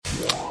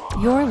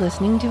You're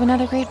listening to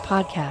another great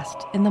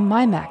podcast in the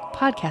MyMac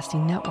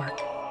Podcasting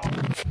Network.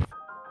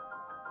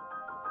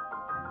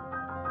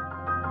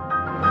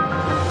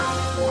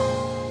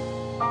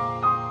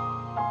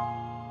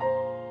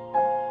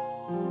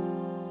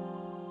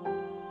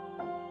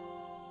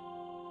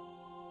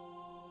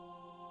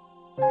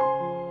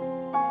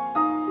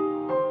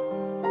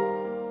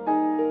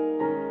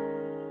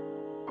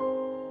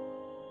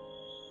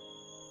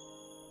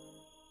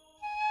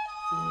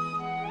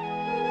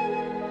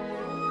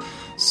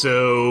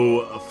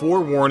 So,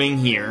 forewarning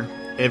here,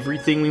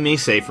 everything we may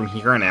say from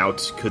here on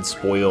out could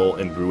spoil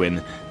and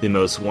ruin the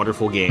most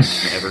wonderful game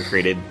ever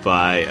created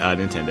by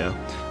Nintendo.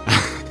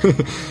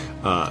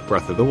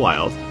 Breath of the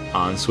Wild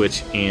on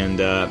Switch and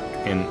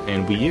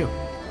Wii U.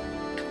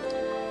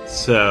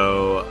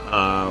 So,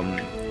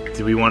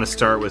 do we want to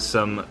start with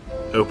some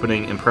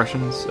opening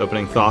impressions,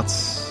 opening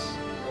thoughts?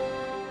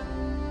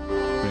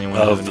 Anyone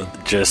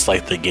of just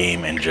like the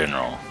game in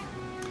general?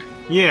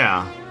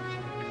 Yeah.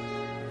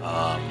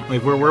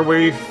 Like where are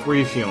you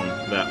feeling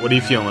that? What are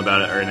you feeling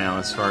about it right now?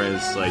 As far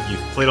as like you've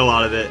played a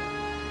lot of it,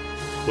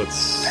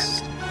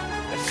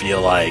 I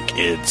feel like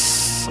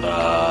it's.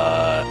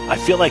 I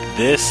feel like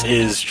this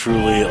is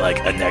truly like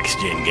a next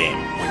gen game.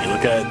 When you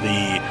look at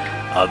the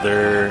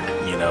other,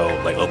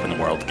 like open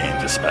world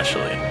games,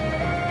 especially,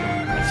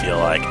 I feel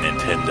like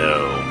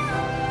Nintendo.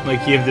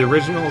 Like you have the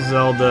original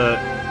Zelda,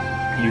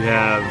 you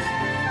have.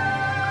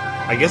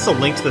 I guess A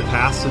Link to the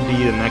Past would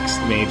be the next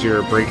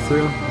major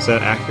breakthrough. Is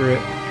that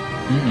accurate?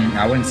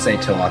 I wouldn't say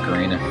till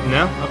Ocarina.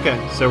 No? Okay.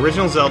 So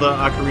original Zelda,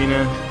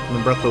 Ocarina, and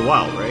then Breath of the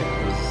Wild, right?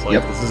 It was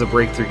like, This is a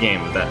breakthrough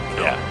game with that.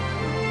 Yeah.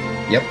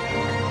 Yep.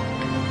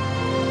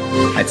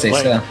 I'd say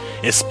so.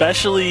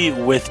 Especially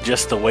with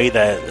just the way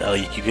that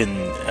you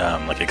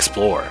can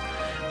explore.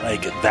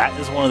 Like, that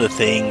is one of the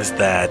things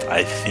that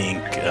I think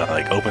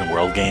open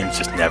world games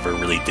just never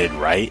really did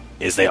right,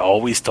 is they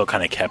always still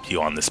kind of kept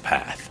you on this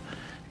path.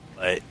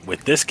 But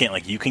with this game,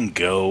 you can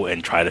go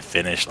and try to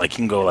finish. You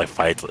can go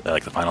fight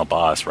the final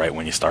boss right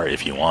when you start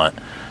if you want.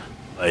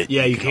 But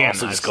yeah, you can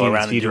also just go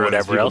around and do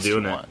whatever else you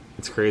want.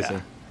 It's crazy.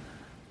 Yeah.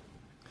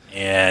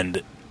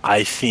 And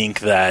I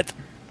think that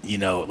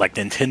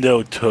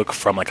Nintendo took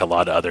from a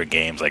lot of other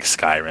games like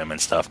Skyrim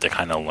and stuff to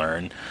kind of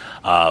learn,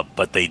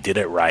 but they did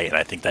it right. And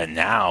I think that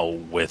now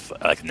with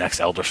the next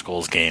Elder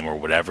Scrolls game or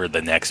whatever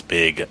the next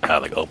big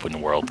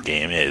open world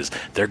game is,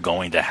 they're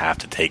going to have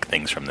to take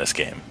things from this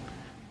game.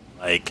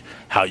 Like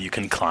how you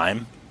can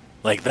climb,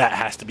 that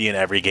has to be in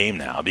every game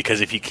now.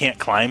 Because if you can't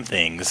climb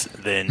things,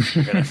 then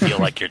you're gonna feel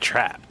like you're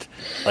trapped.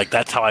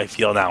 That's how I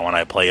feel now when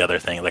I play other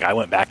things. I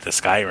went back to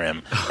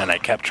Skyrim and I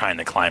kept trying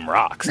to climb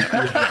rocks.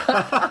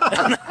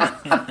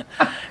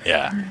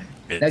 Yeah.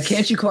 Now,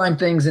 can't you climb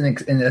things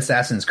in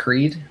Assassin's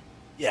Creed?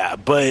 Yeah,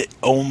 but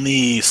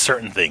only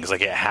certain things.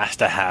 It has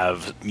to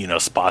have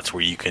spots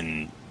where you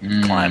can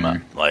climb up.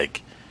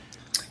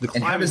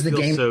 And how does the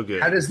game? So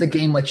good. How does the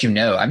game let you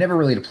know? I've never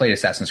really played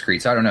Assassin's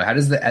Creed, so I don't know. How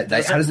does the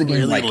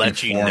game really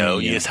let you know?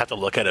 You just have to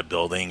look at a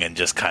building and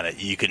just kind of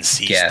you can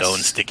see stone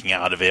sticking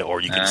out of it, or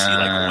you can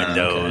see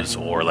windows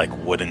or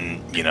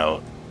wooden,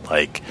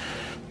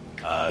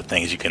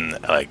 things you can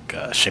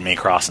shimmy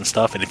across and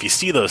stuff. And if you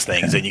see those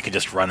things, then you can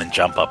just run and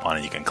jump up on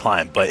it. You can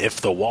climb. But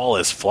if the wall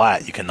is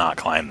flat, you cannot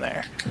climb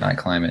there. Not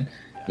climb it.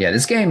 Yeah,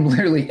 this game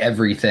literally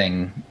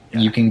everything.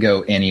 Yeah. You can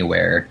go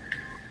anywhere.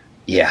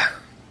 Yeah.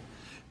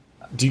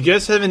 Do you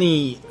guys have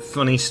any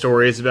funny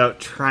stories about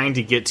trying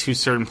to get to a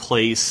certain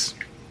place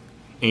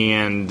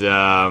and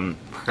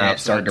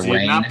perhaps start to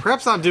rain?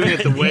 Perhaps not doing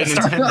it the way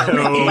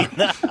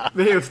Nintendo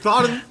may have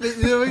thought of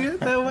doing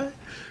it that way?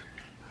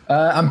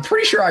 I'm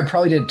pretty sure I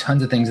probably did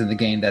tons of things in the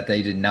game that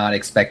they did not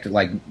expect,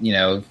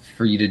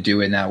 for you to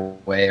do in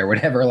that way or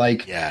whatever.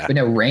 But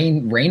no,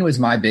 rain was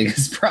my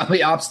biggest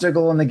probably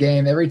obstacle in the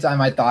game. Every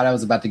time I thought I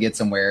was about to get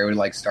somewhere, it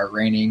would start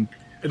raining.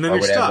 And then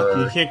you're stuck.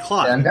 You can't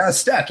climb. Yeah, I'm kind of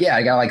stuck. Yeah,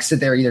 I gotta sit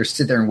there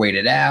and wait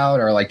it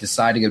out, or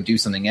decide to go do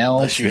something else.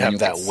 Unless you have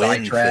that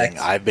wind thing.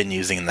 I've been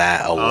using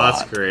that a lot.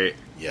 That's great.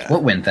 Yeah.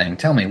 What wind thing?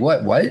 Tell me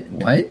what?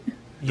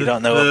 You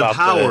don't know about the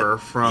power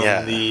from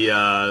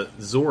the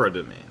Zora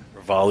domain.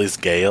 Rivali's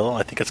Gale,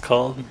 I think it's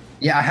called.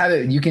 Yeah, I have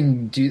it. You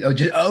can do.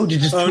 Just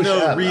push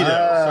up. Rito.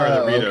 Sorry,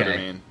 the Rito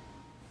domain.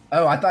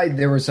 Oh, I thought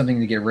there was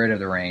something to get rid of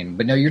the rain,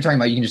 but no, you're talking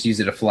about you can just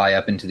use it to fly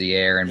up into the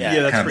air and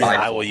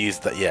I will use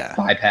that. Yeah,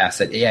 bypass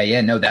it.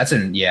 Yeah. No,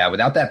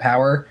 without that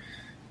power,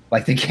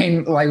 the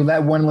game,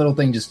 that one little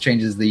thing just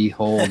changes the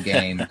whole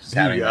game. Just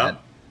having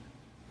that,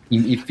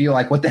 you feel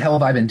like, what the hell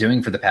have I been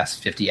doing for the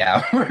past 50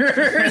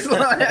 hours?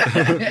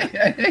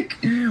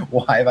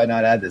 Why have I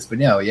not had this? But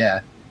no, yeah.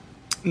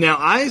 Now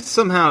I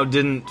somehow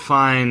didn't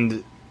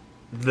find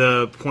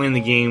the point in the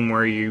game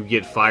where you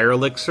get fire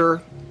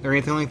elixir or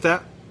anything like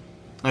that.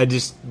 I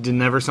just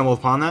never stumbled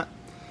upon that.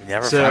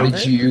 How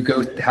did you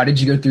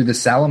go through the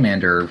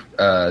salamander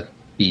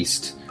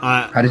beast?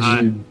 How did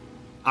you?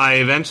 I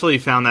eventually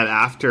found that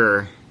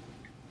after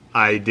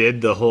I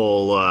did the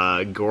whole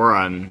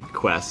Goron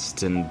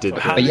quest and did.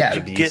 How But did yeah,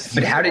 you get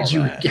but how through did all you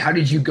that? how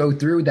did you go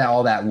through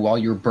all that while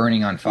you were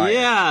burning on fire?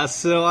 Yeah,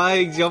 so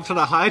I jumped on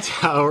a high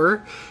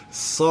tower,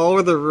 saw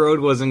where the road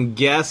was, and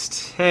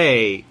guessed,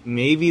 hey,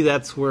 maybe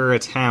that's where a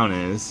town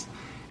is.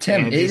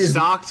 Tim, and it just is.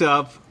 stocked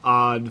up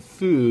on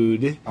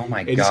food. Oh my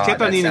and god, just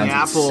kept on that eating sounds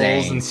apples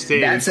insane. and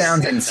steaks. That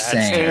sounds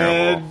insane.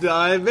 terrible. And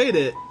I made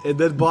it. And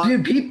then bought.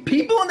 Dude,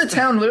 people in the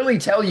town literally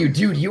tell you,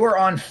 dude, you are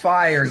on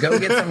fire. Go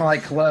get some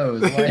like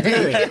clothes. Like,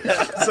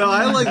 So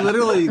I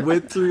literally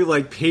went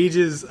through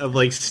pages of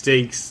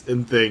steaks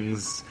and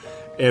things,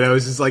 and I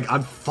was just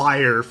on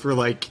fire for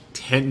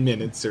 10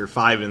 minutes or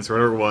 5 minutes or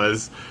whatever it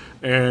was,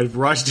 and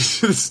rushed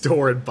into the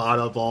store and bought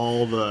up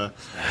all the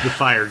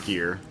fire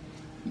gear.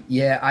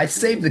 yeah, I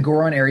saved the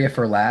Goron area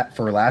for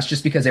last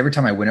just because every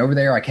time I went over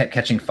there, I kept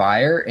catching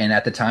fire, and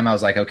at the time I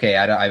was like, okay,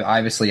 I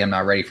obviously I'm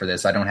not ready for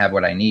this. I don't have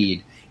what I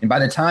need. And by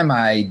the time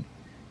I'd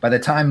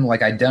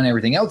done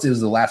everything else, it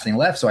was the last thing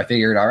left. So I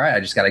figured, all right, I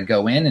just got to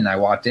go in, and I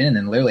walked in, and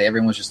then literally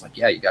everyone was just like,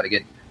 yeah, you got to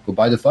go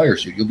buy the fire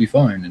suit. You'll be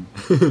fine.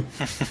 And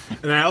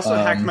And I also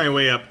hacked my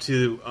way up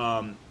to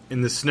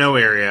in the snow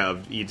area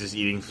of just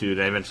eating food.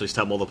 I eventually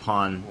stumbled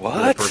upon the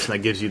What? person that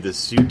gives you the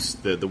suits,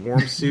 the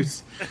warm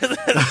suits.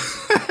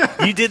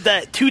 You did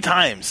that 2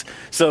 times,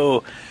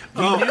 so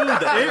you knew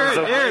that there was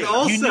a Aaron, way.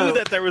 also- You knew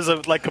that there was a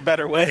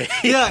better way.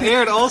 Yeah,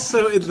 Aaron,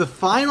 also, in the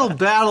final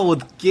battle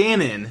with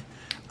Ganon,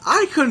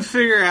 I couldn't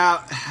figure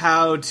out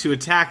how to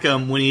attack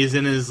him when he's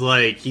in his,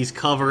 he's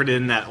covered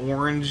in that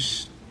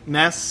orange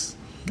mess.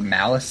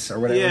 Malice or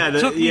whatever. Yeah, It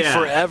took me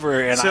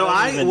forever, and So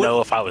I don't even what-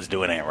 know if I was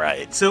doing it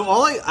right. So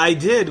all I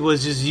did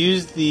was just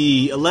use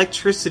the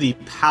electricity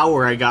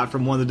power I got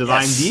from one of the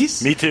Divine Yes,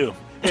 Beasts. me too.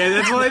 And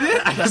that's what I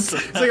did. It's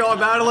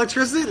I'm out of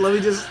electricity. Let me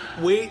just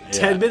wait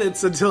 10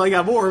 minutes until I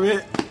got more of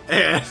it.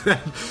 And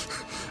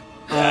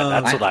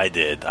That's what I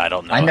did. I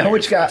don't know. I know how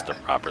which you're guy- supposed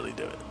to properly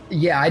do it.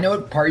 Yeah, I know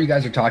what part you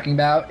guys are talking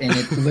about, and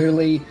it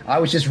literally, I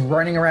was just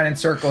running around in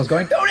circles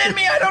going, don't hit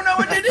me, I don't know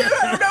what to do,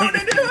 I don't know what to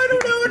do, I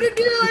don't know what to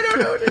do, I don't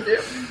know what to do.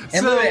 And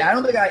So- literally, I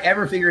don't think I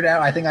ever figured it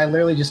out. I think I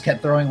literally just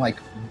kept throwing,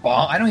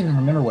 bomb. I don't even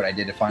remember what I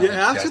did to finally.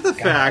 yeah, after the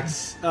God.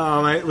 fact,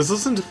 I was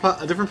listening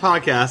to a different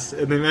podcast,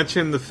 and they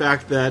mentioned the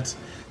fact that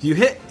if you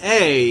hit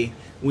A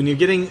when you're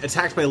getting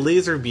attacked by a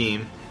laser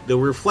beam, they'll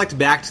reflect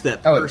back to that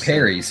Oh, person. it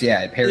parries.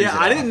 Yeah, it parries. Yeah, it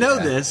I off, didn't know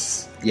yeah.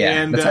 this.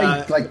 Yeah, and,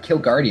 that's how you kill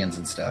guardians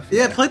and stuff.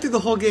 Yeah, I played through the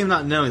whole game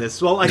not knowing this.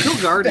 Well, I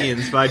killed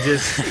guardians by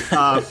just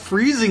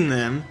freezing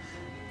them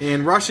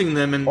and rushing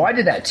them, and Oh, I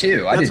did that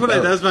too.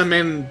 that was my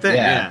main thing.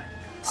 Yeah.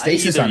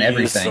 Stasis I on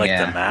either used, everything.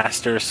 Yeah. the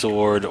Master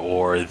Sword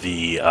or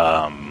the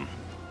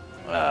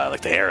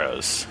the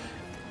arrows.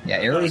 Yeah,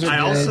 arrows are I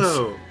good.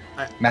 also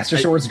Master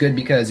Sword's good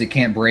because it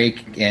can't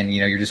break, and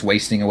you're just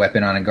wasting a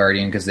weapon on a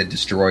guardian because it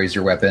destroys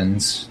your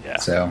weapons. Yeah.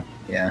 So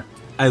yeah.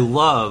 I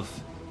love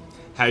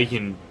how you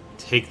can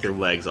take their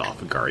legs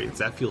off of guardians.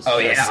 That feels Oh so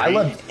yeah, I sick.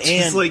 love.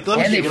 Just let me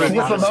And they get flip rid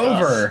of them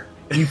stuff. over.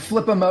 You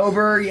flip them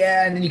over,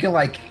 yeah, and then you can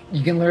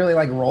literally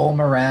roll them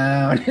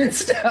around and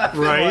stuff,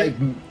 Right.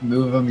 And,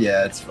 move them.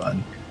 Yeah, it's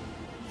fun.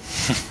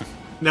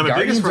 Now my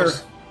biggest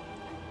Guardians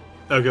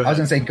Oh, go I was ahead.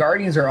 gonna say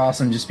Guardians are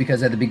awesome just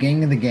because at the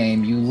beginning of the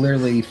game you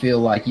literally feel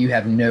like you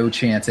have no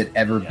chance at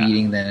ever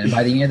beating them, and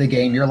by the end of the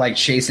game you're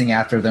chasing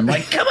after them, come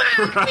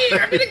on, come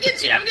here, I'm gonna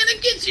get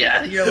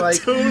you. You're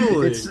like,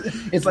 Totally.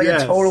 it's like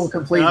Yes, a total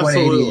complete 180.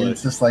 absolutely. And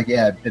it's just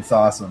it's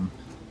awesome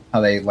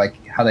how they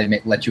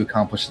let you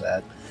accomplish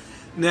that.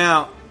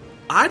 Now,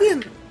 I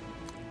didn't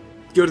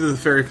go to the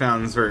fairy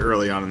fountains very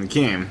early on in the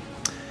game,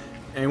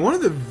 and one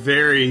of the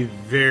very,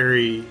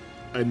 very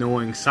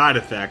annoying side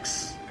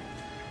effects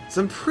is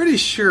I'm pretty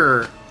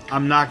sure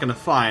I'm not going to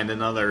find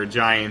another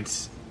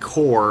giant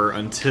core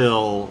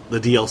until the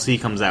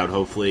DLC comes out,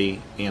 hopefully,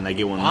 and I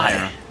get one Why?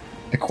 there.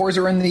 The cores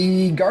are in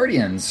the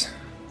Guardians.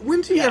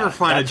 When do you ever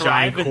find a That's what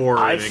giant core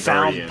in I've a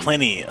found Guardian?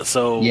 plenty.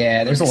 So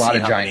Yeah, there's let me a lot see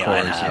of how giant many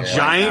I cores, have yeah. right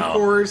Giant now.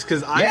 cores?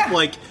 Because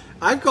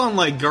I've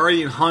gone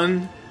Guardian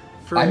Hun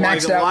for I a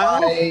maxed out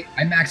while. I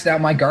maxed out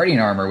my Guardian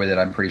armor with it.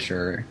 I'm pretty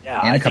sure, Yeah,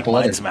 and I a think couple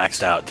mine's others.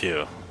 maxed out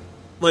too.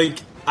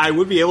 I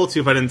would be able to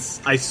if I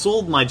didn't. I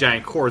sold my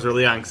giant cores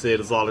early on because it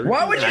was a lot of.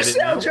 Why would I you didn't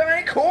sell know.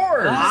 giant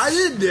cores? I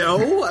didn't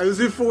know. I was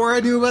before I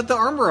knew about the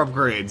armor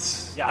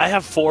upgrades. Yeah, I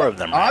have 4 of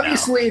them. Right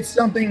Obviously, it's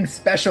something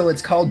special.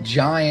 It's called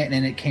Giant,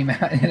 and it came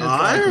out. And it's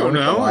I don't worth a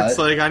know. lot. It's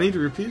I need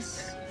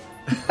rupees.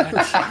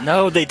 now.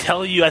 No, they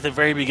tell you at the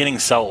very beginning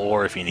sell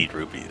ore if you need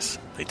rupees.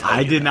 They tell I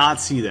you did that. not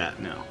see that.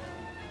 No.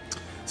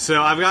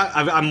 So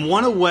I'm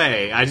one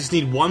away. I just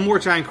need one more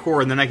giant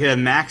core, and then I could have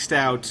maxed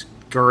out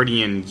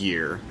Guardian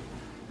gear.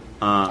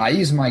 I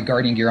used my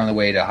Guardian gear on the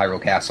way to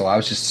Hyrule Castle. I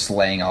was just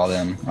slaying all of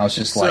them. I was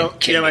just So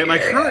my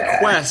current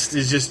quest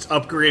is just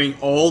upgrading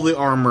all the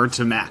armor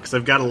to max.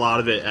 I've got a lot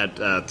of it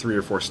at 3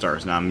 or 4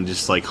 stars now. I'm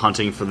just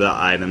hunting for the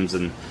items,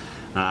 and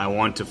I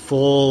want a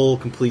full,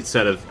 complete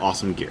set of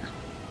awesome gear.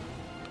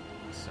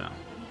 So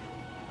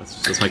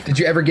that's my. Did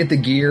you ever get the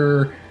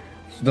gear,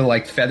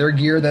 the feather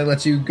gear that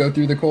lets you go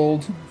through the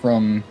cold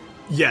from?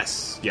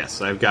 Yes,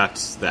 I've got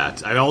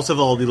that. I also have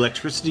all the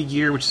electricity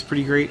gear, which is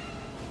pretty great.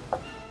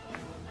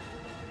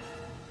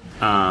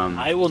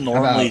 I will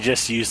normally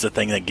just use the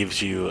thing that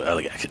gives you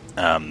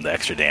the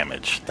extra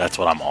damage. That's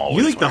what I'm always.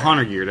 You like the wearing.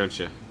 hunter gear, don't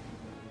you?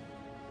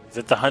 Is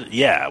it the hunter?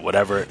 Yeah,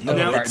 whatever. No,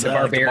 it's the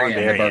barbarian.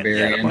 The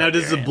barbarian. Yeah, Now,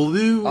 does the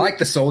blue? I like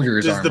the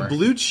soldier's Does armor. the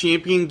blue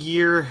champion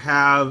gear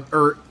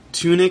or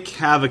tunic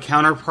have a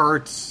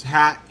counterpart's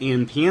hat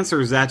and pants,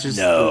 or is that just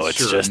no? the It's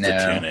shirt? just the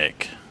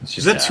tunic.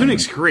 That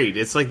tunic's great.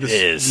 It's like the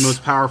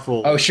most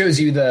powerful. Oh, it shows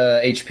you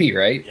the HP,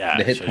 right? Yeah,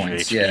 the hit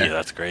points. HP, yeah,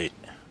 that's great.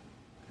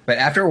 But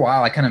after a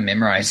while, I kind of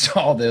memorized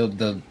all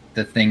the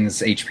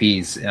things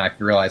HPs, and I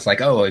realized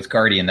like, oh, it's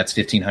Guardian, that's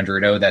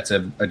 1500. Oh, that's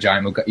a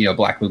giant,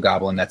 Black Blue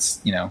Goblin,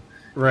 that's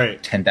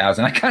right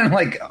 10,000. I kind of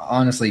like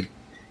honestly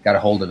got a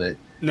hold of it.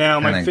 Now,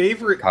 my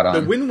favorite,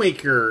 the Wind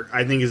Waker,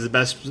 I think is the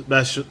best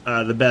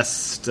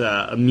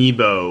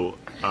amiibo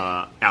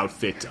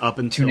outfit up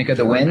until Tunic of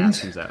the Wind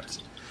comes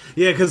out.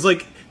 Yeah, because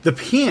like the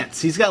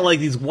pants, he's got like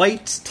these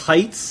white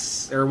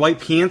tights or white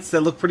pants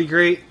that look pretty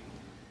great.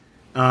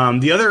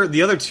 The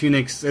other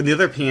tunics, the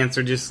other pants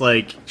are just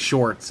like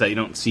shorts that you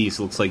don't see,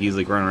 so it looks like he's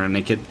like running around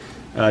naked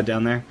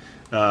down there.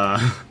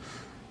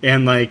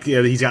 And like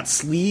he's got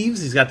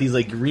sleeves. He's got these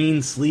like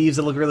green sleeves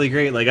that look really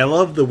great. Like I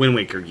love the Wind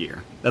Waker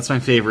gear. That's my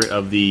favorite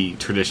of the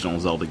traditional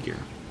Zelda gear.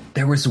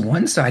 There was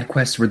one side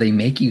quest where they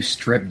make you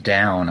strip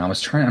down. I'm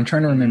trying to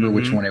remember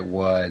which one it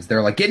was.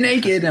 They're like, get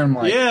naked, and I'm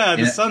like, yeah,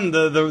 the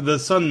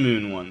sun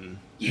moon one.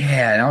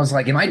 Yeah, and I was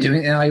like, am I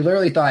doing? And I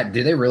literally thought,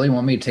 did they really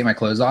want me to take my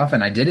clothes off?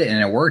 And I did it,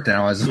 and it worked. And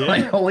I was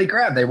like, holy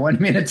crap, they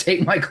wanted me to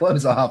take my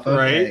clothes off.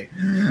 Okay.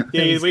 Right?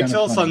 Yeah, you wait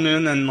till sun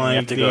moon, then like you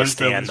have to go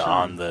stand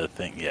on the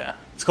thing. Yeah,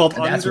 it's called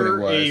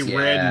Under a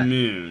Red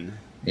Moon.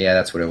 Yeah,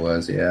 that's what it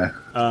was. Yeah.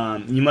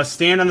 You must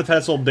stand on the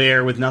pedestal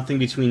bare with nothing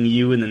between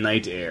you and the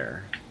night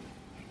air.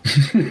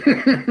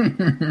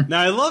 Now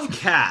I love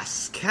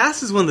Cass.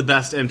 Cass is one of the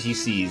best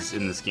NPCs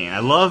in this game. I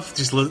love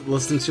just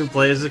listening to him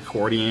play his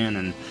accordion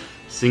and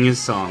sing his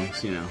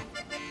songs.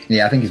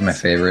 Yeah, I think he's my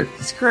favorite.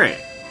 It's great.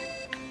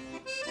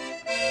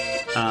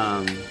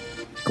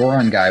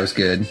 Goron guy was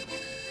good.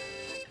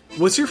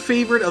 What's your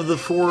favorite of the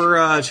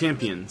four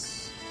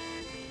champions?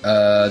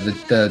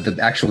 The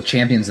actual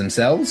champions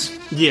themselves.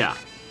 Yeah,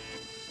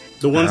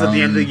 the ones at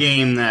the end of the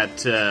game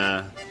that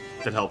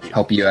help you.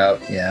 Help you out.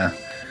 Yeah.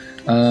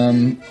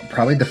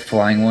 Probably the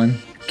flying one,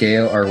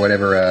 Gale or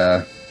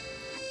whatever.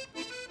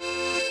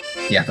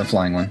 Yeah, the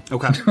flying one.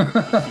 Okay.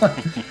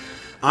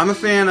 I'm a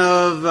fan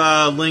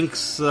of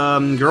Link's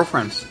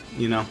girlfriend.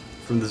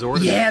 From the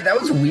Zord. Yeah, that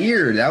was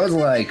weird. That was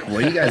like, what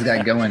do you guys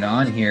got going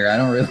on here? I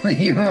don't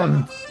really.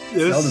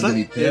 Zelda's gonna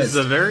be pissed. It's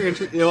a very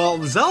interesting.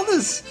 Well,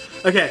 Zelda's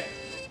okay.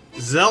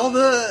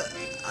 Zelda,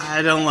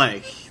 I don't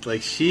like.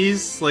 Like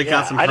she's like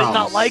got some problems. I did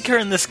not like her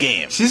in this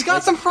game. She's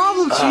got some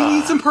problems. She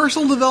needs some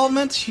personal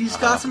development. She's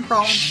got some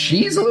problems.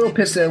 She's a little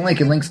pissed at Link,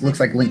 and looks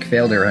like Link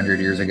failed her 100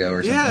 years ago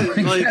or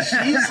something. Yeah, like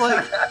she's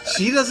like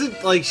she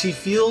doesn't like she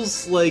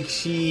feels like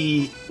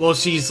she's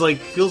like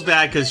feels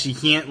bad because she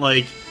can't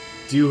like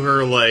do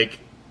her like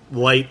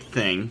light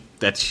thing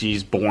that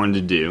she's born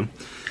to do,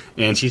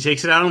 and she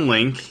takes it out on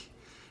Link.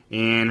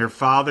 And her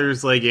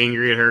father's like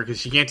angry at her because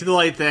she can't do the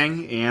light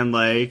thing, and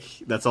like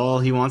that's all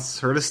he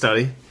wants her to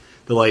study.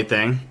 The light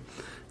thing,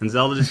 and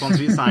Zelda just wants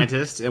to be a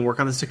scientist and work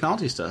on this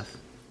technology stuff.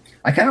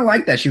 I kind of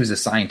like that she was a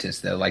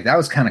scientist, though. Like that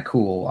was kind of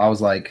cool. I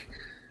was like,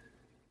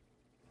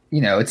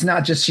 it's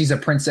not just she's a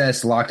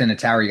princess locked in a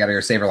tower. You got to go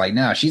save her. Like,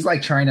 no, she's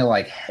like trying to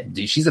like,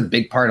 dude, she's a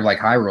big part of like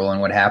Hyrule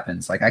and what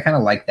happens. Like, I kind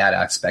of like that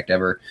aspect of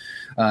her.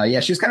 Yeah,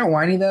 she was kind of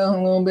whiny though,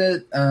 a little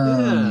bit.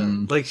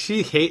 Like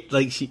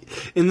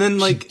and then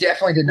like she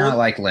definitely did not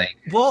like Link.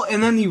 Well,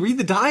 and then you read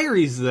the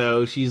diaries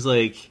though. She's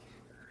like.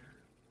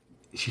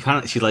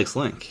 She likes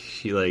Link.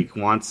 She like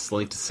wants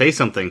Link to say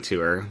something to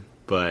her,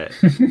 but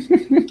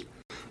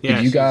yeah.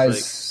 Did you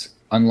guys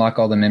unlock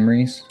all the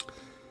memories?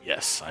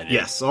 Yes, I did.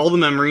 Yes, all the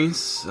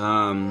memories. The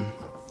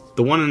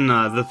one in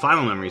the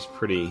final memory is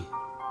pretty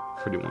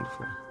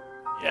wonderful.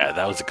 Yeah,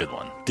 that was a good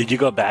one. Did you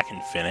go back and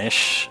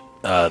finish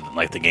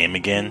like the game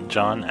again,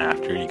 John?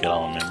 After you get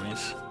all the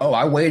memories? Oh,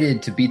 I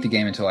waited to beat the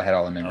game until I had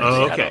all the memories.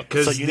 Oh, okay.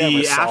 Because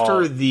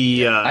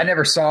I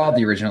never saw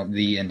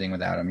the ending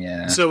without him.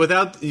 Yeah. So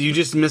you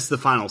just missed the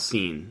final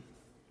scene.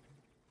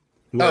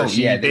 Where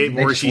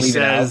where she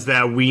says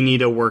that we need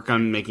to work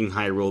on making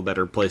Hyrule a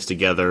better place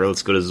together.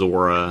 Let's go to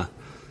Zora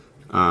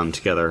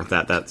together.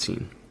 That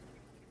scene.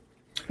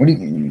 What do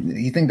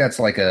you think that's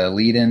like a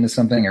lead into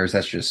something, or is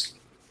that just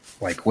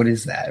like what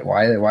is that?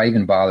 Why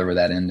even bother with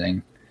that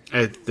ending?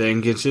 I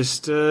think it's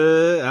just I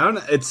don't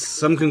know. It's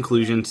some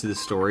conclusion to the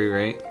story,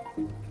 right?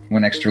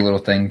 One extra little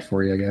thing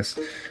for you, I guess.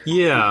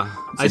 Yeah,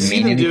 I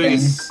see them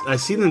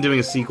doing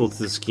a sequel to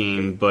this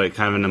game, but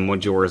kind of in a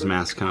Majora's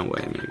Mask kind of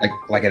way. Maybe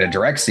like at a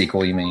direct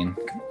sequel, you mean?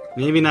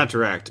 Maybe not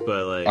direct,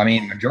 but like I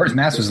mean, Majora's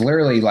Mask was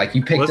literally like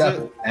you picked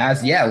up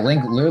as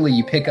Link. Literally,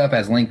 you pick up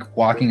as Link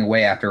walking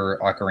away after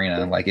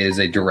Ocarina. Like it is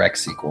a direct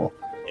sequel.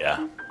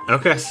 Yeah.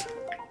 Okay.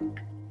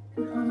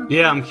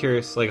 Yeah, I'm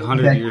curious. Like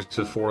 100 years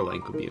before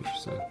Link would be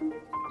interesting.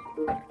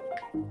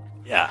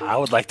 Yeah, I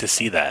would like to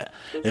see that.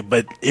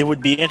 But it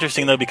would be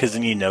interesting, though, because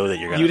then you know that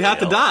you're going to You'd have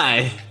to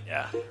die.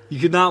 Yeah. You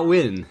could not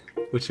win,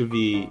 which would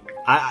be...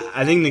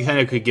 I think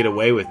Nintendo could get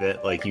away with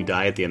it, like you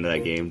die at the end of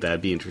that game.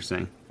 That'd be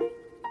interesting.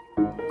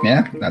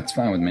 Yeah, that's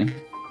fine with me.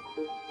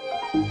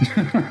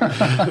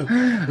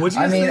 What do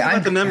you think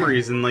about the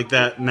memories and like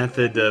that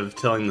method of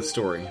telling the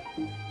story?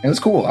 It was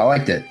cool. I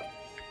liked it.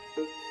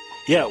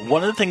 Yeah,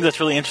 one of the things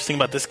that's really interesting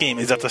about this game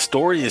is that the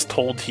story is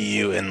told to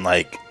you in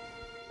like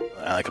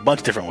a bunch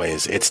of different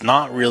ways. It's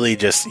not really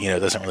just, it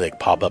doesn't really like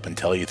pop up and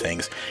tell you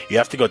things. You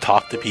have to go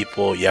talk to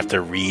people. You have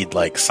to read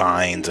like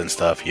signs and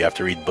stuff. You have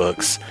to read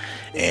books,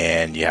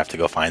 and you have to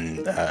go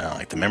find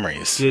like the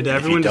memories. Did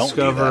everyone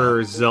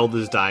discover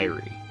Zelda's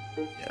diary?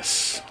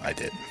 Yes, I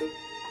did.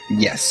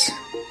 Yes.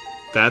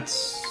 That's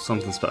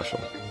something special.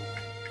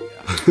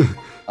 Yeah.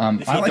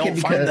 If you don't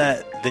find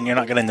that, then you're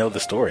not going to know the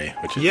story.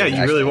 Which is you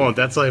really won't.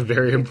 That's like a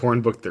very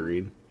important book to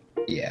read.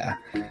 Yeah.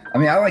 I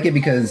mean, I like it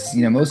because,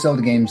 most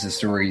Zelda games, the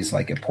story is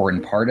like an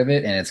important part of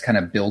it, and it's kind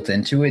of built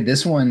into it.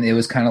 This one, it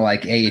was kind of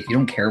like, hey, if you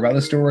don't care about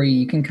the story,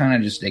 you can kind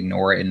of just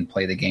ignore it and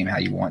play the game how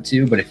you want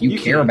to. But if you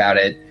care about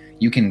it,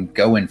 you can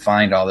go and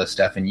find all this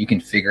stuff, and you can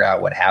figure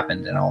out what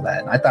happened and all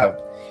that. And I thought,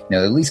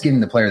 at least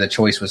giving the player the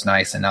choice was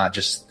nice, and not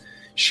just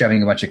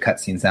shoving a bunch of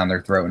cutscenes down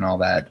their throat and all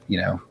that,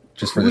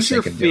 just for the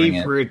sake of doing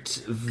it. Who's your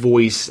favorite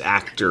voice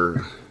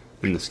actor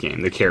in this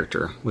game? The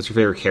character. What's your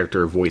favorite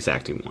character voice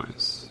acting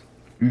wise?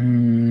 I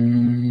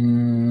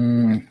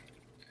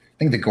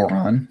think the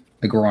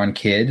Goron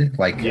kid.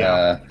 I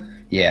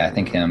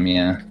think him.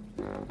 Yeah.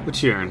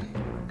 What's yours?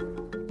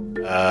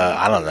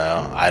 I don't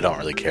know. I don't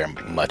really care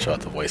much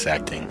about the voice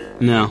acting.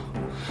 No.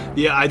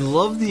 Yeah, I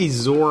love the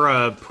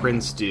Zora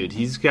Prince dude.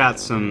 He's got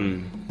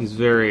some. He's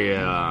very.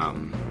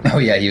 Oh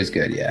yeah, he was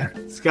good. Yeah.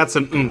 He's got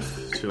some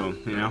oomph to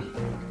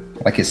him.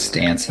 Like his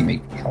stance he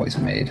always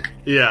made.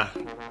 Yeah.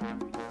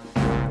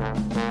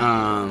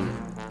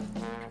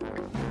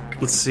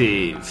 Let's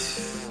see.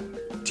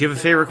 Do you have a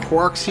favorite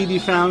Quark seed you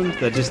found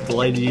that just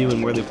delighted you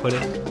and where they put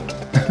it?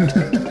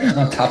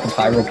 On top of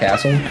Hyrule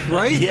Castle?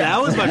 Right? Yeah,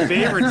 that was my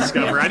favorite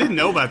discovery. I didn't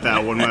know about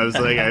that one when I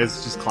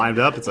just climbed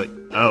up. It's like,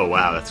 oh,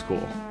 wow, that's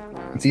cool.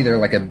 It's either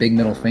like a big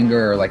middle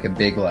finger or like a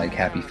big, like,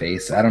 happy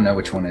face. I don't know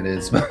which one it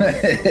is, but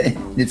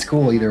it's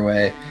cool either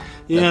way.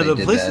 Yeah, the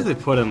places they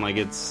put them, like,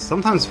 it's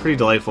sometimes pretty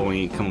delightful when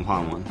you come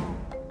upon one.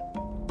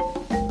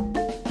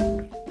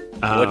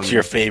 What's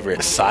your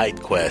favorite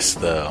side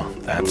quest, though?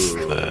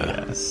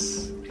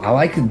 Yes. I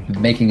like the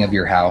making of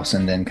your house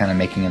and then kind of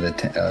making of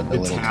the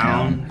little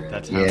town.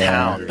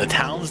 The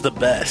town's the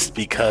best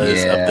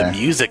because of the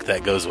music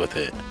that goes with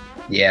it.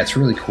 Yeah, it's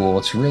really cool.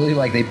 It's really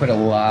like they put a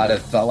lot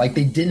of thought. Like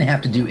they didn't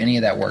have to do any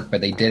of that work,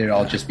 but they did it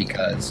all just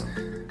because.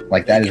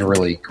 Like that is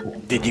really cool.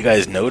 Did you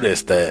guys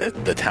notice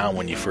that the town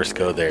when you first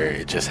go there,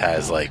 it just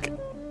has like,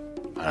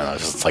 I don't know,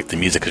 it's like the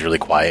music is really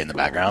quiet in the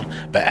background.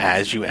 But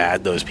as you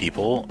add those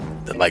people,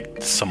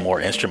 like some more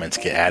instruments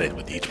get added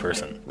with each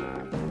person.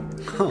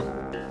 Huh.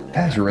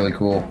 That's really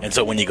cool. And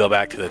so when you go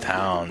back to the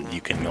town, you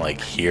can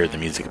like hear the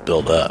music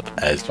build up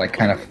as like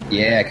that's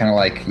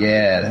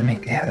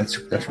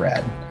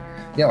rad.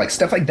 Yeah, like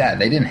stuff like that.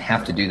 They didn't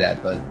have to do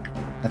that, but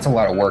that's a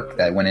lot of work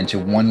that went into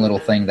one little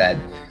thing that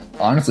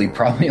honestly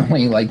probably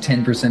only like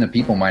 10% of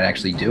people might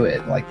actually do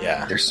it. Like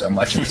there's so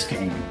much in this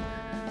game.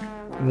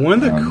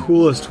 One of the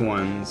coolest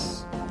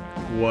ones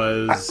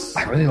was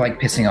I really like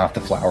pissing off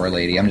the flower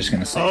lady. I'm just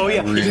gonna say. Oh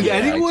yeah, really did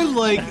anyone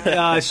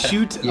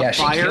shoot a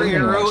fire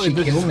arrow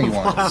into the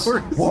flowers?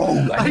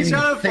 Whoa! I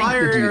shot a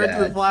fire arrow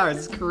into the flowers.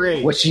 It's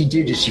great. What'd she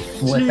do? Did she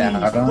flip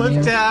out on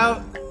you? Flipped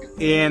out,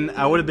 and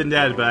I would have been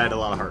dead, but I had a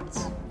lot of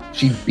hearts.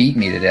 She beat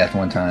me to death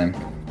one time.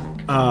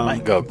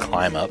 Might go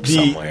climb up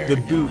somewhere.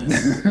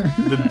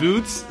 The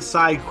Boots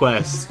side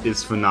quest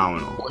is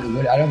phenomenal.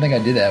 I don't think I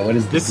did that. What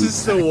is this?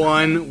 Is the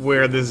one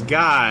where this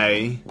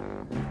guy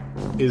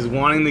is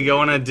wanting to go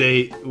on a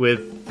date with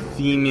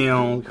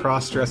female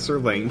cross-dresser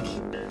Link,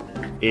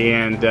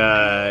 and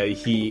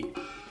he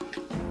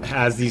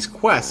has these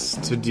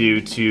quests to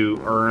do to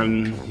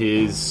earn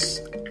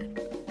his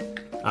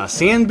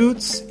sand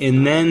boots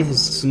and then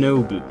his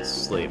snow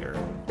boots later,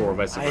 or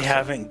vice versa. I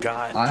haven't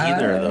got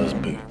either of those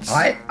boots.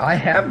 I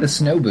have the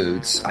snow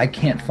boots. I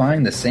can't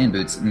find the sand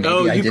boots.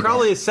 Maybe you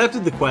probably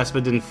accepted the quest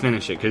but didn't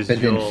finish it.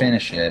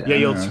 Yeah,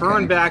 you'll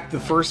turn back the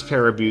first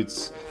pair of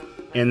boots,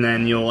 and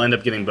then you'll end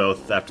up getting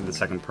both after the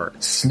second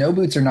part. Snow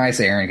boots are nice,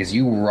 Aaron, because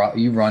you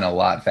run a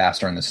lot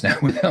faster in the snow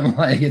with them.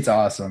 Like, it's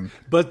awesome.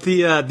 But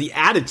the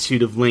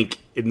attitude of Link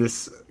in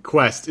this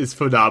quest is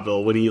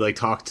phenomenal. When he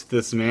talks to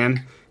this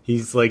man,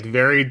 he's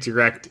very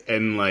direct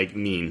and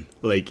mean.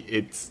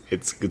 It's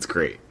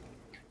great.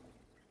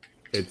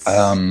 It's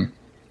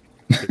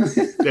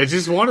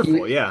just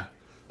wonderful. Yeah.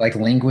 Like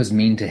Link was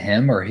mean to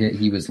him, or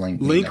he was Link.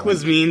 Link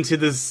was mean to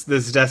this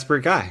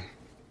desperate guy.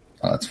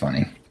 Oh, that's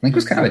funny. Link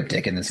was kind of a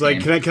dick in this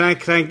game. Can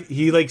I?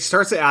 He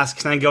starts to ask,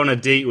 "Can I go on a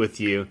date with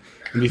you?"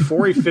 And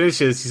before he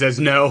finishes, he says,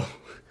 "No,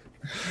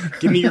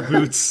 give me your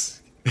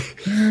boots."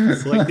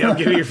 It's "No,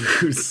 give me your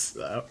boots."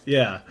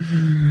 Yeah,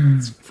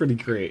 it's pretty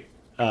great.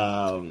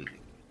 I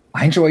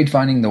enjoyed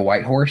finding the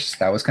white horse.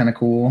 That was kind of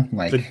cool.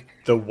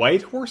 The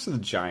white horse or the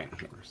giant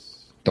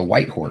horse? The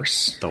white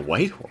horse. The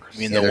white horse. I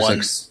mean, the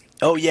one.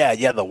 Oh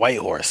yeah, the white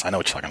horse. I know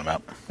what you're talking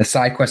about. The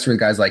side quest where the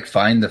guy's like,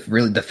 find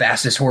the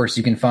fastest horse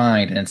you can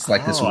find, and it's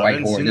like this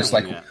white horse, just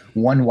like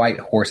one white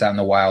horse out in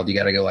the wild. You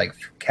got to go like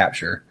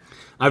capture.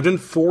 I've done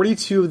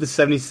 42 of the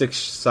 76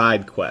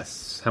 side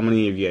quests. How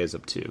many of you guys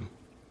up to?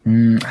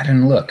 I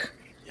didn't look.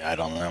 Yeah, I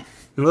don't know.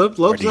 Load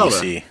Where do you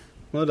see?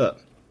 Load up.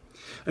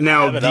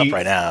 Now, I have it up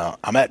right now.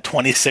 I'm at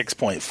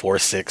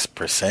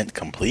 26.46%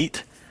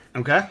 complete.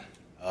 Okay.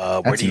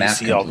 Where do you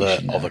see all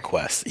the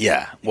quests?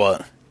 Yeah.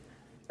 Well,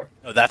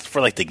 no, that's for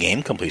like the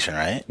game completion,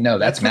 right? No,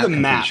 that's map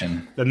completion.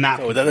 Map. The map.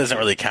 So that doesn't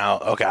really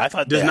count. Okay, I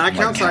thought does not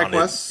count side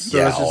quests. So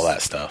yeah, all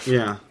that stuff.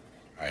 Yeah.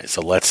 All right.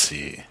 So let's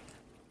see.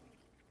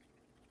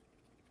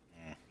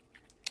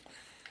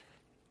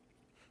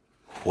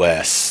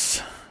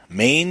 Quests.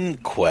 Main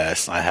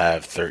quest, I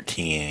have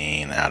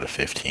 13 out of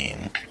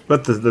 15.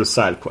 But the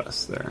side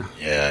quests there.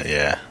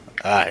 Yeah.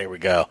 Here we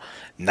go.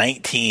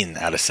 19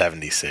 out of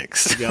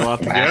 76. You got a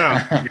lot to go.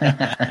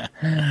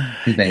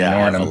 He's been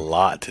ignoring them. A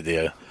lot to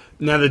do.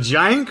 Now, the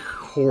giant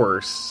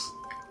horse,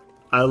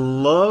 I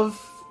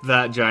love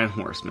that giant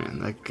horse,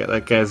 man.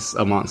 That guy's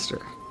a monster.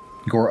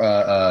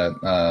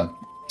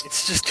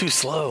 It's just too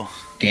slow.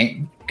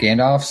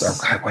 Gandalf's? Or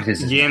God, what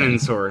is it?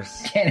 Ganon's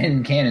horse.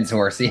 Ganon's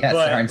horse, yes.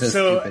 I'm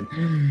so stupid.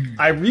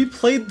 I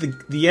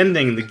replayed the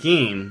ending of the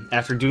game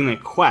after doing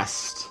that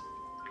quest.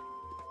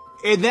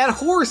 And that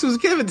horse was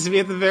given to me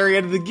at the very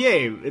end of the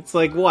game. It's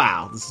like,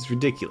 wow, this is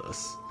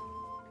ridiculous.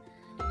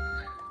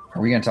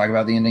 Are we going to talk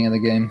about the ending of the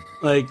game?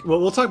 Well,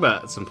 we'll talk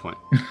about it at some point.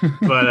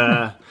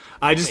 But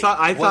I just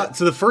thought,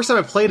 so the first time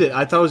I played it,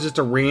 I thought it was just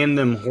a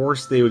random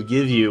horse they would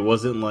give you. It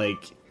wasn't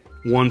like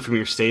one from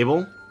your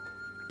stable.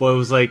 But it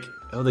was like,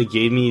 oh, they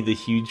gave me the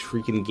huge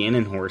freaking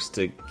Ganon horse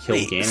to kill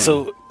Ganon.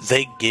 So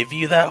they give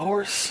you that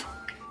horse?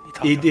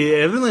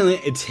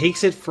 It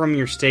takes it from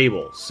your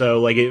stable. So,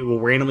 like, it will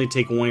randomly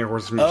take one of your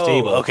horses from your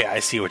stable. Okay, I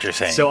see what you're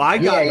saying. So I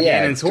got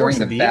Ganon's horse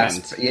at the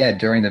end. Yeah,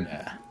 during the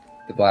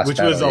blast which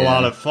battle, was a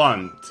lot of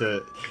fun.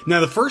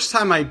 Now, the first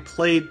time I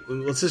played...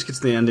 Let's just get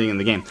to the ending in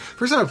the game.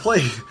 First time I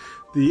played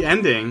the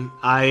ending,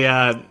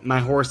 my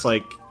horse,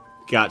 like,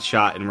 got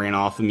shot and ran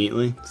off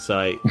immediately. So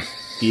I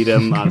beat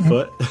him on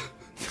foot.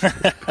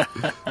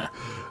 That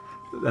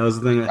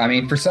was the thing. I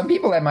mean, for some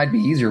people, that might be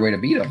easier way to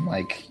beat them.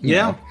 Like, you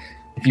know,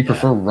 if you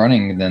prefer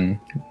running, then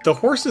the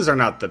horses are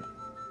not the.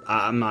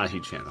 I'm not a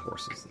huge fan of the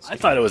horses. I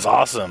thought it was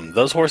awesome.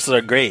 Those horses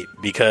are great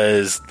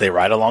because they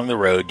ride along the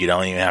road. You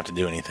don't even have to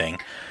do anything,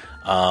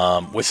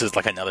 which is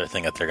like another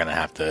thing that they're going to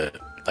have to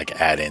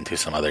like add into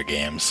some other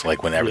games.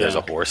 Like whenever there's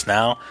a horse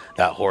now,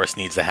 that horse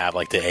needs to have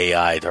like the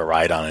AI to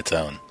ride on its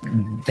own.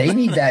 They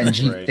need that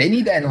in they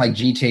need that in like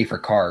GTA for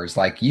cars.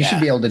 Like you should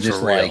be able to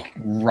just like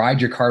ride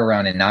your cart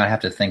around and not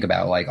have to think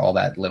about like all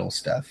that little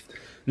stuff.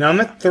 Now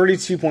I'm at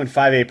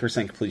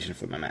 32.58% completion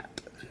for my map,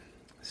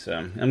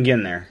 so I'm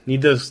getting there.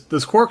 Need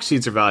those quark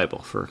seeds are valuable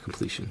for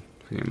completion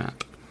for your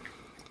map.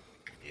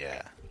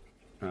 Yeah.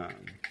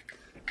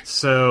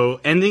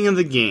 So ending of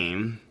the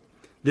game.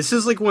 This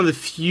is like one of the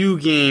few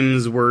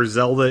games where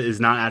Zelda is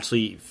not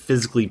actually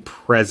physically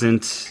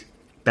present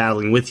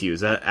battling with you.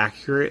 Is that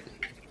accurate?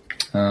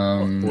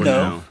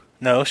 No,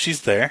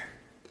 she's there.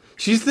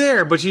 She's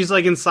there, but she's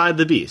like inside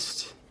the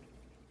beast.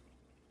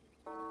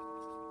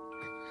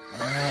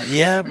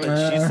 Yeah,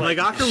 but she's like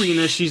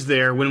Ocarina, she's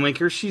there. Wind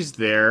Waker, she's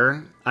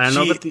there. I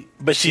don't know,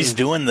 but she's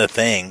doing the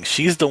thing.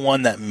 She's the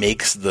one that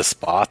makes the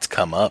spots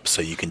come up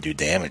so you can do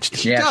damage to.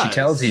 She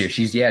tells you.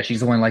 She's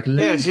the one like she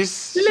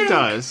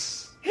does.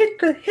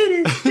 Hit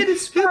it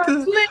spot.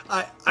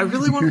 I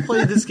really want to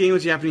play this game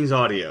with Japanese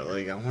audio.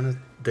 Like I want to.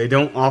 They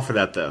don't offer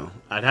that though.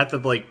 I'd have to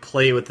like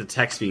play it with the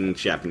text being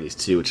Japanese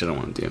too, which I don't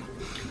want to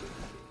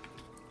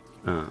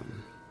do.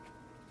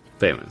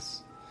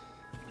 Famous.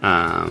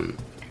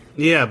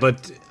 Yeah,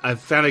 but I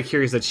found it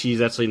curious that she's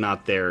actually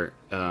not there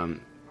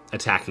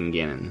attacking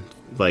Ganon,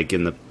 like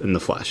in the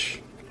flesh.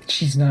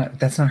 She's not.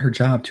 That's not her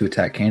job to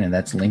attack Ganon.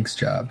 That's Link's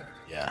job.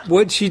 Yeah.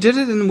 What she did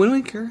it in Wind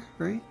Waker,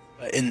 right?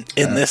 In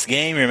this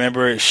game,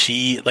 remember,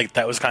 she like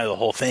that was kind of the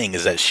whole thing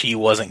is that she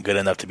wasn't good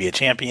enough to be a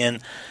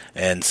champion,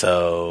 and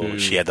so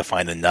she had to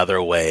find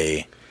another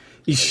way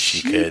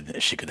she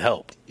could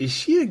help. Is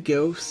she a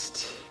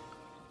ghost?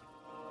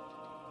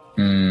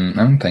 I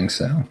don't think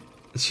so.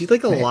 Is she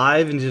like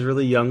alive and just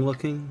really young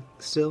looking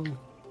still?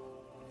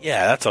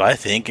 Yeah, that's what I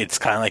think. It's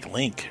kind of like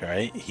Link,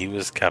 right? He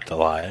was kept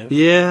alive.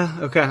 Yeah.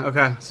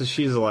 Okay. So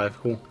she's alive.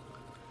 Cool.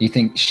 You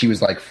think she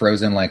was like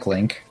frozen like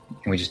Link,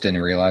 and we just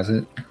didn't realize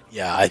it?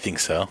 Yeah, I think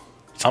so.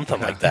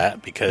 Something like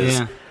that because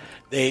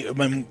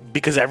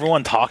because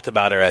everyone talked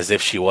about her as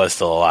if she was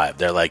still alive.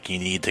 They're like, you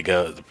need to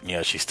go. You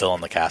know, she's still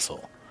in the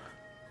castle.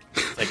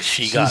 Like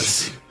she got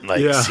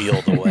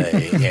sealed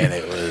away, and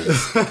it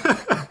was.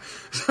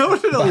 That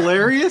would have been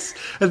hilarious.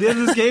 At the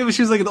end of this game,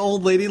 she was like an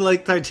old lady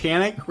like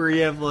Titanic, where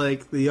you have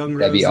like the young Rose.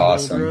 That'd be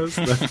awesome. Rose.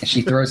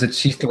 She throws the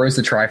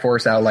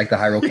Triforce out like the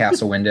Hyrule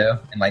Castle window,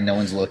 and like no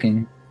one's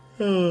looking.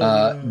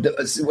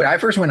 When I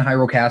first went to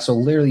Hyrule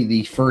Castle, literally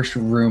the first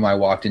room I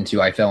walked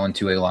into, I fell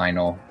into a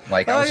Lionel.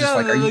 Like I was just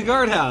like, the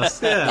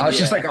guardhouse. Yeah. I was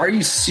just like, are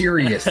you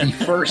serious? The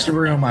first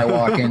room I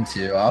walk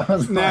into, I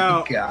was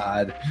like,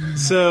 God.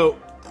 So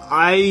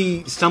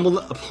I stumbled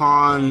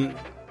upon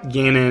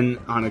Ganon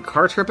on a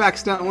car trip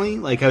accidentally.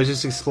 Like I was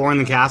just exploring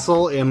the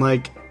castle and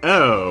like,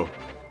 oh.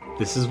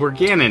 This is where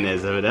Ganon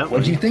is, evidently.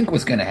 What did you think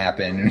was going to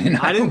happen?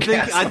 I didn't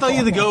think. I thought you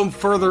had to go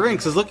further in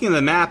because I was looking at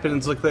the map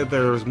and it looked like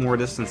there was more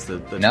distance to.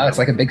 No, it's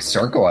like a big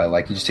circle.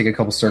 You just take a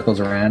couple circles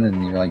around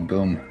and you're like,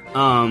 boom.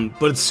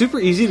 But it's super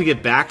easy to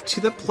get back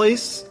to the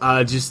place.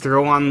 Just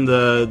throw on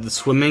the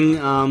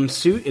swimming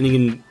suit and you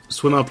can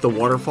swim up the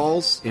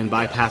waterfalls and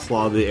bypass a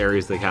lot of the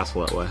areas of the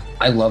castle that way.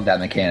 I love that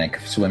mechanic,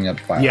 swimming up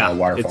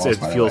waterfalls. It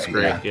feels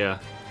great. Yeah.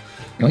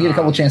 You only get a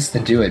couple chances to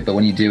do it, but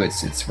when you do,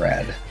 it's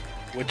rad.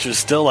 Which is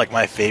still like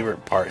my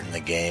favorite part in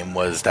the game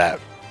was that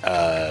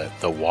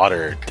the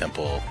water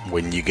temple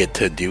when you get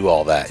to do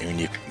all that when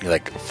you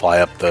like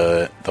fly up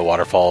the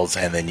waterfalls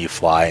and then you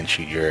fly and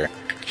shoot your.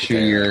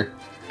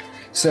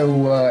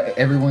 So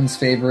everyone's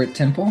favorite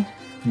temple.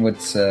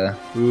 What's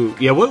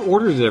what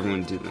order did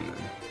everyone do them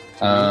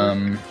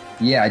in?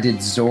 I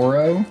did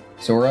Zora,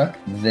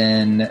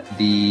 then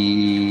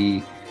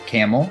the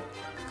camel,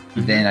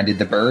 then I did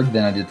the bird,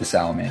 then I did the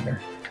salamander.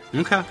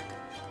 Okay.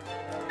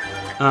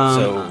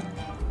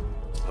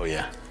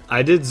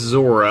 I did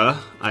Zora,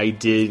 I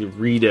did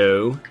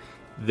Rito,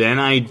 then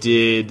I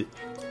did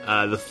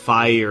the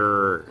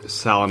fire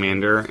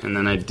salamander, and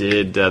then I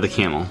did the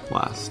camel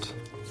last.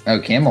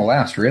 Oh, camel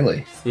last,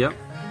 really? Yep.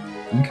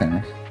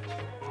 Okay.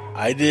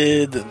 I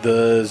did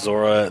the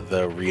Zora,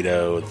 the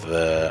Rito,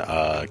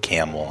 the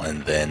camel,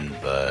 and then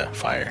the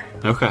fire.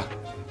 Okay.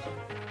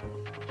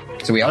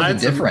 So we all did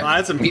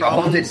different. We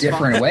all did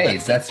different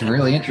ways. That's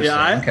really interesting.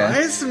 Yeah, I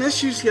had some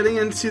issues getting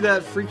into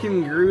that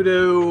freaking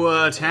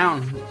Gerudo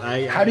town.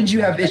 How did you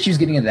have issues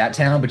getting into that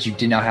town, but you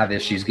did not have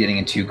issues getting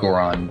into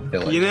Goron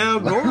Village? You know,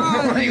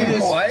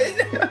 Goron.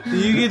 What?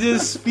 You could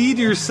just feed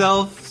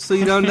yourself so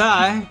you don't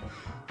die.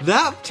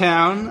 That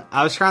town,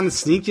 I was trying to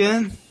sneak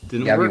in.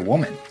 Didn't work. You gotta be a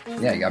woman.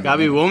 Yeah, you gotta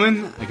be a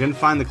woman. I couldn't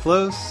find the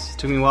close.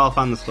 Took me a while to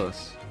find the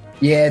close.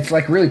 Yeah, it's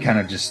like really kind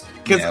of just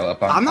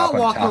up on, I'm not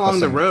walking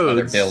along the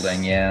roads.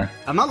 Building, yeah.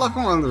 I'm not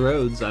walking along the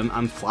roads.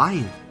 I'm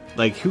flying.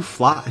 Like who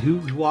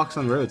walks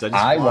on the roads?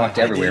 I walked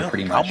everywhere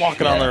pretty much. I'm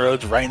walking on the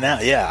roads right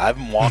now. Yeah,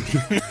 I'm walking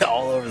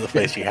all over the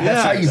place.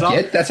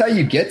 That's how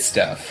you get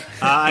stuff.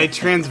 I just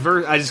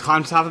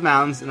climb to the top of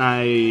mountains and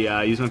I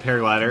use my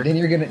paraglider.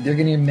 Then they're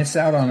gonna miss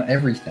out on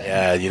everything.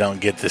 Yeah, you don't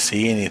get to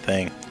see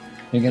anything.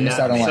 You're gonna miss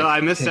out on so I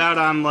missed out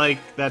on like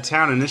that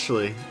town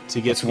initially to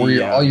get to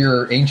where all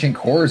your ancient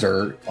cores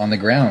are on the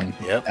ground.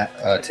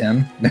 Yep.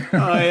 Tim.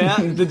 Oh yeah,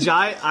 the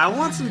giant. I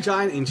want some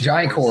giant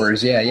ancient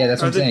cores. Yeah,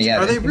 that's what I'm saying.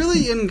 Yeah, are they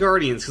really in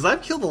Guardians? Because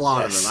I've killed a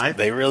lot of them.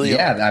 They really.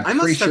 Yeah, I'm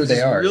pretty sure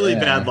they are. Really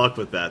bad luck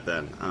with that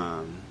then.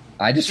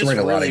 I destroyed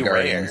a lot of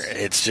Guardians. Rare.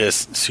 It's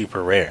just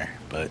super rare,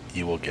 but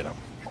you will get them.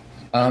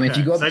 If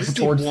you go up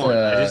towards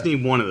I just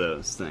need one of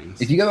those things.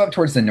 If you go up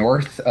towards the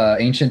north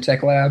ancient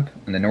tech lab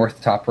in the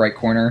north top right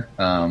corner,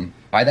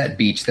 by that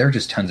beach, there are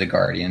just tons of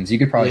Guardians. You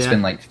could probably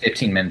spend like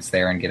 15 minutes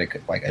there and get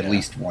at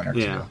least one or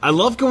two. I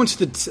love going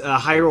to the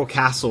Hyrule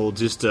Castle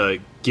just to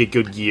get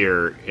good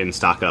gear and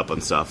stock up on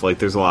stuff. Like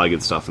there's a lot of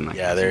good stuff in there.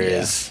 Yeah, there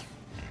is.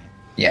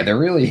 Yeah,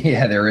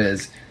 there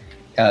is.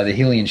 The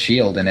Hylian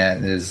shield in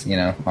it is,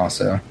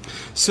 also.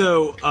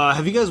 So,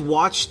 have you guys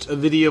watched a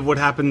video of what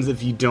happens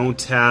if you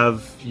don't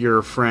have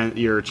your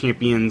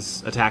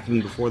champions attacking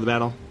before the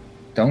battle?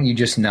 Don't you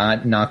just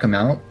not knock them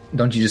out?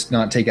 Don't you just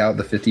not take out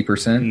the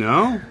 50%?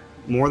 No,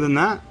 more than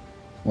that.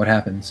 What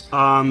happens?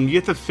 You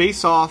get to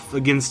face off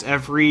against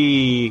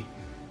every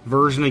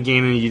version of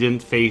Ganon you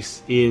didn't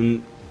face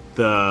in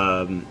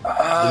the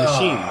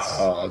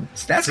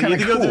machines. That's kind of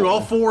cool. You have to go through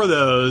all four of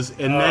those,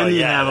 and then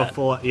you have a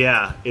full...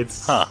 Yeah,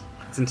 it's... I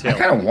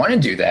kind of want to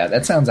do that.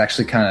 That sounds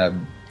actually kind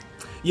of...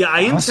 Yeah,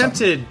 I am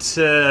tempted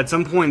to, at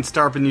some point,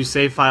 start up a new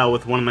save file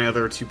with one of my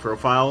other two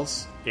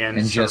profiles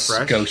and just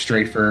fresh. Go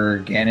straight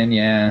for Ganon,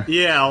 yeah.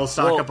 Yeah, I'll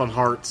stock up on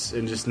hearts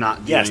and just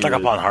not... stock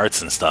up on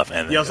hearts and stuff.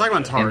 I'll stock up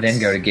on hearts. And then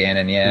go to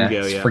Ganon,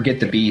 yeah. Forget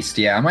the beast.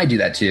 Yeah, I might do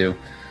that too.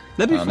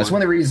 That'd be fun. That's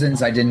one of the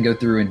reasons I didn't go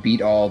through and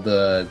beat all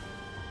the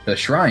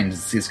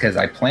shrines is because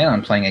I plan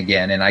on playing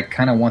again, and I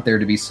kind of want there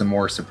to be some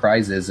more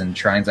surprises and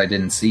shrines I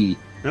didn't see.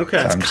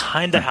 Okay. That's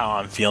kind of how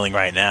I'm feeling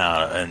right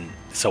now, and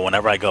so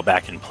whenever I go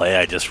back and play,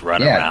 I just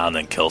run around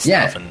and kill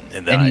stuff,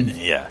 and then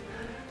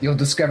you'll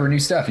discover new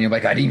stuff, and you're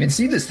like, I didn't even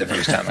see this the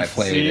first time I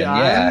played. See,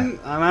 I'm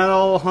at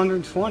all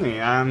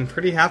 120. I'm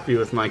pretty happy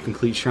with my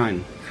complete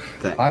shrine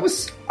thing. I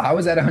was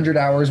at 100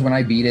 hours when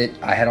I beat it.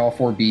 I had all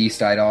 4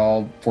 beasts. I had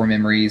all 4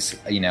 memories.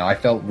 I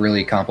felt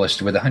really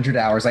accomplished with 100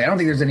 hours. I don't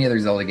think there's any other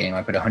Zelda game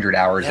I put 100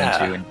 hours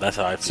into. And that's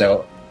how I feel.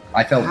 So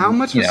I felt. How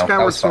much was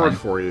Skyward Sword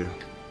for you?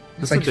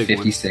 It's like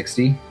 50,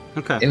 60.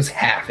 Okay. It was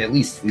half, at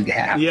least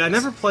half. Yeah, I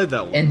never played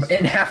that one.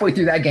 And halfway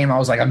through that game, I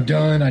was like, I'm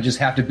done. I just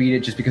have to beat it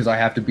just because I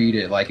have to beat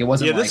it. Like, it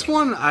wasn't. Yeah, this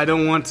one I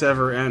don't want to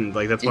ever end.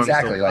 Like, that's why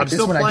exactly. I'm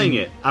still playing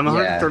it. I'm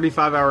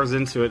 135 hours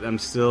into it. I'm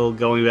still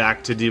going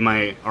back to do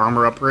my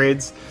armor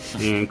upgrades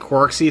and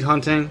Korok seed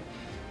hunting.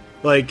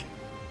 Like,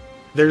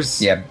 there's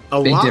big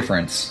lot.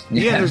 Difference.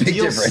 Yeah, there's big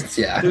DLC, difference.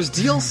 Yeah, there's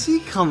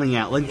DLC coming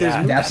out. Like, there's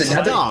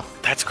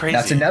stuff. That's crazy.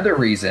 That's another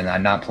reason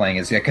I'm not playing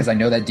is because I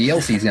know that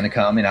DLC is going to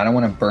come, and I don't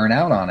want to burn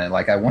out on it.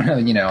 Like, I want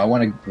to, I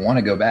want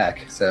to go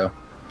back. So,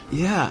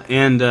 yeah.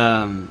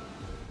 And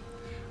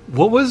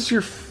what was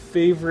your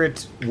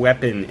favorite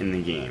weapon in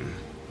the game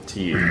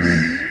to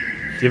use?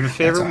 Do you have a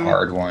favorite? That's a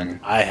hard one.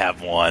 I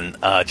have one,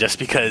 just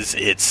because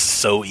it's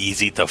so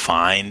easy to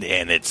find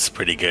and it's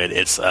pretty good.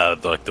 It's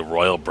the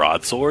Royal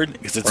Broadsword,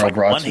 because it's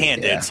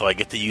one-handed, so I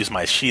get to use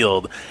my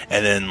shield,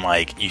 and then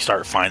like you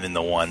start finding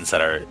the ones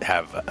that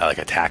have like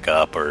attack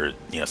up or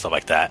stuff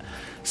like that.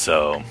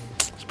 So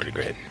it's pretty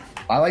great.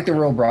 I like the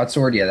Royal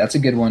Broadsword. Yeah, that's a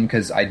good one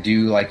because I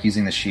do like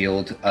using the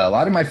shield. A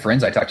lot of my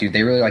friends I talk to,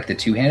 they really like the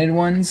two-handed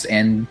ones,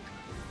 and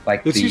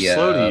like they're too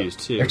slow to use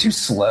too. They're too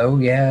slow.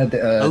 Yeah,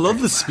 I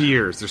love the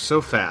spears. They're so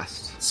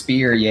fast.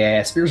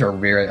 Spears are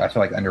very, I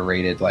feel like,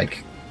 underrated.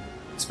 Like,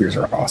 spears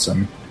are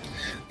awesome.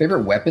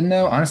 Favorite weapon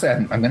though, honestly,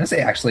 I'm gonna say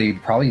actually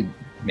probably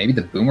maybe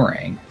the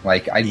boomerang.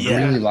 Like, I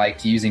really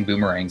liked using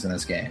boomerangs in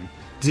this game.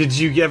 Did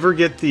you ever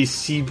get the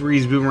Sea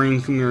Breeze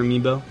boomerang from your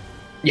amiibo?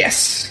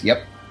 Yes.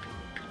 Yep.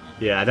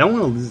 Yeah, I don't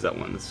want to lose that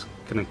one. It's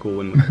kind of cool.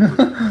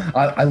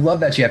 I love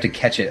that you have to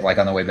catch it like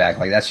on the way back.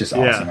 Like, that's just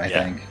awesome. I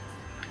think.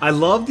 I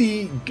love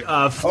the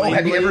flame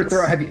have you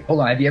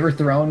ever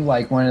thrown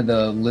like one of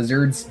the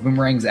lizards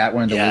boomerangs at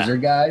one of the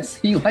lizard guys?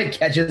 He like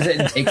catches it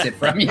and takes it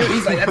from you.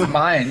 He's like, that's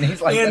mine.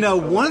 He's like,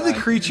 one of the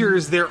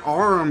creatures, their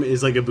arm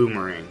is like a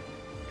boomerang.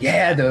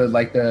 Yeah,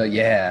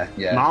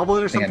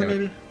 Moblin or something,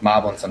 maybe?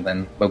 Moblin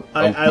something.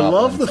 I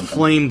love the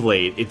flame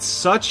blade. It's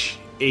such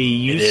a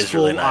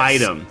useful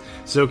item.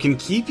 So it can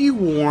keep you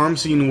warm,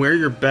 so you can wear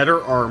your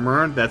better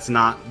armor that's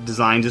not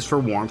designed just for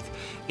warmth.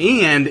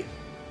 And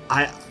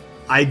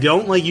I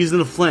don't like using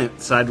the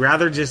flint, so I'd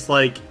rather just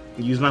like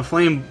use my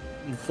flame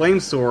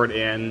sword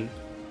and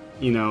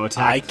attack.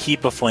 I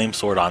keep a flame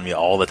sword on me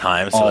all the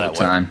time, so so I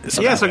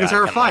can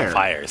start a fire.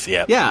 Fires,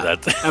 yeah,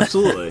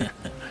 absolutely.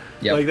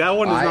 Yep. Like, that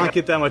one does not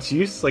get that much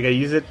use. Like, I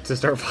use it to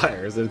start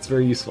fires, and it's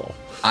very useful.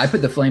 I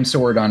put the flame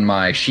sword on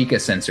my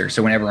Sheikah sensor,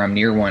 so whenever I'm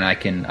near one, I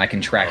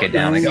can track it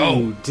down.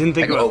 Didn't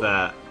think about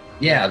that.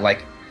 Yeah,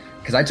 like,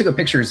 because I took a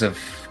pictures of.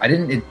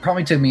 It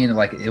probably took me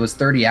it was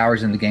 30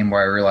 hours in the game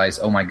where I realized,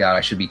 oh my god,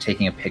 I should be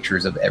taking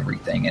pictures of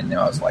everything, and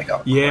I was like,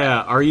 oh.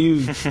 Yeah, are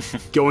you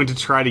going to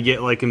try to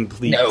get like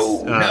complete?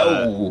 No.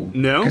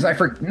 Because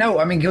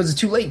because it's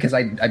too late. Because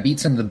I beat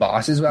some of the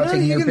bosses without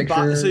taking their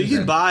pictures. So you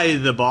can buy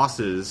the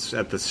bosses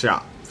at the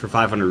shop for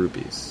 500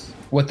 rupees.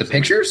 What, the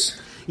pictures?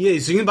 Yeah,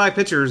 so you can buy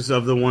pictures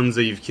of the ones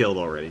that you've killed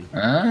already.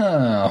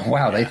 Oh,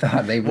 wow!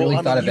 They really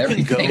thought of everything.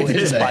 You can go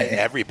and buy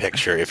every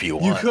picture if you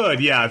want. You could,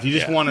 yeah. If you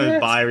just want to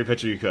buy every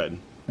picture, you could.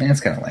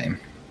 That's kind of lame.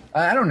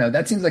 I don't know.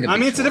 That seems like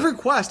it's a different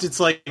quest. It's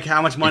like,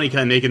 how much money can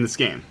I make in this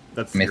game?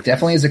 It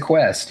definitely is a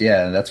quest.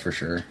 Yeah, that's for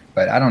sure.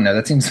 But I don't know.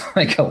 That seems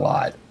like a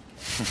lot.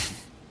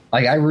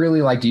 Like, I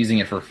really liked using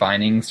it for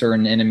finding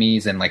certain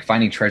enemies, and like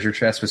finding treasure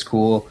chests was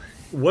cool.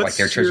 Like,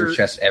 there are treasure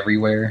chests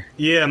everywhere.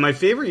 Yeah, my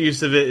favorite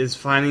use of it is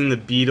finding the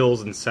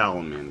beetles and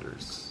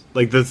salamanders.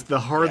 Like, the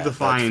hard to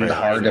find. The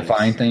hard to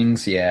find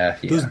things. Yeah.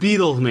 Those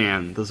beetles,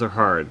 man, those are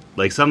hard.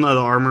 Like, some of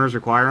the armors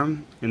require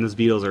them, and those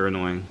beetles are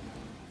annoying.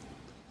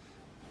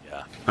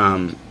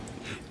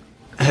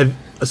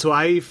 So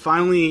I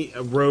finally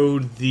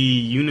rode the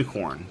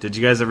unicorn. Did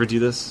you guys ever do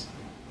this?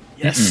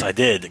 Yes, I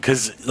did.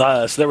 Because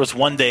so there was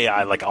one day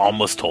I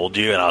almost told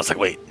you, and I was like,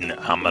 "Wait, no,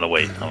 I'm gonna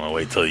wait. I'm gonna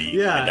wait till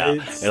you find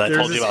out." And I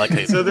told you about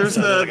so there's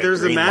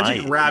the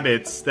magic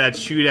rabbits that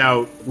shoot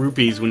out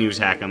rupees when you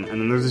attack them,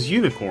 and then there's this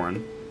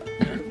unicorn.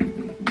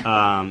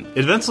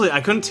 Eventually,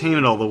 I couldn't tame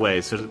it all the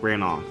way, so it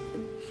ran off.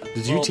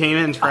 Did you tame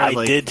it and try?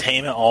 I did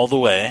tame it all the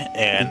way,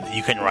 and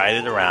you can ride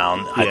it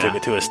around. I took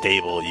it to a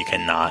stable. You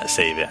cannot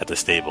save it at the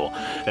stable.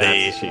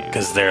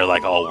 Because they're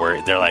like all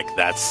worried. They're like,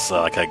 that's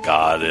like a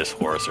goddess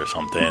horse or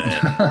something.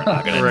 And we're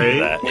not gonna do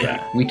that.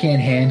 Yeah, we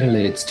can't handle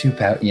it. It's too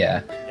powerful.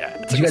 Yeah.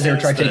 Did you guys ever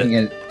try taking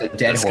a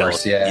dead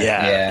horse?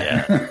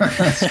 Yeah.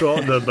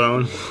 The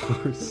bone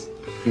horse.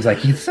 He's like,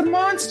 he's a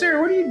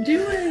monster. What are you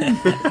doing?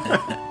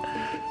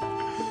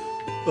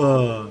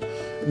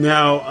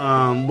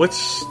 Now,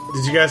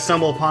 did you guys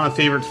stumble upon a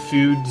favorite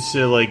food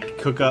to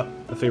cook up?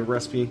 A favorite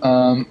recipe?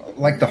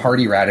 Like the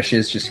hearty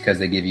radishes, just because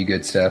they give you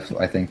good stuff.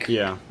 I think.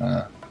 Yeah.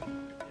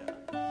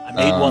 I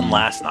made one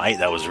last night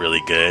that was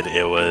really good.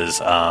 It was.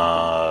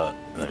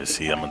 Let me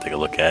see. I'm gonna take a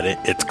look at it.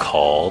 It's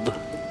called.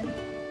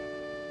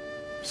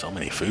 So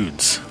many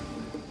foods.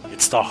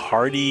 It's the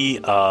hearty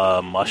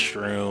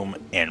mushroom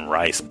and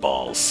rice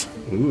balls.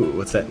 Ooh,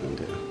 what's that mean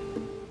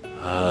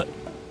to?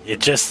 It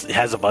just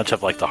has a bunch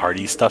of the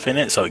hearty stuff in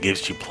it, so it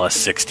gives you plus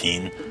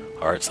 16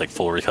 hearts,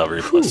 full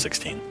recovery plus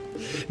 16.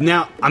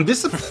 Now, I'm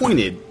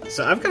disappointed.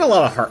 So I've got a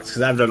lot of hearts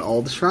because I've done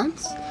all the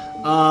shrines.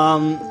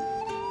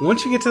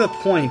 Once you get to the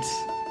point,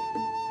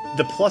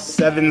 the plus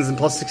 7s and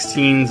plus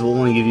 16s will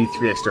only give you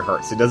 3 extra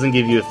hearts. It doesn't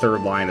give you a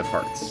third line of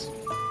hearts.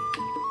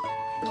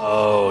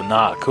 Oh,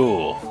 not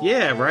cool.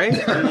 Yeah,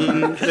 right? I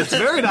mean, it's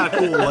very not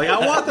cool. Like,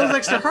 I want those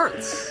extra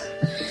hearts.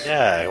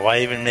 Yeah, why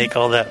even make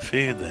all that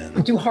food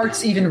then? Do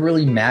hearts even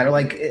really matter?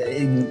 Like,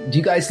 do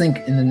you guys think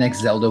in the next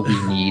Zelda we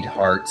need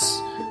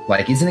hearts?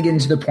 Like, isn't it getting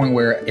to the point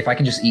where if I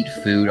can just eat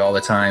food all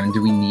the time,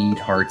 do we need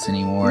hearts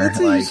anymore? That's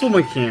a useful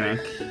mechanic.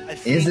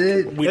 Is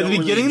it? At the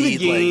beginning of the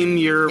game,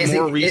 you're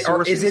more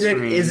resource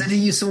constrained. Is it a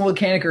useful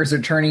mechanic, or is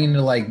it turning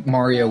into like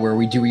Mario, where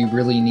do we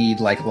really need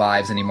like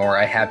lives anymore?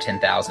 I have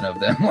 10,000 of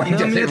them. Like,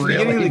 does it really at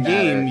the beginning of the matter?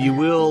 game, you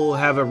will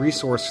have a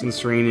resource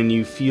constraint, and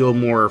you feel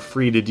more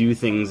free to do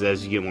things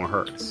as you get more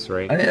hearts,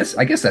 right?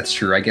 I guess that's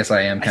true. I guess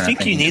I am kind of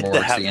thinking you need towards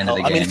to have the end of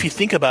the health. game. I mean, if you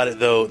think about it,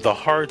 though, the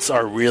hearts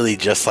are really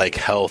just like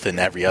health in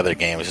every other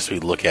game. It's just we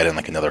look at it in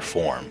like another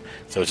form.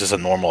 So it's just a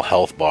normal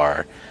health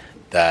bar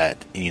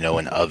that, in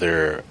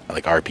other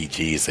like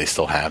RPGs, they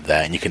still have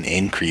that, and you can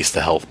increase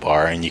the health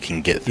bar, and you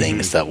can get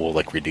things that will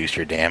like reduce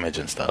your damage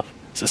and stuff.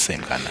 It's the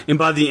same kind of. And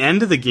by the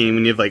end of the game,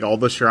 when you have like all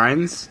the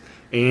shrines,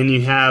 and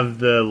you have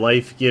the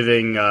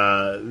life-giving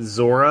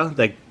Zora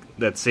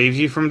that saves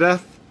you from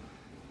death,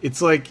 it's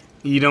like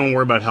you don't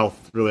worry about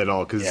health really at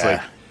all, because it's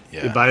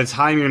like by the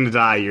time you're gonna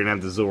die, you're gonna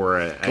have the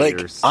Zora at like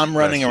your I'm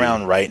running rescue.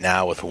 around right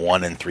now with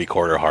 1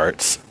 3/4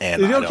 hearts,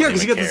 and You don't I care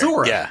because you got the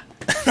Zora. Yeah.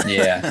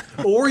 Yeah.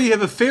 Or you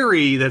have a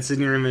fairy that's in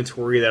your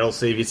inventory that'll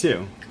save you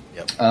too.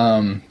 Yep.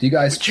 Do you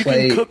guys But you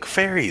play? can cook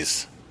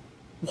fairies.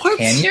 What?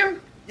 Can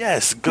you?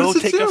 Yes, go What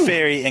does it take a do?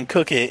 fairy and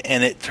cook it,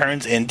 and it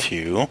turns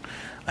into.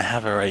 I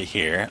have it right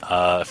here.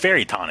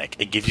 Fairy tonic.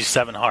 It gives you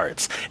 7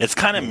 hearts. It's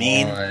kind of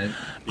mean What?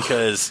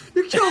 because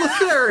You killed a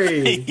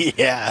fairy!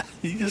 yeah,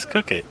 you just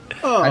cook it.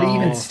 Oh. How do you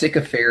even stick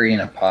a fairy in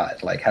a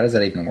pot? Like, how does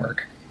that even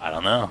work? I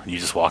don't know. You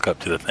just walk up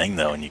to the thing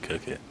though, and you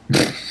cook it.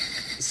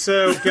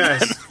 So,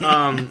 guys,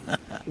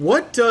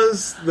 what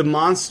does the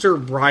monster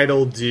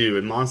bridle do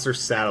and monster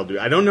saddle do?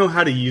 I don't know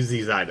how to use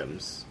these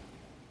items.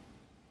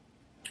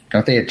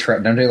 Don't they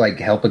like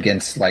help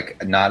against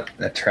like not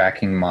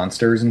attracting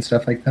monsters and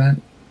stuff like that?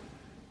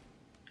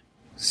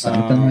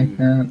 Something like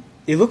that.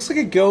 It looks like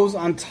it goes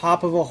on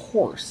top of a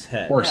horse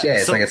head. Horse, yeah,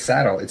 it's So- like a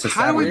saddle. It's a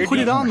How saddle. do we put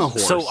it on the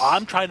horse? So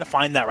I'm trying to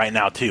find that right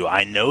now too.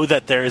 I know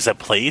that there is a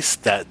place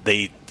that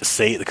they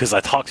say, because I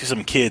talked to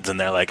some kids and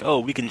they're like, "Oh,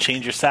 we can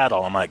change your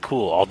saddle." I'm like,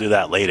 "Cool, I'll do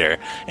that later,"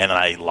 and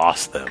I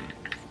lost them.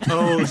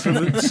 Oh,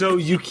 so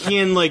you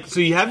can so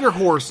you have your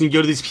horse and you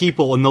go to these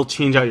people and they'll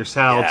change out your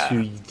saddle Yeah.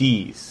 to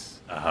these.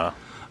 Uh-huh.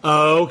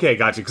 Oh, okay,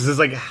 gotcha. Because it's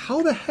like,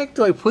 how the heck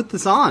do I put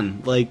this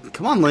on? Like,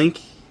 come on, Link.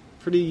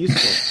 Pretty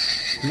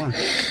useful. Come on.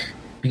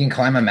 You can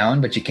climb a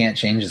mountain, but you can't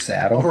change the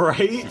saddle.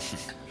 Right?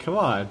 Come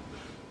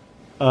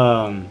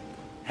on.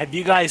 Have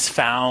you guys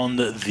found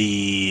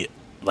the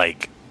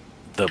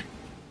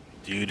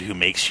dude who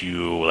makes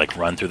you like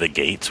run through the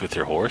gates with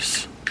your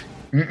horse?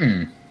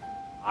 Mm-mm.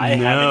 I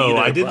haven't No, either,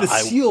 I did but the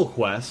seal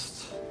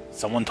quest.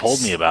 Someone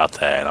told me about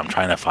that, and I'm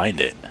trying to find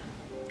it.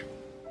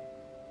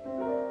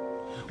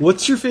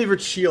 What's your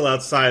favorite shield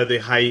outside of the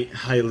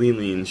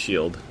Hylian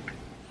shield?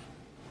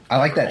 I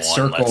like that One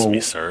circle. lets me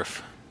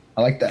surf.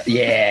 I like that.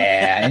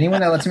 Yeah,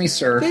 anyone that lets me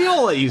surf. They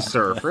all let you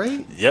surf,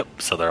 right? Yep,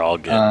 so they're all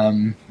good.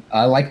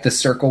 I like the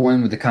circle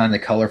one with the kind of the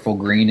colorful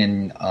green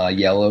and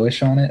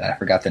yellowish on it. I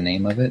forgot the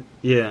name of it,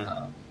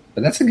 Yeah.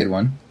 but that's a good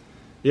one.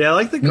 Yeah, I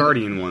like the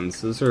Guardian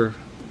ones. Those are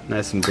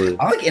nice and blue.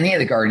 I like any of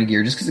the Guardian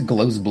gear just because it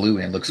glows blue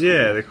and it looks cool.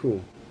 Yeah, they're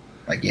cool.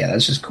 Like, yeah,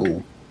 that's just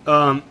cool.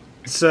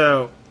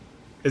 So,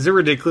 is it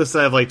ridiculous that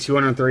I have like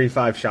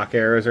 235 shock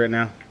arrows right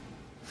now?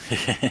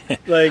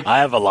 Like, I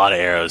have a lot of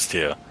arrows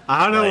too.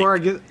 I don't know where I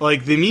get.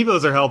 Like, the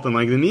amiibos are helping.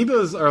 Like, the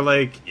amiibos are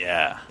like.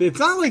 Yeah. It's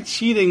not like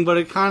cheating, but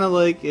it kind of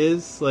like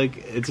is. Like,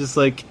 it's just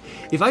like.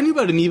 If I knew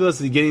about amiibos at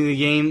the beginning of the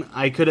game,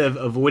 I could have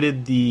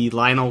avoided the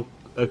Lionel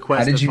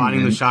quest of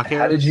finding the shock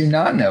arrows. How did you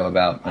not know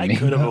about I me?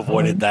 could have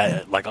avoided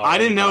that. Like I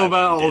didn't know already, but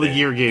about all the did it.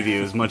 gear gave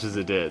you as much as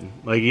it did.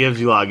 Like, it gives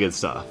you a lot of good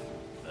stuff.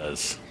 It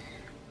does.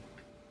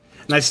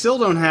 And I still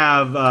don't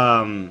have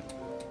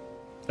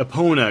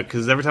Epona,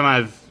 because every time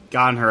I've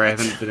gotten her, I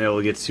haven't been able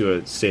to get to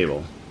a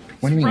stable.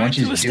 What do you mean? Right Once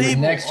you to a do it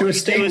stable. next to All a you do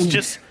stable, is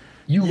just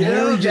you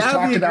literally just that'd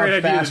talked be a about great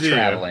idea fast to do.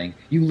 traveling.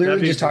 You That'd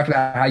literally be just talked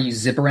about how you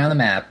zip around the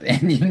map,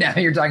 and now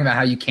you're talking about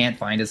how you can't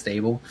find a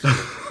stable.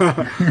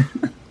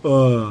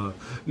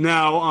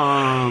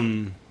 Now,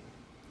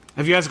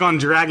 have you guys gone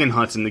dragon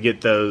hunting to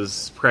get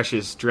those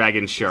precious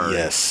dragon shards?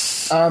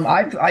 yes.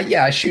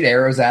 I shoot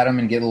arrows at them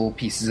and get little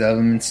pieces of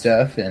them and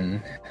stuff,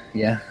 and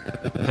yeah.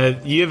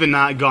 You have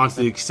not gone to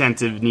the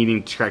extent of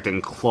needing to track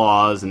down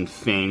claws and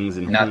fangs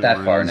and Not that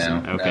far, horns no.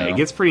 and- okay, No. it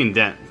gets pretty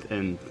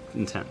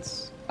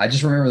intense. I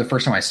just remember the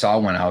first time I saw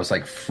one, I was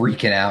like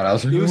freaking out. I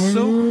was like, It was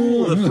so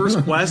cool. The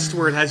first quest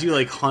where it has you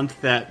like hunt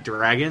that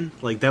dragon,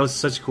 like that was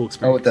such a cool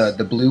experience. oh,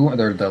 the blue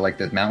one, or the like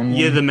the mountain one?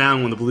 Yeah, the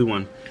mountain one, the blue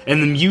one,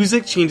 and the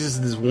music changes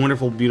to this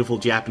wonderful, beautiful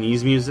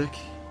Japanese music.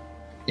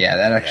 Yeah,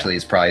 that actually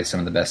is probably some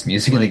of the best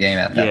music in the game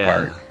at that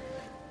part.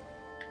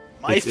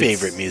 My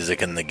favorite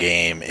music in the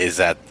game is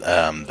at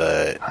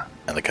the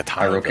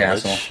Katana Village.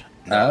 Castle.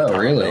 No,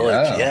 really?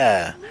 Village. Oh.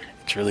 Yeah,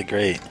 it's really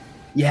great.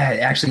 Yeah,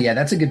 actually,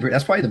 that's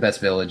that's probably the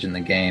best village in the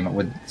game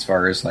as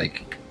far as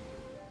like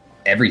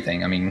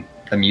everything. I mean,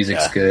 the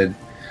music's good.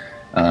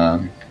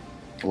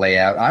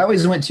 Layout. I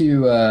always went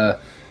to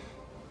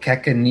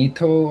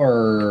Kakanito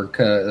or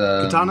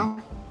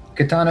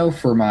Katano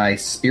for my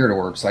spirit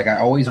orbs. Like I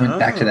always went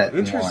back to that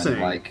one.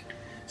 Like,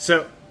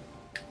 so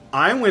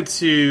I went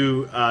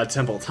to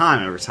Temple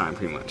Time every time,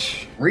 pretty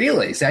much.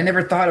 Really? See, I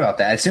never thought about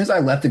that. As soon as I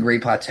left the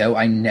Great Plateau,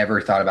 I never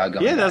thought about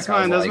going. Yeah, that's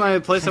back. That's my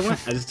place I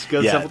went. I just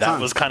go to Temple Time.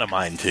 That was kind of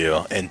mine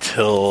too.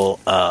 Until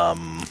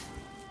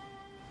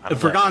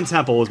Forgotten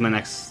Temple was my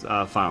next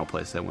final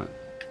place I went.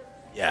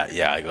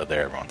 Yeah, I go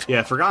there every once.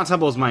 Yeah, Forgotten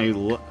Temple is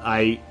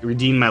I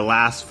redeemed my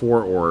last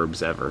 4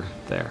 orbs ever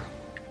there.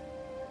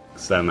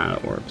 So I'm out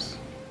of orbs.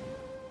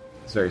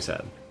 It's very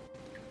sad.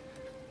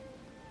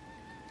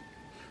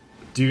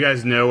 Do you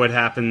guys know what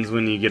happens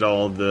when you get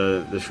all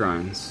the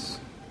shrines?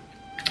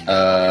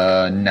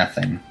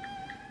 Nothing.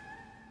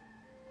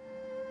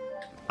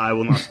 I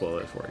will not spoil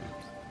it for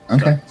you.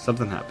 Okay.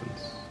 Something happens.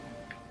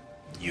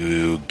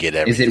 You get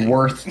everything.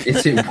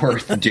 Is it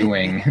worth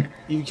doing?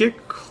 You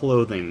get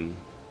clothing.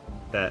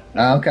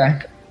 Okay.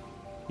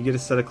 You get a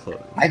set of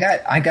clothing. I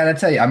gotta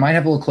tell you, I might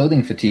have a little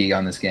clothing fatigue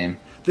on this game.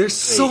 There's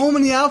so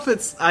many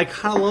outfits. I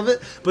kind of love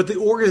it, but the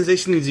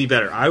organization needs to be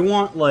better. I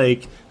want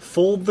like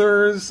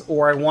folders,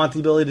 or I want the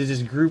ability to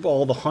just group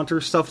all the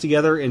hunter stuff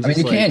together. And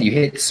you can. You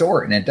hit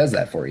sort, and it does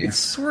that for you. It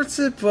sorts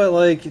it, but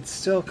like it's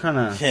still kind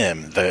of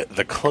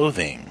the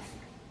clothing.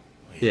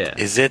 Yeah.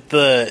 Is it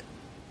the?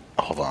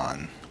 Hold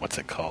on. What's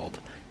it called?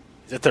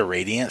 Is it the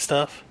radiant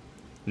stuff?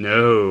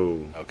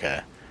 No.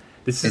 Okay.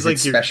 This is like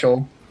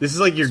special. This is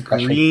like your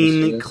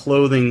green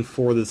clothing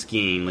for this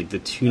game, like the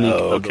tunic.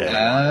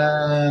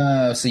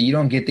 So you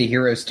don't get the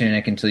hero's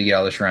tunic until you get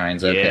all the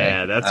shrines. Okay.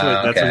 Yeah, that's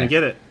when you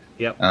get it.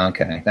 Yep.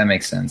 Okay, that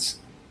makes sense.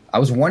 I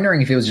was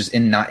wondering if it was just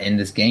not in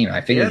this game. I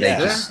figured they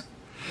just.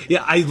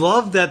 Yeah, I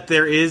love that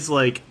there is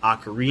like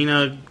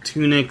Ocarina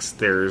tunics.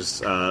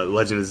 There's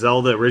Legend of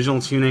Zelda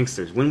original tunics.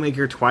 There's Wind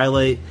Waker,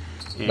 Twilight,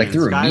 and like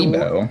through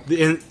Amiibo.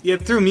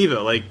 Through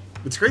Amiibo. Like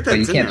it's great that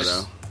it's in there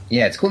though.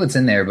 Yeah, it's cool that's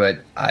in there, but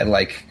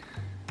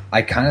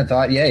I kind of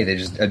thought,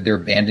 they're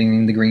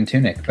abandoning the green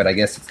tunic, but I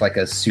guess it's like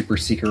a super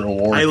secret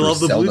reward. I love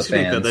the Zelda blue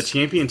tunic fans. though. The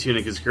champion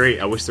tunic is great.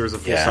 I wish there was a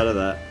full set of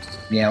that.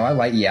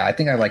 Yeah, I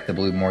think I like the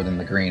blue more than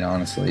the green.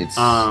 Honestly, it's.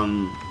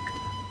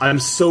 I'm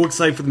so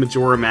excited for the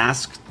Majora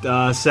Mask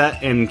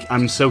set, and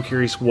I'm so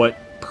curious what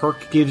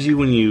perk gives you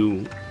when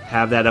you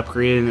have that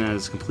upgraded and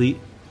it's complete.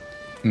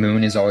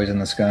 Moon is always in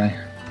the sky.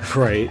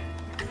 Right,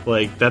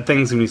 like that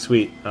thing's gonna be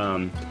sweet.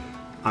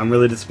 I'm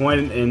really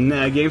disappointed in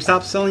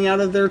GameStop selling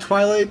out of their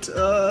Twilight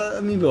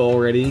amiibo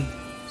already.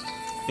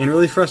 And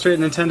really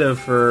frustrated Nintendo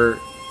for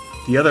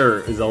the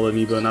other Zelda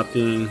amiibo not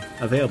being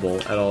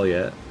available at all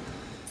yet.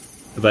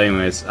 But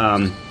anyways,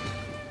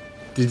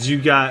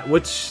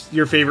 what's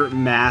your favorite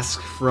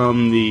mask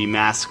from the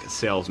Mask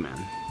Salesman?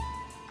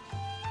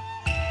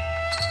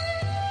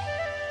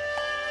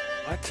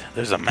 What?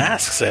 There's a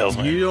mask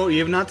salesman. You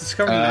have not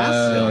discovered the Mask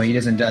Salesman. Oh, he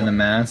hasn't done the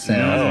mask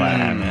salesman. No, I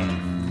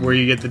haven't. Where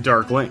you get the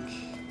Dark Link.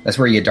 That's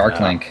where you get Dark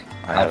Link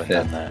I outfit.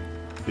 haven't done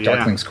that.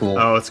 Dark Link's cool.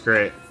 Oh, it's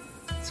great.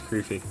 It's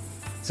creepy.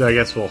 So I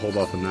guess we'll hold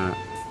off on that.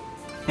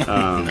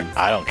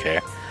 I don't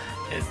care.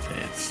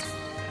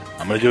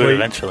 I'm gonna do it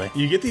eventually.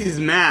 You get these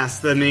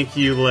masks that make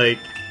you like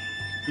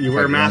you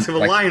wear a mask of a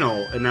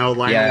Lionel, and now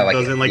Lionel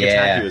doesn't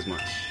attack you as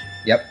much.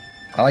 Yep,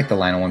 I like the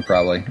Lionel one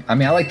probably. I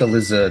mean, I like the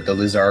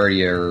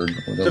Lizardia or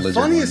the Lizard. The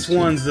funniest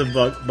one's the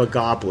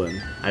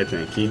Bogoblin. I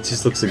think he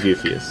just looks the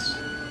goofiest.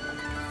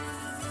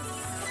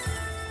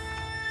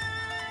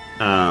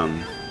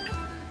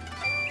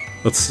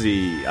 Let's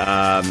see.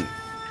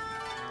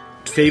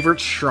 Favorite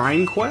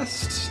shrine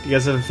quest? You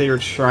guys have a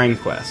favorite shrine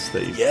quest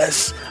that you?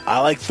 Yes, I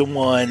like the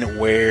one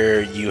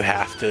where you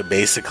have to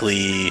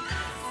basically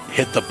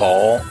hit the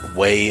ball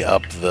way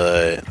up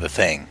the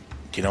thing.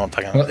 Do you know what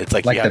I'm talking about? It's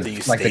like you have to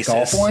use stasis. The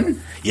golf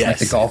one? Yes. Like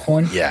the golf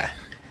one? Yeah.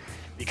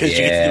 Because you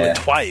get to do it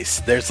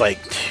twice. There's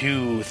like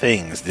 2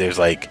 things. There's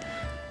like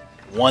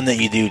one that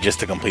you do just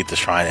to complete the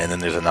shrine, and then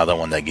there's another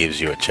one that gives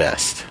you a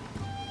chest.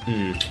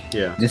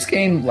 Yeah. This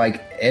game,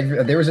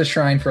 there was a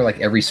shrine for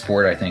every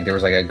sport. I think there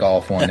was a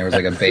golf one, there was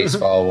a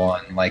baseball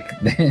one.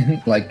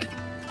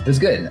 It was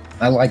good.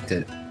 I liked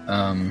it.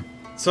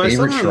 So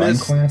favorite shrine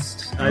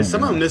quest? I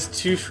somehow missed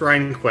 2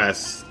 shrine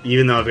quests,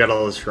 even though I've got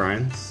all those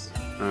shrines.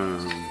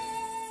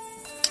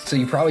 So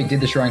you probably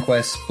did the shrine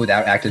quest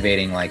without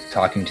activating,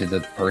 talking to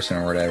the person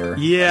or whatever.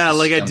 Yeah,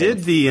 I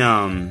did the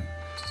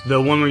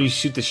one where you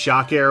shoot the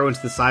shock arrow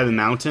into the side of the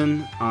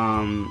mountain.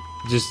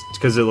 Just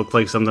because it looked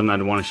like something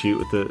I'd want to shoot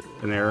with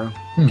an arrow.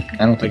 I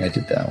don't think I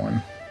did that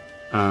one.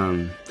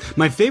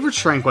 My favorite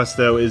shrine quest,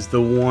 though, is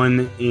the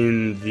one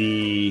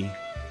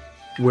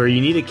where you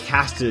need to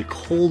cast a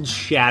cold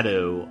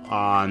shadow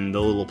on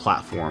the little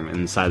platform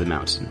inside the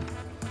mountain.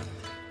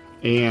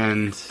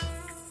 And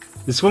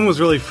This one was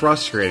really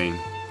frustrating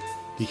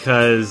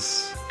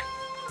because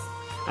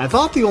I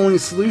thought the only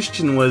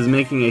solution was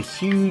making a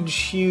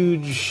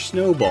huge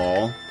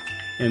snowball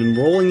and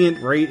rolling it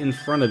right in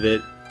front of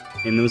it,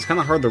 and it was kind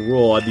of hard to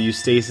roll. I had to use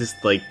stasis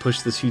to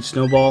push this huge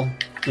snowball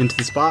into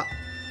the spot.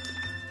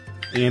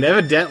 And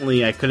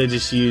evidently, I could have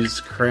just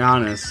used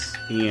Cryonis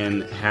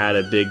and had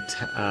a big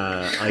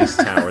ice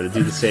tower to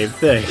do the same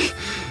thing.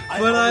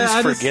 But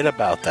I forget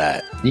about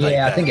that.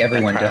 Yeah, I think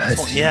everyone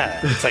does. Yeah,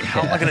 it's like,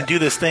 how am I going to do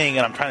this thing?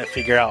 And I'm trying to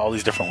figure out all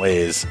these different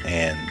ways,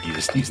 and you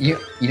just use it.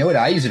 You know what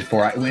I use it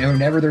for?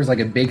 Whenever there's a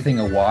big thing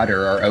of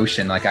water or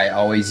ocean, I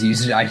always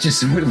use it. I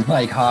just would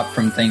hop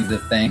from thing to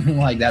thing.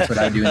 That's what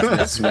I do instead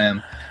of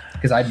swim.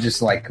 Because I'd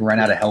just run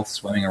out of health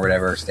swimming or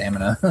whatever,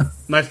 stamina.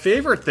 My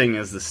favorite thing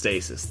is the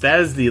stasis. That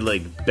is the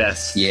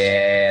best.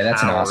 Yeah,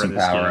 that's an awesome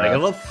power. I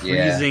love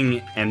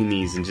freezing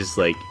enemies and just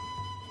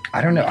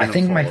I don't know. I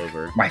think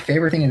my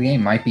favorite thing in the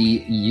game might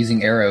be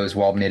using arrows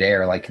while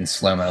midair, in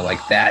slow mo.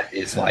 That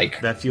is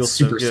that feels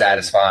super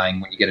satisfying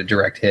when you get a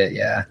direct hit.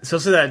 Yeah.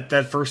 Especially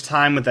that first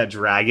time with that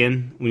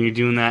dragon when you're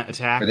doing that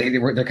attack.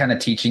 They're kind of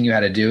teaching you how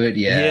to do it.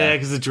 Yeah. Yeah,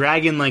 because the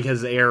dragon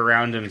has air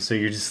around him, so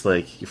you're just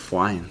you're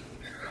flying.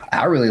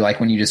 I really like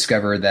when you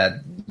discover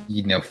that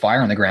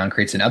fire on the ground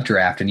creates an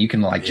updraft, and you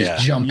can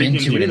just jump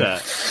into it.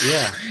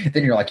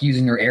 Then you're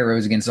using your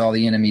arrows against all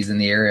the enemies in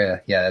the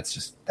area. Yeah,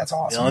 that's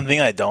awesome. The only thing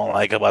I don't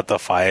like about the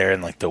fire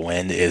and the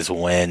wind is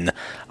when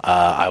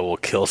I will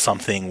kill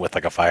something with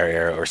a fire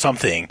arrow or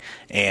something,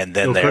 and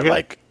then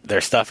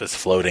their stuff is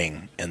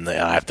floating, and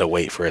I have to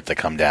wait for it to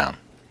come down.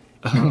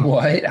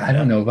 What? I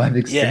don't know if I've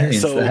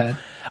experienced that.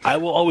 I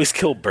will always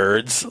kill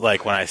birds,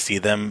 when I see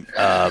them.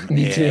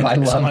 Me too. I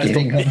love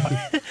getting them.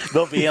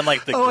 They'll be in the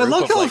group I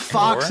love killing of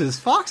foxes.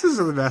 4. Foxes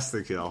are the best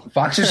to kill.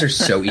 Foxes are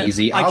so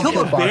easy. I killed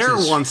a bear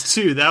once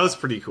too. That was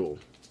pretty cool.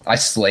 I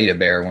slayed a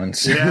bear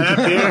once. Yeah, that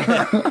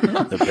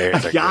bear. The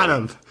bears are got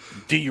him.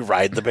 Do you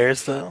ride the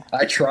bears though?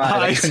 I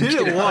tried. I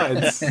did it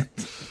once.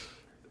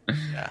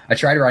 Yeah. I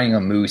tried riding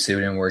a moose. It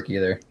didn't work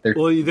either.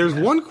 There's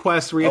one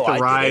quest where you have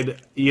to ride.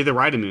 You have to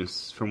ride a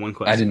moose from one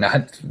quest. I did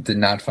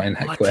not find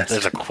that quest.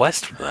 There's a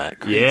quest for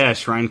that. Crazy. Yeah,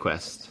 shrine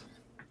quest.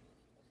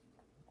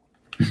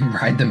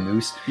 Ride the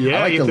moose.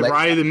 Yeah, you have to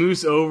ride the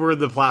moose over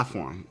the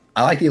platform.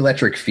 I like the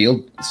electric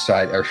field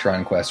side or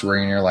shrine quest where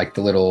you're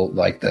the little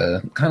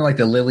the kind of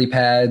the lily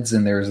pads,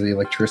 and there's the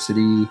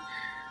electricity.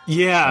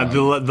 Yeah,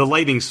 the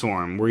lightning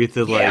storm where you have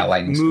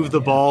to move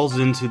the balls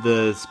into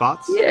the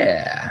spots.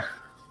 Yeah.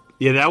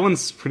 Yeah, that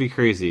one's pretty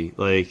crazy.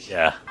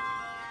 Yeah,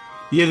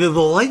 the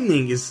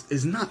lightning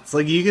is nuts.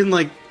 You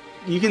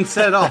can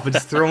set it off by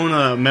just throwing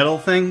a metal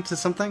thing to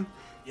something.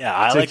 Yeah,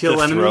 I like to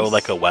throw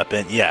a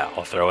weapon. Yeah,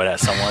 I'll throw it at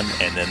someone,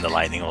 and then the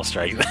lightning will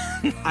strike them.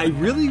 I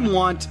really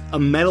want a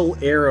metal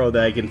arrow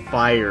that I can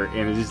fire,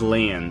 and it just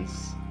lands.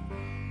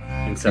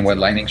 And what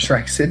lightning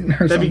strikes it, or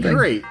That'd something? be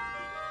great.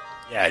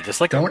 Yeah, just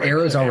don't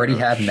arrows already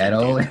have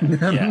metal in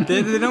them? Yeah.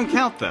 They don't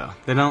count though.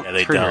 They don't. Yeah,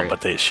 they don't,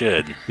 but they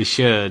should. They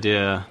should.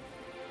 Yeah.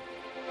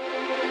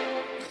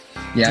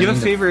 Yeah, do you have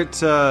a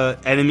favorite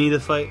enemy to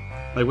fight?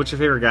 What's your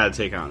favorite guy to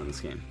take on in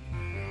this game?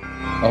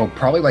 Oh,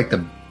 probably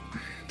the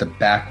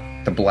black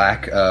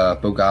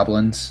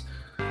bogoblins.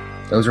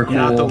 Those are cool.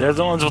 Yeah, they're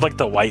the ones with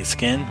the white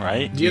skin,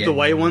 right? Do you have the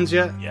white ones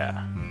yet?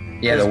 Yeah.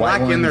 Yeah, there's the white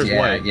ones. And there's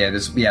white.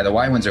 Yeah, the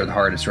white ones are the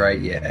hardest, right?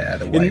 Yeah,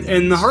 the white.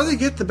 And the harder they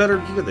get, the better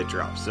gear they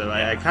drop. So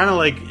I kind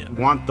of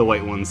want the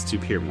white ones to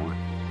appear more.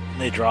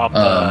 They drop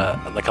a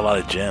lot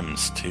of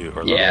gems too.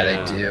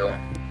 They do.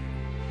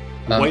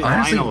 White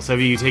Lynels. Have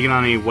you taken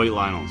on any white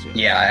Lynels yet?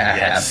 Yeah, I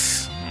have.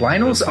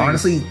 Lynels,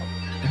 honestly,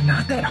 they're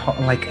not that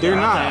hard. They're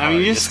not. I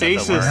mean, you just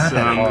stasis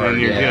and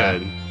you're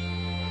good.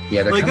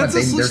 Yeah, they're they're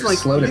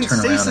slow to turn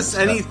around.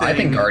 And anything. I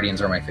think Guardians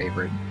are my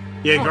favorite.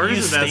 Yeah,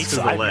 Guardians are the best.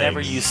 I've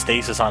never used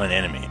stasis on an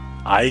enemy.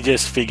 I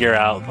just figure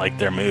out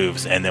their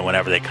moves, and then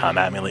whenever they come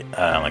at me, like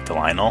the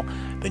Lynel,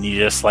 then you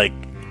just you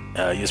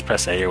just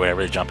press A or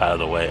whatever to jump out of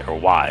the way, or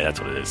Y.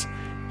 That's what it is.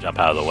 Jump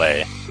out of the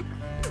way,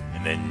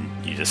 and then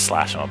you just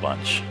slash them a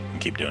bunch.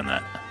 Keep doing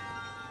that.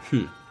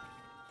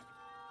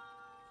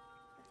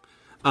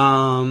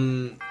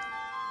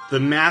 The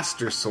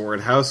Master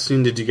Sword. How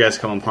soon did you guys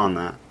come upon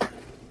that?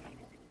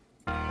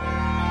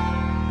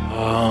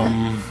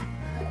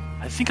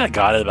 I think I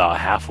got it about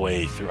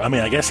halfway through. I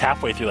mean, I guess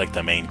halfway through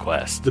the main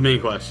quest. The main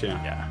quest,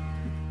 yeah. Yeah.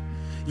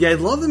 Yeah, I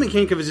love the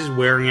mechanic of it just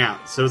wearing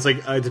out. So it's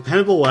a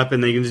dependable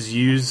weapon that you can just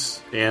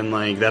use, and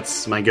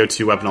that's my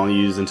go-to weapon I'll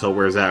use until it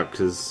wears out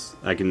because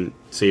I can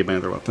save my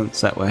other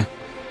weapons that way.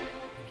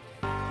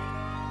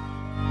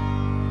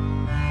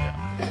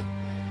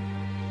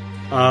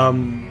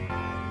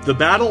 The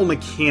battle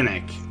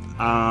mechanic.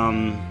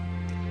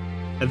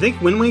 I think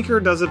Wind Waker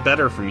does it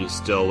better for me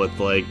still with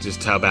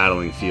just how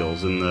battling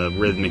feels and the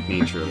rhythmic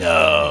nature of it.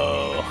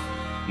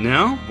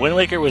 No? Wind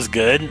Waker was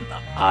good.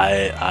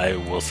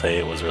 I will say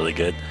it was really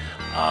good.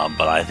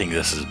 But I think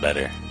this is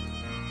better.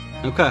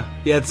 Okay.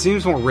 Yeah, it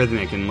seems more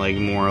rhythmic and more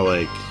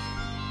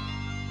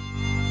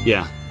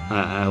yeah,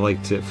 I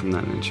liked it from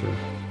that nature.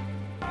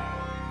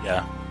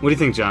 Yeah. What do you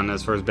think, John,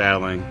 as far as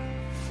battling?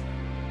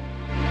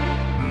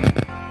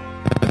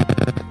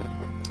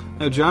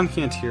 Oh, John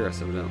can't hear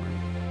us, evidently.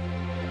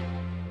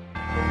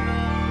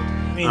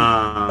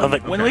 I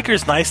mean, Wind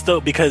Waker's nice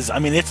though because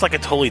it's like a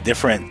totally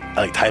different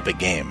type of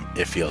game.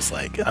 It feels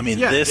like.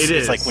 This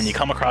is like when you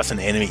come across an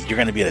enemy, you're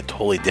going to be at a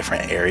totally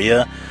different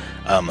area.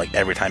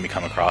 Every time you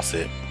come across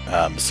it,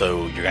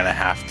 so you're going to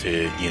have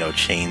to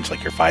change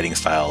like your fighting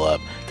style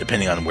up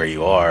depending on where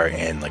you are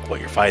and like what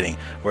you're fighting.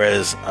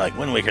 Whereas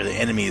Wind Waker, the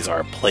enemies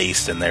are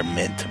placed and they're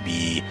meant to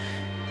be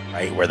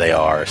right where they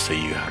are. So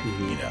you're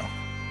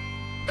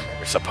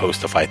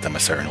supposed to fight them a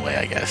certain way,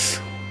 I guess.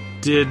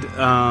 Did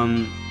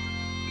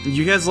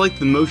you guys like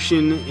the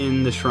motion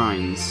in the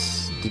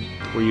shrines?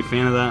 Were you a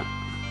fan of that?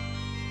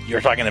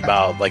 You're talking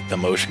about like the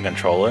motion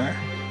controller?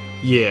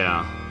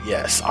 Yeah.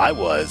 Yes, I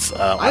was.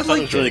 I thought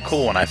it was really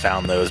cool when I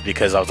found those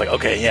because I was like,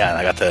 okay, yeah, and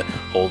I got to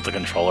hold the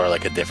controller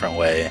like a different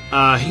way.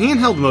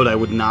 Handheld mode, I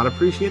would not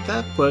appreciate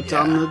that, but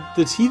on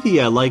the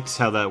TV, I liked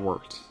how that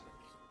worked.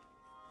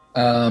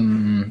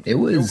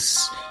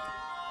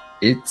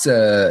 It's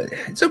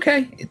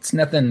okay. It's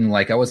nothing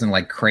like I wasn't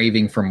like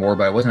craving for more,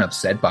 but I wasn't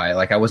upset by it.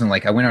 Like I wasn't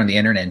like I went on the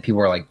internet and people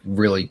were like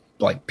really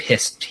like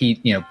pissed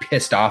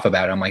off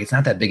about it. I'm like, it's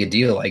not that big a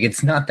deal. Like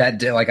it's not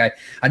that like I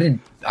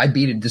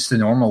beat it just the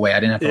normal way. I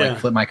didn't have to like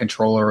flip my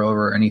controller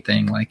over or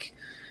anything. Like,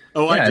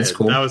 I did. It's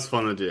cool. That was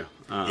fun to do.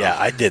 Yeah,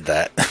 I did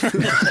that.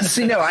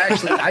 See, no,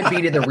 I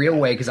beat it the real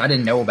way because I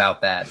didn't know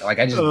about that. Like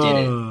I just did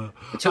it.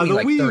 It took me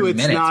like 30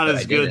 minutes. It's not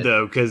as good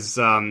though because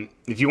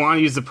if you want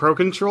to use the Pro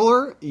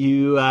controller,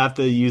 you have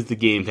to use the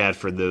gamepad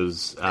for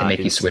those. They make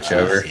you switch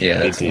over. Yeah,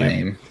 that's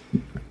lame.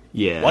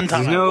 Yeah, one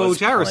time there's no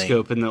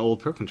gyroscope in the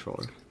old Pro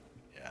controller.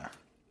 Yeah,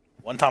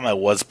 one time I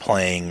was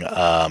playing in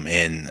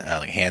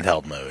like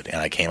handheld mode, and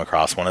I came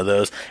across one of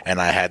those, and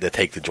I had to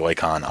take the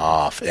Joy-Con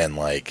off and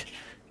like.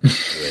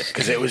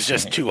 Because it was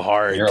just too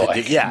hard to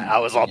do. Yeah, I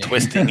was all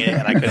twisting it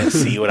and I couldn't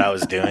see what I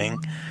was doing.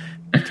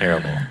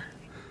 Terrible.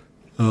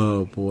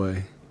 Oh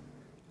boy.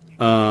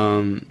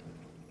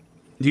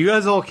 You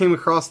guys all came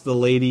across the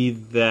lady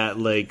that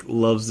like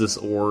loves this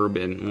orb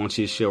and wants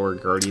you to show her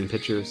guardian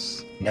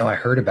pictures? No, I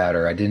heard about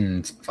her. I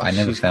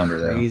never found her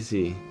though.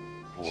 Crazy.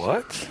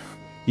 What?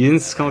 You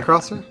didn't come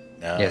across her?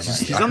 No. Yeah,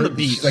 she's on the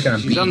beach. She's like on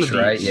the beach,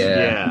 right?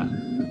 Yeah.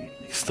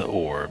 It's the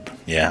orb.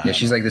 Yeah. Yeah,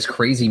 she's like this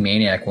crazy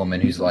maniac woman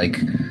who's like,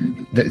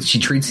 she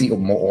treats the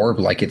orb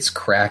like it's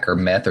crack or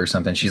meth or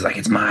something. She's like,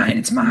 it's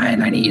mine,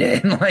 I need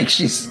it. And like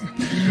she's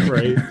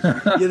right.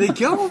 Yeah, they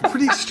go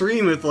pretty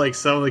extreme with like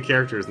some of the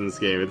characters in this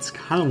game. It's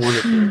kind of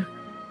wonderful. And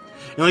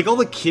like all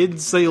the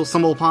kids that you'll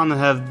stumble upon that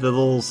have the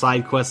little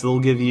side quests they'll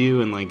give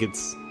you, and like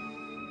it's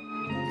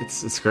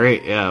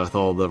great. Yeah, with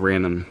all the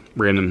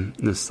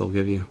randomness they'll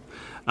give you.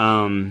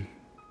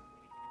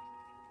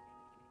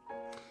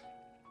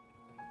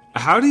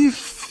 How do you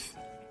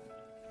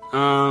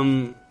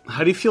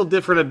feel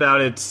different about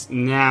it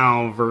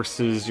now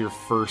versus your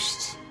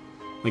first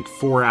like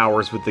 4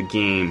 hours with the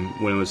game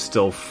when it was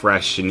still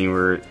fresh and you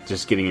were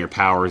just getting your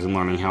powers and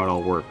learning how it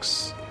all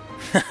works?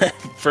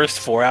 First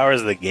 4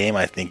 hours of the game,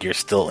 I think you're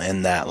still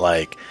in that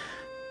like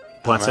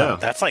plateau.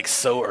 That's like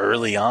so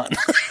early on,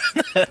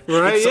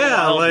 right? It's so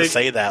yeah, wild like to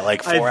say that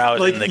like 4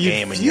 hours in the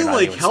game and you're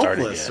not even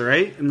helpless, started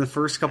yet. Right? In the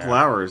first couple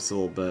hours, a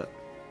little bit.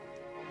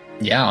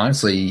 Yeah,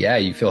 honestly, yeah,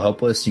 you feel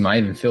helpless. You might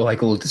even feel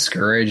like a little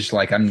discouraged.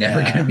 Like, I'm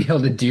never going to be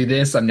able to do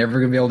this. I'm never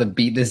going to be able to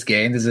beat this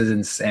game. This is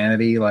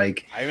insanity.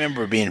 Like, I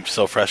remember being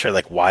so frustrated.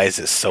 Like, why is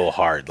it so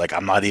hard? Like, I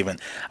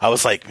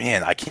was like,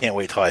 man, I can't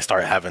wait till I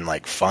start having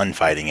like fun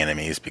fighting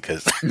enemies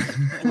because,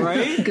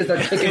 right? Because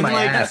they're kicking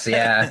my ass.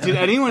 Yeah. Did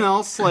anyone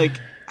else have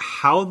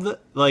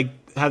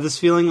this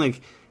feeling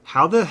like,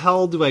 how the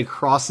hell do I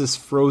cross this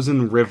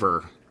frozen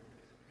river?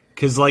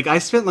 Because, like, I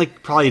spent,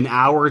 like, probably an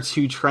hour or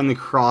two trying to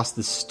cross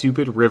this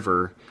stupid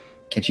river.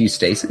 Can't you use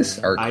stasis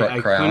or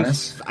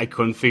cryonis? I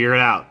couldn't figure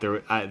it out.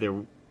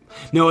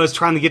 No, I was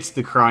trying to get to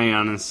the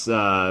cryonis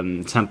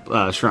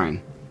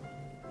shrine.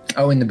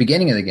 Oh, in the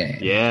beginning of the game?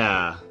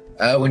 Yeah.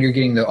 Oh, when you're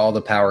getting all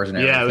the powers and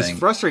everything. Yeah, it was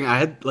frustrating.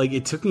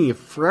 It took me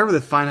forever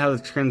to find how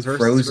to transverse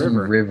Frozen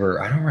this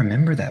river. I don't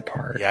remember that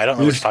part. Yeah, I don't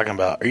know what you're talking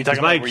about. Are you talking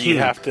about where you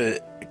have to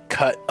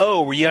cut...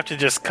 Oh, where you have to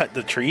just cut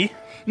the tree?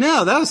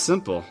 No, that was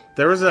simple.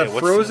 There was a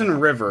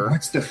frozen river.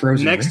 What's the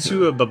frozen river? Next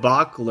to a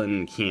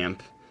Babaklan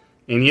camp,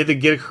 and you had to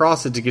get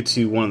across it to get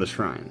to one of the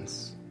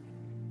shrines.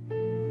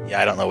 Yeah,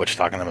 I don't know what you're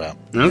talking about.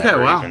 Okay,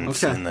 wow.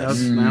 Okay, that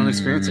was my own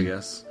experience, I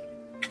guess.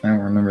 I don't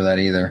remember that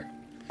either.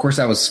 Of course,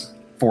 that was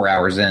 4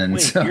 hours in.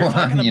 Wait, so you're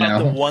talking about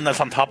the one that's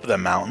on top of the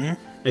mountain?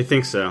 I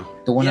think so.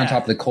 The one on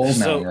top of the cold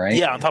mountain, right?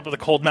 Yeah, on top of the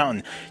cold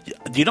mountain.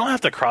 You don't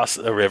have to cross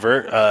a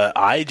river.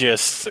 I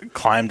just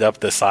climbed up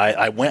the side.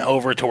 I went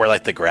over to where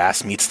like the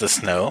grass meets the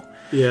snow.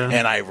 Yeah.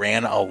 And I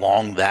ran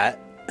along that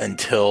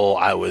until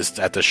I was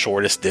at the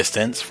shortest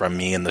distance from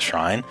me and the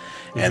shrine.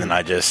 Mm-hmm. And then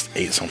I just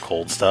ate some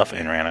cold stuff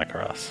and ran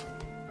across.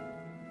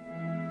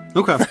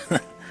 Okay.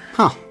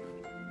 Huh.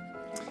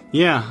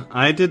 Yeah,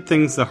 I did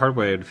things the hard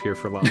way here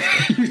for a lot.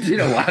 You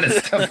did a lot of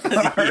stuff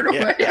the hard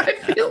way, I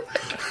feel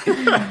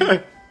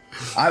like.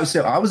 I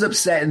was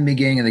upset in the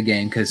beginning of the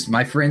game because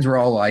my friends were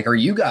all like, it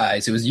was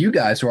you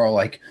guys who were all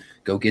like,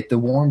 go get the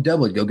warm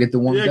doublet, go get the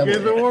warm doublet.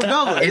 Get the warm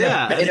doublet.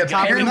 And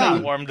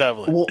apparently, warm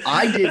doublet. Well,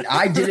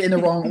 I did it in the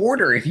wrong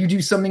order. If you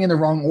do something in the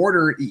wrong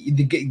order,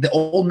 the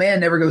old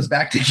man never goes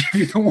back to give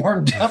you the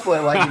warm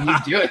doublet. Like if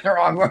you do it in the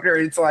wrong order,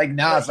 it's like,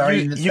 nah,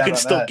 sorry. You can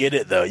still get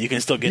it though. You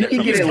can still get it. You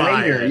can get it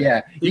later.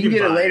 Yeah, you can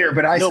get it later.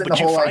 But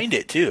you find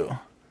it too.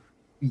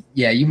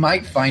 Yeah, you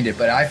might find it,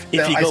 but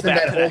if you go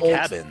back to that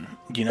cabin.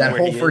 You know that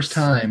whole first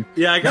time.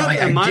 Yeah, I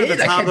got mine at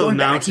the top of the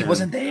mountain. He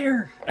wasn't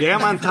there. Yeah,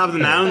 I'm on top of the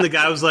mountain. The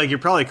guy was like, "You're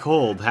probably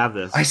cold. Have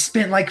this." I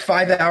spent like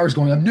 5 hours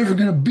going, I'm never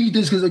going to beat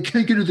this because I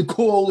can't get to the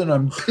cold and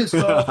I'm pissed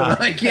off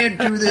and I can't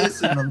do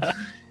this.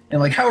 And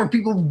like, how are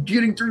people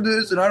getting through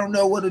this? And I don't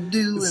know what to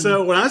do. And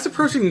so when I was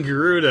approaching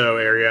Gerudo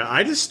area,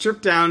 I just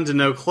stripped down to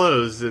no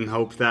clothes and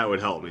hoped that would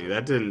help me.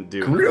 That didn't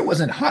do Gerudo it.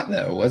 Wasn't hot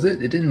though, was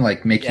it? It didn't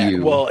like make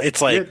you. Well,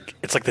 it's like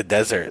the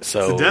desert.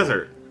 So it's a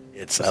desert.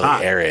 It's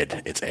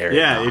arid. It's arid.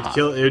 Yeah, it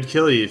would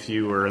kill you if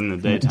you were in the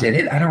daytime. Did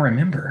it? I don't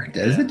remember.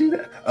 Does it do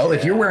that? Oh,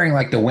 if you're wearing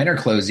like the winter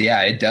clothes,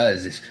 yeah, it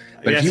does.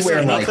 But if you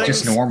wear like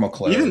just normal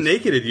clothes, even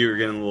naked, if you were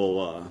getting a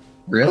little.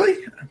 Really?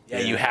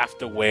 Yeah, you have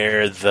to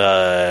wear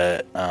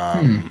the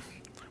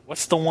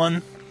what's the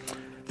one?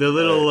 The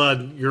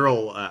little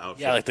girl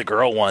outfit. Yeah, like the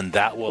girl one.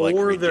 That will like.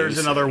 Or there's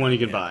another one you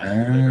can buy.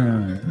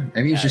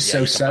 Maybe it's just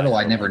so subtle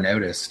I never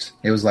noticed.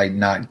 It was like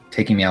not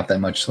taking me out that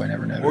much, so I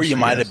never noticed. Or you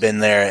might have been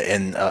there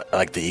in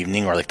like the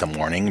evening or like the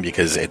morning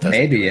because it doesn't.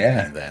 Maybe,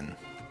 yeah. Then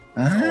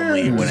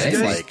only when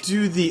it's like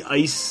do the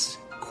ice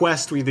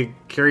quest where you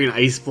carry an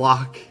ice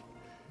block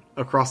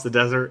across the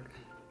desert.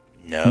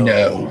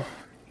 No.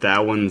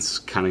 That one's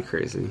kind of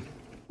crazy.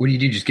 What do?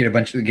 Just get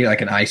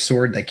like an ice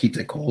sword that keeps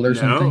it cold or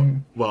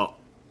something? Well,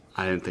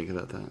 I didn't think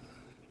about that.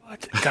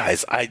 What?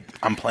 Guys,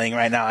 I'm playing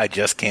right now. I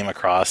just came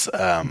across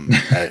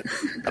like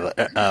one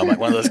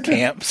of those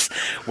camps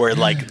where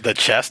like the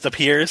chest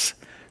appears.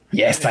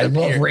 Yes, I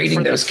love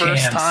raiding those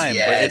camps. First time,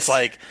 yes. But it's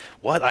like,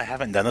 what? I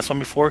haven't done this one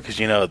before because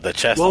the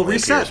chest only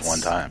appears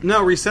one time.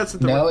 No, resets.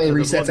 It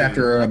resets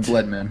after a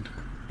blood moon.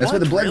 That's what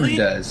the blood moon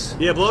does.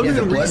 Yeah, blood moon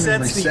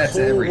resets the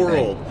whole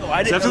world. Oh,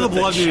 I didn't after know the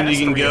blood moon, you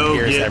can go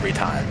every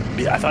time.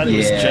 I thought it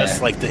was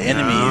just like the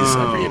enemies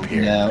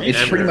reappear. No,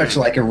 it's pretty much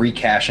like a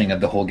recaching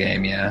of the whole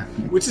game. Yeah,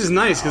 which is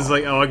nice because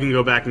I can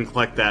go back and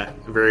collect that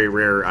very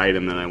rare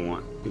item that I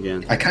want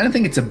again. I kind of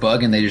think it's a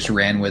bug, and they just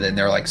ran with it. And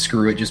they're like,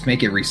 "Screw it, just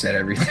make it reset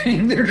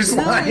everything." They're just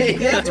like,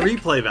 that's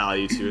replay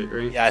value to it,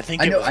 right? Yeah, I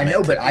think I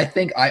know, but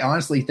I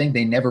honestly think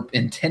they never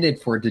intended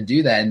for it to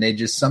do that, and they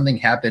just something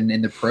happened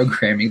in the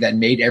programming that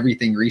made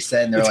everything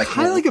reset. And they're like,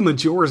 kind of like a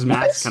Majora's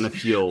Mask kind of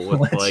feel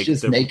with like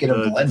just make it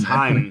a blood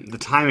time. The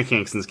time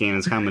mechanics in this game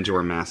is kind of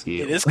Majora Mask-y.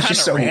 It is kind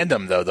of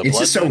random though. It's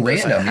just so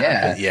random,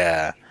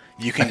 yeah.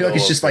 You can go a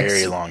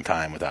very long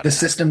time without the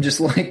system. Just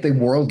like the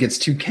world gets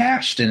too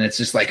cached, and it's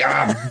just like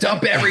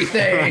dump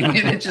everything,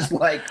 and it's just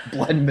like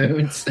blood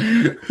moons.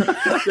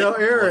 So,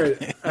 Aaron,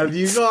 have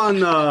you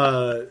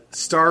gone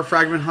star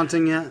fragment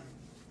hunting yet?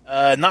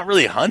 Not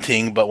really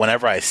hunting, but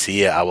whenever I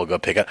see it, I will go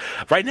pick up.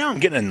 Right now, I'm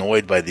getting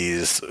annoyed by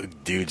these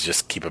dudes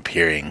just keep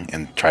appearing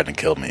and trying to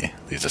kill me.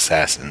 These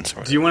assassins.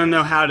 Do you want to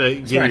know how to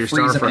get your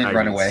star fragments? And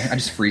run away. I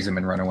just freeze them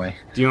and run away.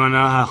 Do you want to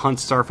know how to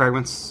hunt star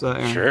fragments,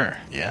 Aaron? Sure,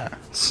 yeah.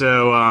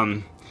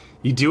 So,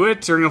 you do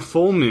it during a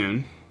full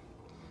moon,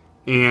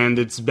 and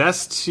it's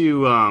best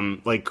to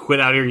quit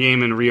out of your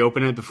game and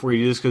reopen it before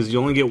you do this because you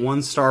only get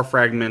one star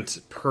fragment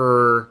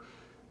per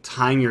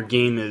time your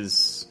game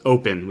is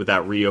open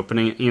without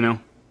reopening it,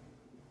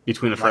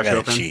 between a fresh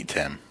open. Cheat,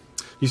 Tim.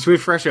 You sweet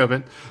fresh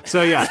open.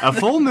 So yeah, a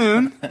full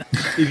moon.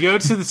 You go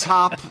to the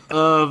top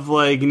of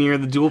near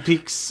the Dual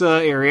Peaks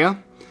area,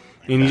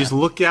 and you just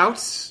look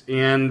out,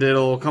 and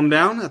it'll come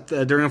down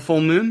during a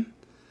full moon.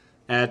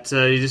 Sets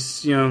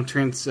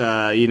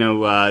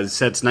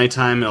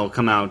nighttime. It'll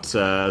come out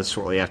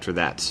shortly after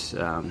that.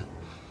 So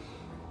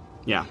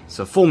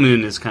full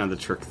moon is kind of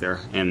the trick there,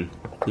 and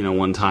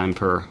one time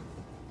per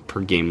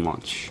game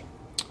launch.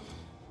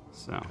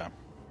 So. Okay.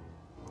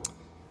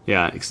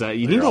 Yeah, because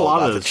you need a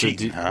lot of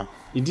cheating, huh?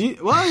 You do,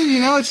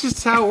 well, it's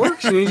just how it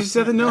works. You just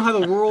have to know how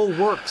the world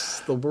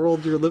works, the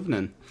world you're living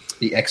in.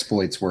 The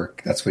exploits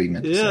work. That's what he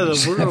meant to say. Yeah,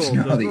 the world. Have to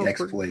know how the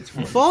exploits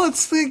work. Well,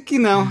 it's like,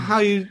 how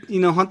you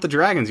hunt the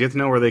dragons. You have to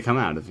know where they come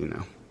out, if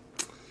you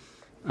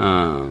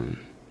know.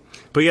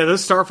 But yeah,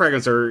 those star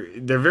fragments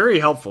they're very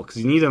helpful because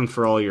you need them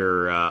for all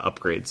your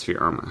upgrades for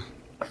your armor.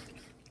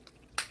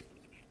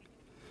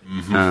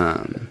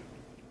 Mm-hmm.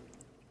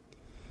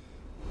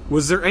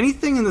 Was there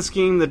anything in this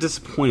game that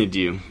disappointed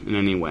you in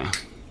any way?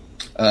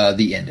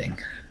 The ending.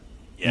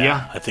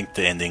 Yeah, I think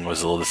the ending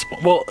was a little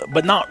disappointing. Well,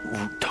 but not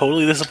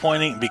totally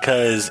disappointing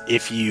because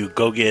if you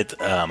go get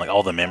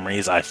all the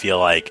memories, I feel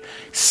like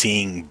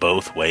seeing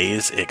both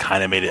ways, it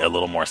kind of made it a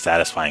little more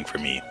satisfying for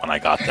me when I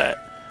got that.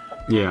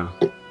 Yeah.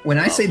 When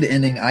I say the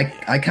ending,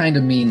 I kind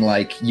of mean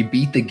you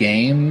beat the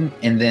game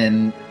and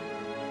then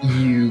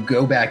you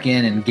go back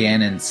in and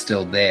Ganon's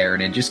still there,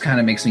 and it just kind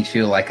of makes me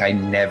feel like I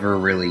never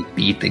really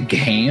beat the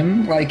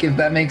game, if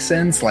that makes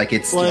sense.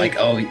 He's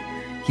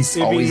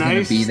always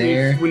going to be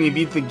there. When you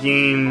beat the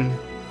game,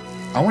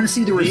 I want to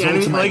see the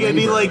results of my labor. It'd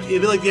be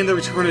like the end of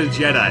Return of the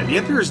Jedi. The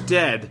Emperor's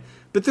dead,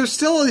 but there's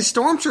still all these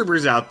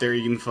stormtroopers out there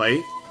you can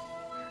fight.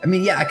 I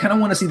mean, yeah, I kind of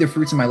want to see the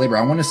fruits of my labor.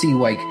 I want to see,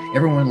 like,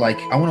 everyone, like,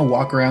 I want to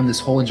walk around this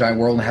whole giant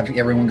world and have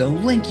everyone go,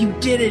 Link, you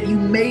did it, you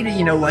made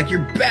it, like,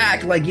 you're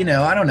back, like,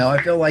 I don't know,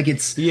 I feel like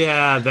it's...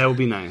 Yeah, that would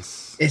be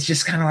nice. It's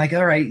just kind of like,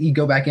 all right, you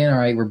go back in, all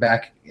right, we're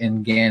back,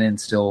 and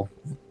Ganon still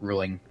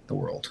ruling the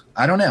world.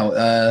 I don't know,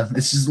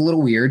 this is a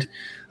little weird,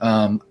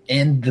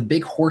 and the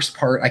big horse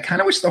part, I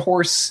kind of wish the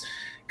horse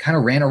kind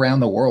of ran around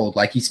the world,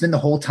 like, you spend the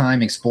whole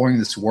time exploring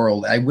this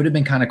world. It would have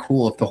been kind of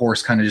cool if the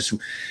horse kind of just,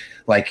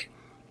 like...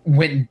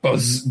 went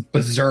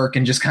berserk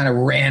and just kind of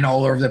ran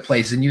all over the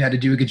place, and you had to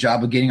do a good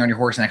job of getting on your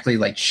horse and actually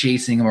like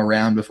chasing him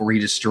around before he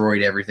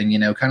destroyed everything,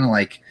 kind of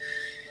like,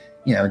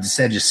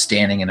 instead of just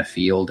standing in a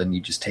field and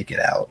you just take it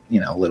out,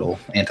 a little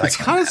anticlimactic. It's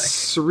kind of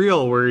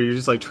surreal where you're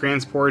just like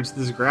transported to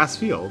this grass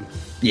field.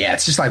 Yeah,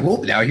 it's just like,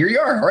 well, now here you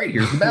are. All right,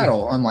 here's the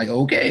battle. I'm like,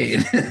 okay,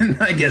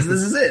 I guess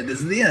this is it. This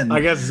is the end.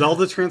 I guess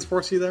Zelda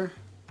transports you there?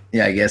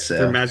 Yeah, I guess so.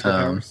 Their magical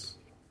powers.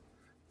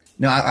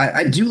 No,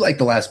 I do like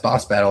the last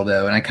boss battle,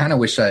 though, and I kind of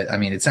wish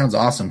it sounds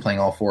awesome playing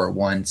all four at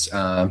once.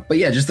 But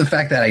yeah, just the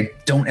fact that I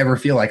don't ever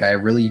feel like I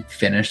really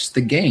finished the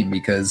game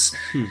because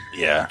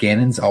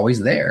Ganon's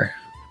always there.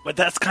 But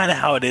that's kind of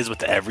how it is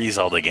with every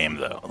Zelda game,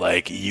 though.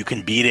 Like, you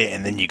can beat it,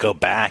 and then you go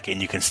back,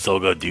 and you can still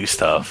go do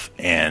stuff,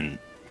 and...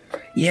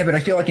 Yeah, but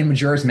I feel like in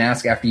Majora's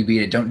Mask, after you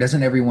beat it,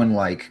 doesn't everyone,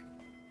 like...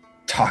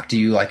 talk to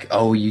you like,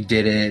 oh, you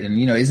did it, and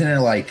isn't it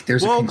like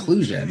there's a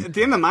conclusion? At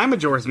the end of my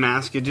Majora's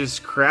Mask, it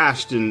just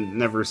crashed and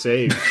never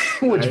saved.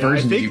 Which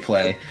version did you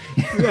play?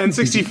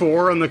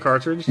 N64 on the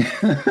cartridge.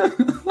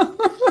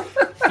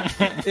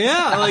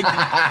 Yeah, like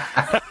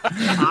I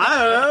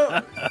don't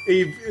know.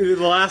 The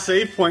last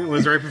save point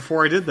was right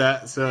before I did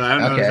that, so I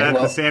don't know. Is that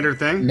the standard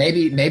thing?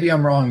 Maybe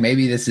I'm wrong.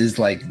 Maybe this is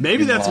like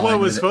that's what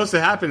was supposed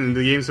to happen, and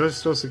the game's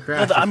supposed to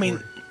crash. I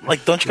mean.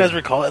 Like, don't you guys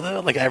recall it, though?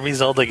 Like, every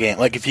Zelda game,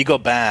 like, if you go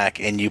back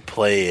and you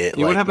play it,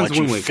 like, once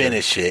you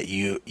finish it,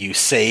 you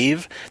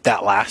save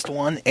that last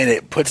one, and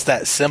it puts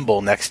that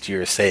symbol next to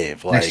your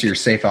save. Like, next to your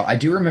save file. I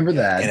do remember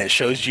that. And it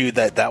shows you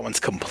that one's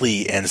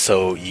complete, and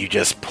so you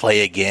just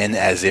play again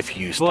as if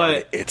you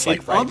started. It's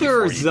like right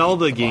other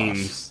Zelda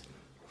games,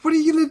 what are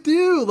you going to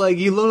do? Like,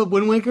 you load up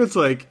Wind Waker, it's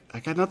like,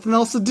 I got nothing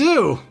else to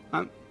do.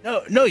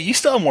 No, you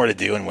still have more to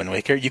do in Wind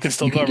Waker. You can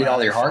still go get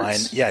all your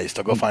hearts. You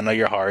still go find all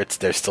your hearts.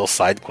 There's still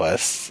side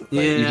quests.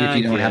 Even if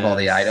you don't have all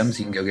the items,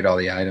 you can go get all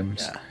the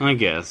items. Yeah. I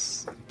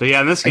guess. But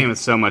yeah, in this game,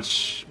 it's so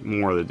much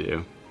more to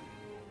do.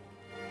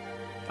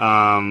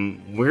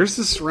 Where's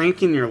this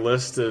rank in your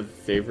list of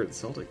favorite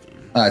Zelda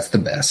games? It's the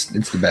best.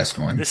 It's the best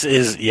one. This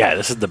is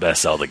the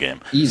best Zelda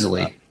game.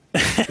 Easily.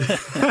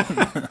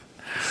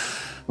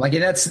 Like,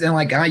 that's, and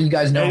like, you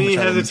guys know how much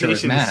I love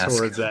Majora's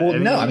Mask. Well,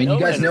 no, I mean, you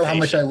guys know how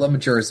much I love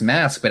Majora's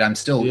Mask, but I'm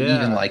still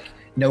even like,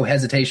 no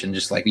hesitation,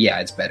 just like, yeah,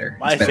 it's better.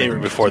 My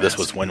favorite before this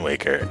was Wind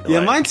Waker.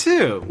 Yeah, mine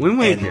too. Wind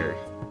Waker.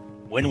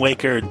 Wind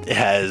Waker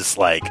has,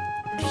 like,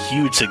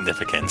 huge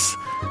significance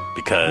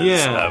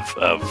because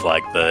of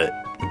like,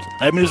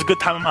 it was a good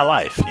time in my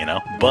life,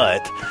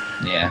 but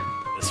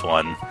this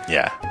one,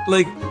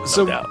 like,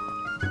 so, no doubt.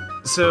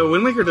 So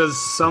Wind Waker does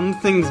some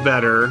things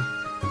better,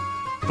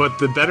 but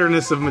the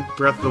betterness of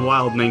Breath of the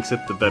Wild makes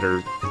it the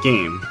better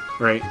game,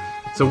 right?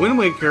 So Wind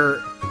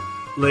Waker,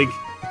 like,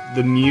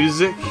 the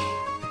music,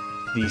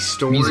 the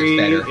story,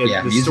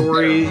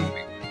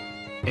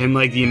 and,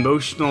 like, the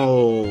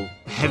emotional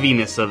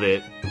heaviness of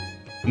it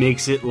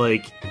makes it,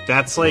 like,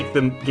 that's, like,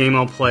 the game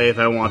I'll play if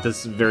I want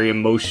this very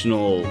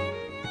emotional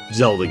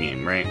Zelda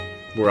game, right?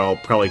 Where I'll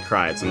probably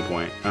cry at some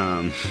point.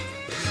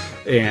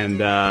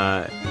 And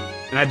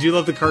I do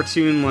love the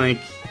cartoon, like,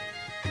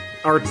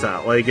 art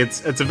style. Like,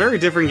 it's a very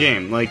different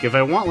game. Like, if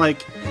I want,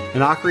 like,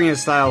 an Ocarina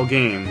style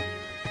game,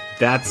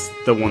 that's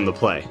the one to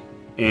play.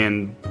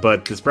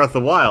 But this Breath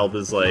of the Wild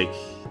is, like,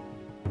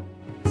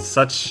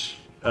 such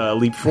a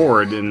leap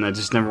forward, and I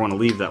just never want to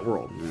leave that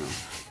world,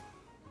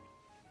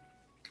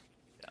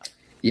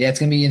 Yeah, it's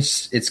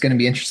gonna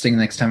be interesting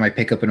next time I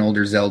pick up an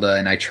older Zelda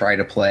and I try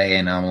to play,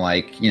 and I'm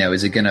like,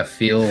 is it gonna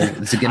feel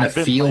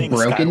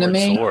broken to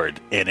me?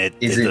 Sword, and it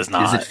does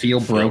not. Does it feel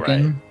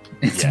broken? Right.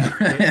 Yeah.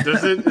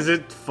 Is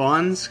it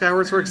fun,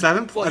 Skyward Sword? Because I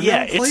haven't played.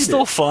 Yeah, it's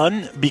still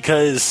fun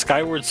because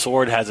Skyward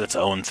Sword has its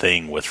own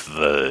thing with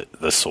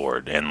the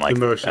sword and like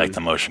the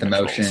motion. The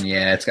motion,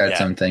 yeah, it's got its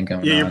own thing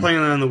going on. Yeah, you're playing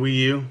on the Wii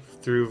U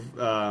through.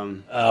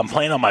 I'm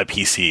playing on my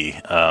PC.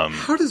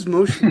 How does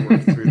motion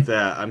work through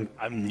that?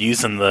 I'm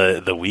using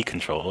the Wii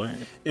controller,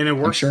 and it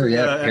works. I'm sure,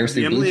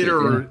 the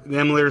emulator. The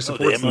emulator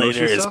supports the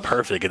emulator is stuff?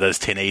 perfect. It does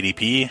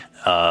 1080p.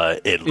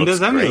 It looks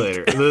does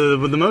emulator great.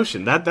 with the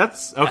motion.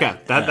 That's okay.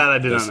 That I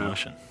did not know.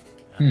 Motion.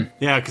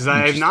 Yeah, because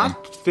I have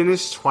not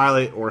finished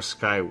Twilight or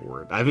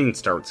Skyward. I haven't even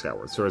started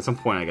Skyward, so at some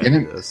point I got to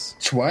do this.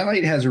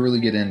 Twilight has a really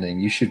good ending.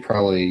 You should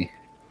probably.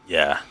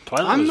 Yeah,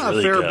 Twilight I'm was a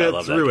really fair good.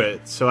 bit through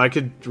it, so I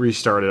could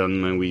restart it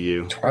on my Wii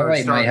U.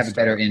 Twilight might have a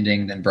better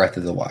ending than Breath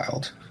of the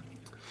Wild.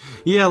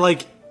 Yeah,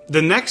 like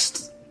the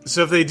next.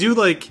 So if they do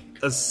like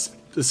a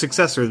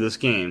successor to this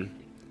game,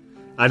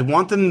 I'd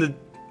want them to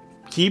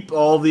keep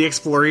all the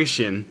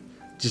exploration.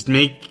 Just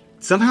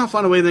somehow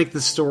find a way to make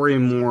the story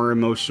more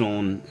emotional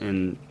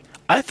and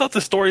I thought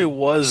the story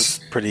was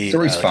pretty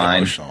Story's fine.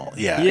 emotional.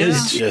 Yeah, Yeah.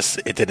 it's just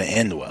it didn't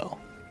end well.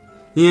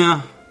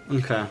 yeah.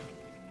 Okay.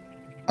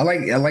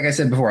 like I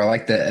said before, I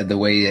like the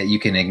way that you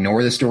can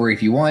ignore the story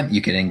if you want.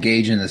 You can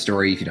engage in the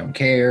story if you don't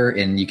care,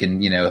 and you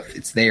can, if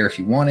it's there if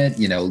you want it.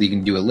 You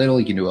can do a little,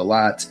 you can do a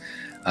lot.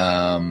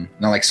 Not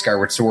like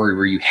Skyward Sword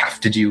where you have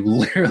to do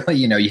literally,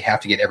 you have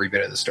to get every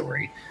bit of the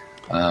story.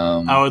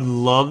 I would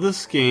love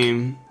this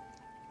game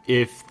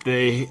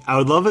I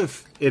would love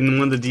if in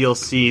one of the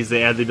DLCs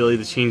they add the ability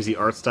to change the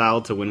art style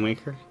to Wind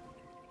Waker.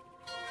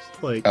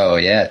 Oh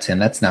yeah, Tim,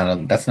 that's not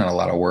a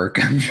lot of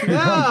work. I'm sure. No,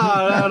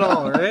 not at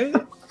all, right?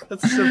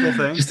 That's a simple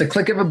thing. Just a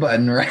click of a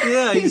button, right?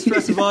 Yeah, you just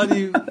press the button,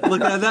 you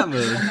look at that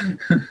move.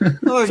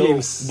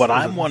 So what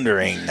I'm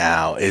wondering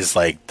now is,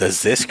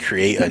 does this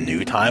create a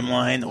new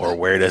timeline, or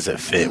where does it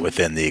fit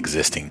within the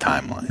existing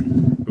timeline?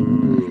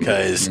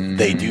 Because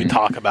they do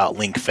talk about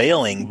Link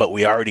failing, but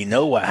we already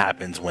know what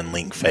happens when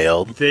Link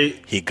failed.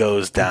 He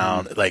goes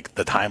down,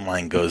 the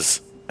timeline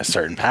goes a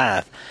certain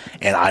path,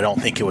 and I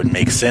don't think it would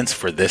make sense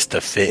for this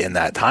to fit in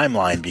that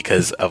timeline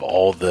because of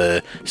all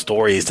the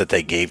stories that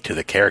they gave to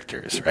the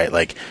characters, right?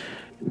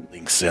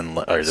 One's in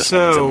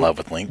love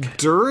with Link.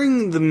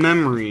 During the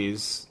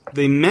memories,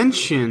 they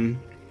mention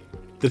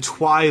the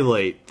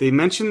Twilight, they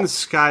mention the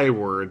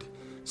Skyward,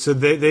 so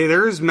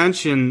there is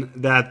mention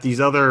that these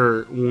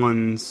other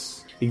ones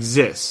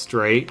exist,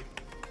 right?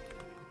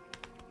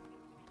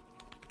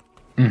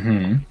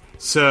 Mm-hmm.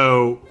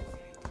 So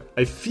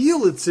I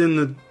feel it's in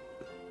the.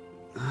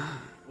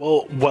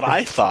 Well, what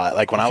I thought,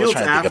 when I was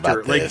trying to think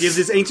about this, you have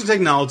this ancient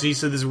technology,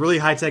 so this really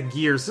high tech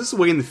gear. So this is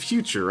way in the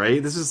future,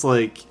 right? This is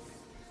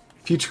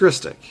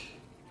futuristic.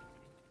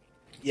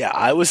 Yeah,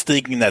 I was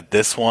thinking that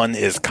this one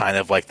is kind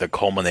of the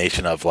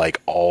culmination of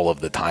all of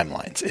the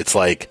timelines. It's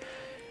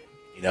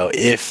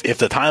if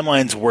the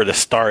timelines were to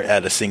start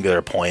at a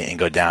singular point and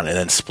go down and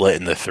then split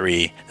into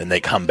three, then they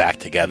come back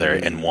together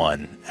in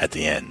one at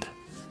the end.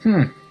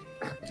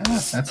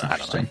 That's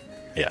interesting.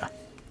 Yeah.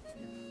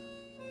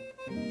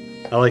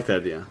 I like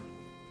that idea.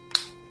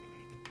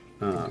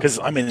 Because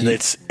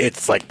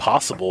it's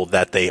possible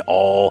that they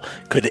all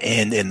could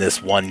end in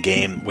this one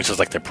game, which is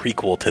the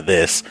prequel to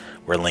this,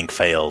 where Link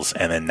fails,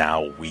 and then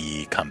now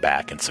we come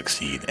back and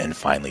succeed and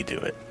finally do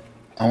it.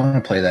 I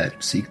want to play that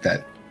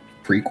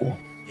prequel.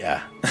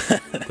 Yeah,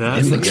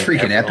 it looks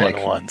freaking epic.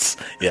 Once,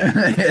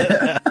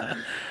 yeah.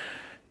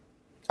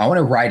 I want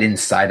to ride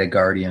inside a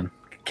Guardian.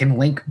 Can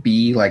Link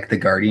be the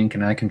Guardian?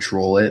 Can I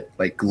control it?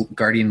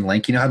 Guardian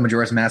Link? You know how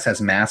Majora's Mask has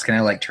masks? Can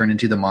I turn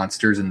into the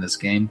monsters in this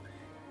game?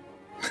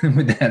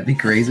 Would that be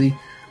crazy?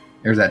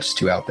 Or is that just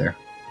too out there?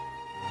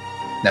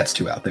 That's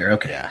too out there.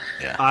 Okay.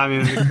 Yeah. I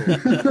mean,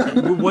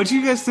 cool. What do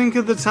you guys think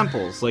of the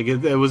temples?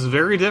 It was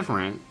very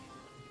different.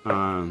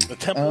 The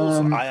temples,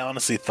 I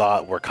honestly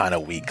thought were kind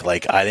of weak.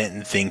 I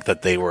didn't think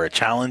that they were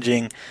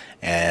challenging,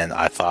 and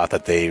I thought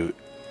that they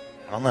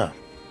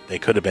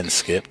could have been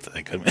skipped.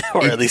 They could,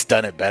 or at least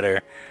done it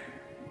better.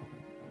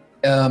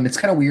 It's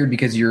kind of weird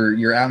because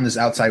you're out in this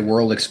outside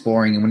world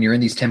exploring, and when you're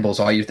in these temples,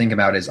 all you think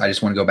about is I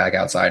just want to go back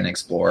outside and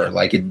explore.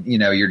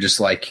 You're just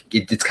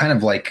it's kind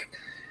of like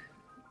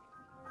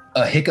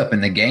a hiccup in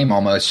the game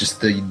almost.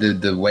 Just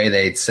the way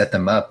they set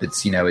them up.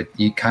 It's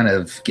you kind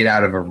of get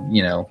out of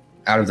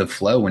out of the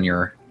flow when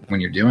you're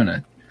doing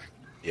it.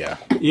 Yeah.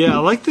 Yeah, I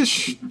like the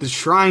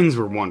shrines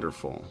were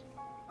wonderful.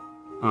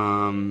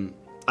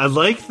 I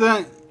like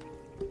that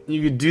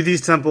you could do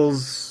these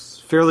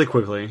temples fairly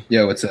quickly.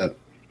 Yo, what's up?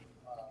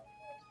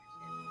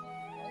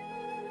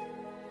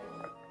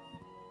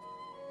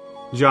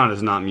 John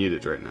is not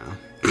muted right now.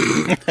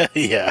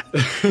 Yeah.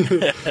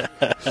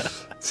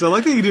 So I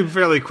like that you do it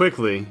fairly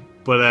quickly,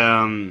 but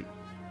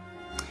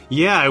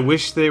yeah, I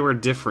wish they were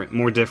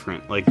more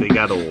different. They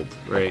got old,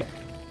 right?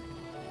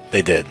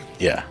 They did,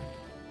 yeah.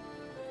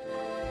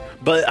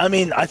 But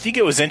I think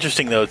it was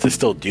interesting though to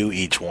still do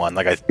each one.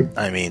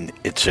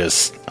 It's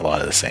just a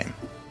lot of the same.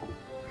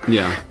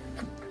 Yeah.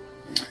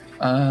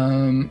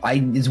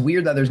 It's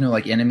weird that there's no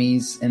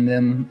enemies in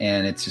them,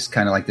 and it's just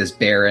kind of this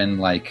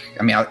barren. I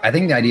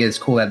think the idea is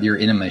cool that you're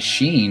in a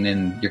machine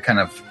and you're kind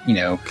of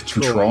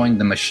controlling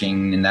the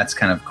machine, and that's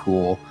kind of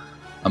cool.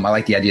 I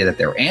like the idea that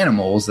they're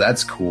animals.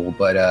 That's cool,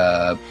 but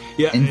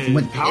inside,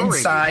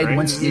 Rangers, right?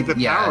 once the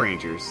Power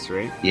Rangers,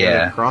 right?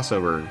 Yeah,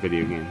 crossover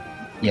video game.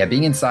 Yeah,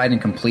 being inside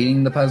and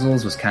completing the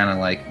puzzles was kind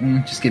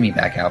of just get me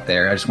back out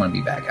there. I just want to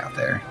be back out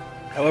there.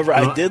 However,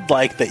 I did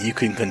like that you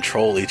can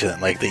control each of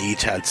them. They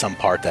each had some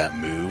part that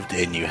moved,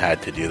 and you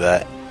had to do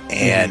that.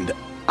 And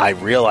I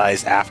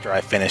realized after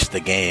I finished the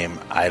game,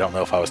 I don't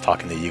know if I was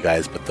talking to you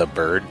guys, but the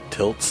bird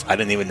tilts. I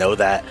didn't even know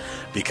that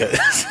because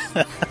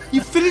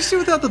you finished it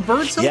without the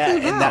bird tilting. Yeah,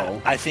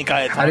 and I think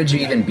I. How did you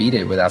even beat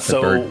it without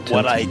the bird tilting? So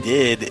what I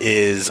did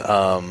is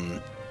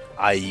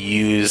I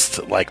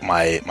used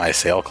my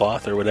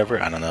sailcloth or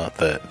whatever. I don't know,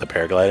 the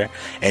paraglider,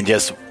 and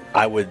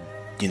I would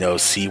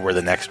see where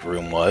the next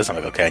room was. I'm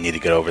like, okay, I need to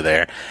get over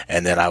there.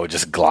 And then I would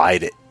just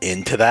glide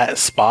into that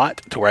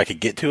spot to where I could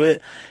get to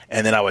it.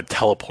 And then I would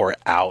teleport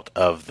out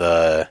of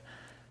the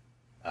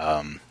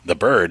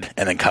bird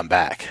and then come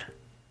back.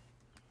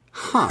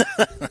 Huh.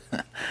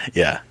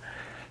 Yeah.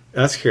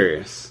 That's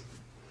curious.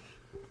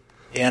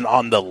 And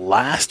on the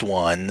last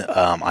one,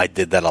 I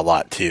did that a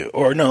lot too.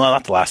 Or no,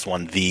 not the last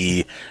one.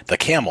 The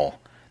camel.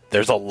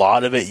 There's a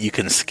lot of it you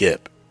can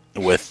skip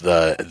with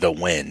the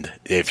wind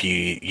if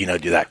you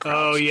do that.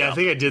 Oh yeah, jump. I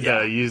think I did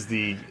that. I used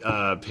the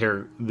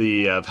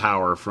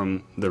power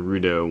from the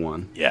Rudo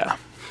one. Yeah.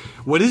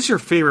 What is your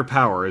favorite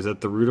power? Is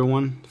that the Rudo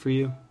one for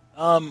you?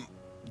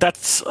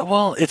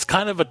 It's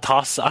kind of a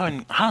toss. I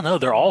don't know.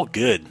 They're all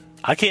good.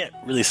 I can't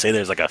really say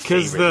there's like a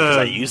favorite because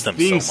I use them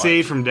so much. Being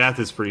saved from death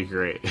is pretty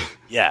great.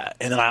 Yeah,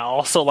 and then I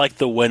also like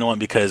the wind one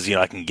because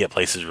I can get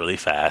places really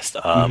fast.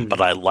 But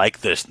I like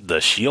the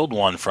shield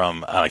one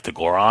from like the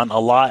Goron a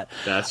lot.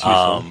 That's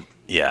useful.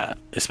 Yeah,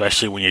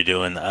 especially when you're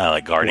doing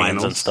like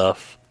Guardians and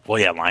stuff. Well,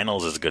 yeah,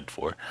 Lionel's is good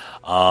for.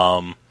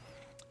 But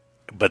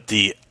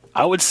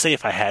I would say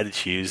if I had to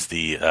choose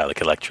the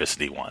like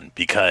electricity one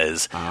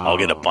because I'll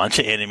get a bunch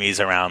of enemies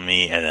around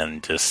me and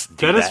then just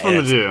do that. That is fun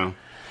to do.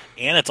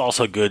 And it's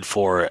also good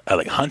for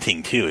like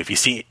hunting too. If you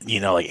see,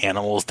 like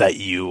animals that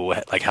you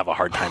like have a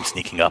hard time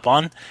sneaking up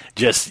on,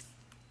 just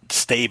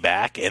stay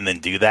back and then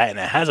do that, and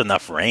it has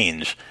enough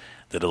range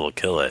that it'll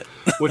kill it.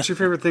 What's your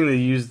favorite thing to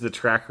use the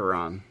tracker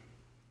on?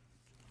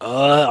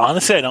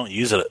 Honestly, I don't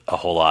use it a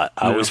whole lot.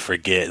 I No. always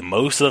forget.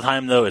 Most of the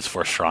time, though, it's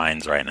for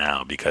shrines right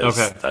now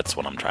because that's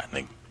what I'm trying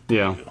to do.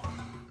 Yeah.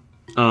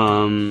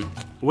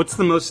 What's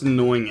the most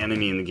annoying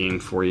enemy in the game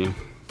for you?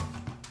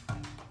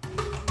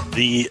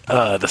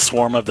 The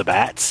swarm of the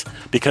bats,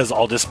 because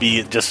I'll just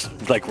be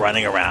like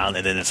running around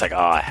and then it's like,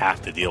 I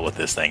have to deal with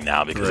this thing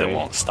now because it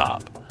won't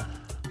stop.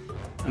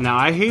 Now,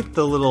 I hate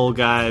the little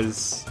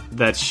guys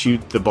that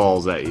shoot the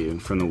balls at you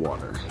from the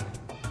water.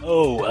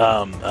 Oh,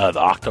 the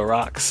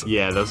Octorocks?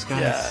 Yeah, those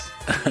guys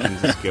can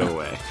just go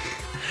away.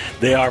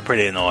 They are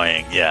pretty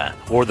annoying, yeah.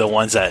 Or the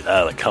ones that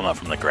like come up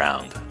from the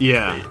ground.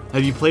 Yeah.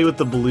 Have you played with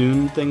the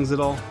balloon things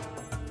at all?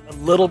 A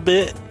little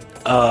bit.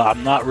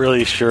 I'm not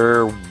really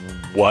sure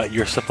what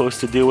you're supposed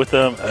to do with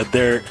them.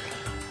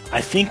 I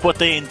think what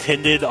they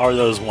intended are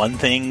those one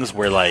things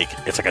where like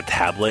it's like a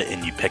tablet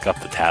and you pick up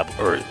the tablet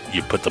or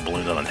you put the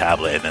balloons on the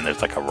tablet and then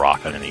there's like a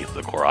rock underneath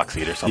the Korok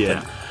seed or something.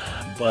 Yeah.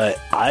 But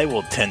I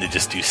will tend to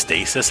just do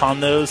stasis on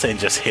those and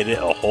just hit it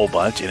a whole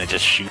bunch and it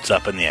just shoots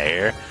up in the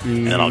air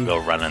and then I'll go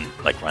run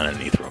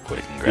underneath real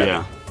quick and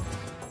grab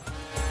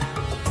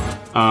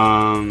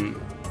it.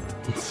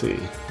 Let's see.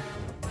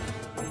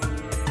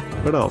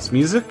 What else?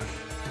 Music?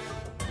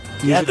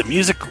 Yeah, the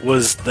music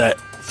was that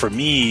for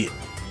me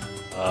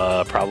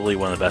probably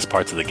one of the best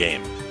parts of the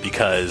game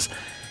because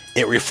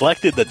it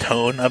reflected the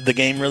tone of the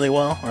game really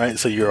well, right?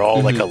 So you're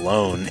all like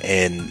alone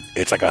and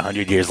it's like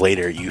 100 years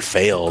later you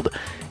failed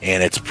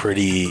and it's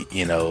pretty,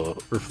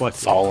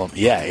 reflective. Solemn.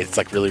 Yeah, it's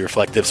like really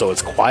reflective, so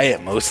it's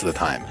quiet most of the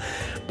time.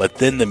 But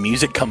then the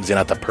music comes in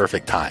at the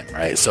perfect time,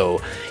 right?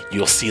 So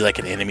you'll see like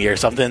an enemy or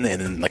something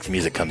and then like the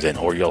music comes in,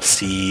 or you'll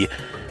see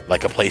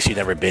like a place you've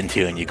never been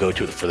to and you go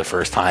to it for the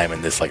first time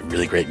and this like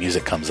really great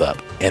music comes up.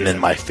 And then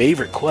my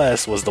favorite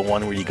quest was the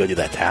one where you go to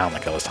that town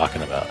like I was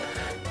talking about.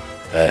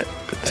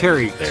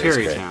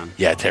 Terrytown.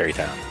 Yeah,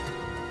 Terrytown.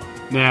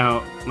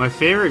 Now, my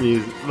favorite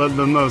music, the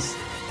most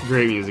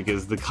great music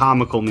is the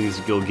comical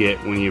music you'll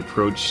get when you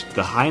approach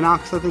the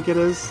Hinox, I think it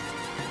is.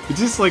 It's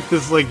just like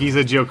this, like he's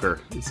a Joker.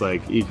 It's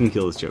like, you can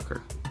kill this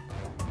Joker.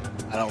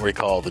 I don't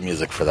recall the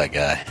music for that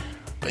guy,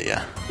 but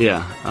yeah.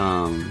 Yeah,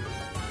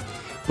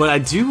 but I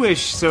do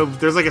wish, so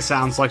there's like a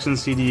sound selection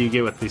CD you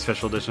get with the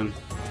special edition.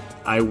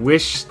 I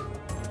wish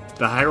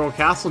the Hyrule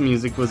Castle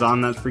music was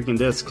on that freaking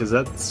disc, because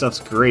that stuff's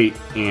great,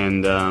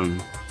 and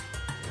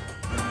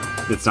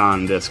it's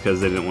on disc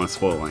because they didn't want to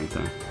spoil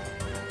anything.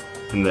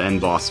 And the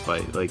end boss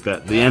fight, like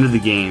that, the end of the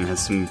game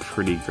has some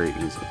pretty great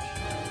music.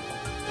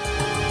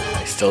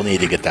 I still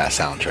need to get that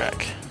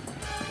soundtrack.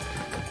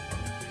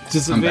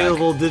 Just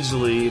available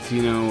digitally if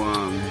you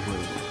know.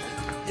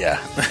 Yeah,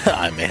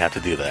 I may have to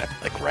do that.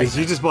 Like right. Because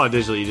you just bought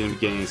digitally, you didn't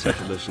get any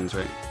special editions,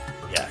 right?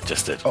 Yeah,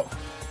 just did.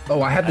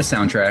 Oh, I have the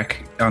soundtrack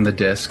on the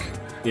disc.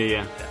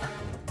 Yeah.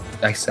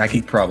 I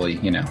could probably,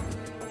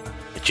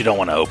 But you don't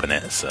want to open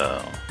it,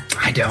 so.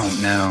 I don't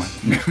know.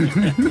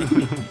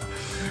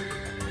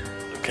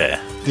 Okay.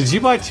 Did you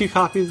buy 2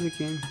 copies of the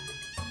game?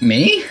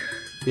 Me?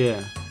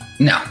 Yeah.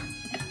 No.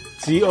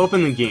 So you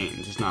open the game,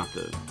 just not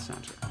the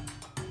soundtrack.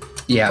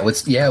 Yeah,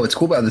 what's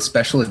cool about the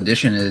special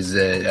edition is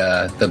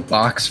that the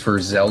box for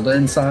Zelda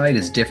inside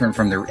is different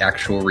from the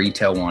actual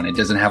retail one. It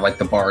doesn't have like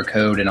the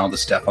barcode and all the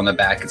stuff on the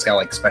back. It's got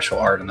like special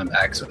art on the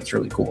back, so it's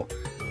really cool.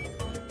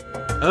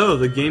 Oh,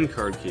 the game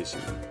card case.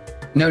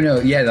 No,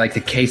 yeah, like the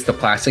case, the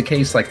plastic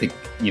case, like the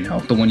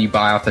one you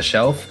buy off the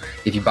shelf.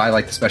 If you buy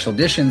like the special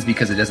editions,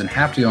 because it doesn't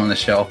have to go on the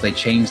shelf, they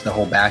changed the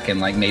whole back and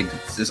like made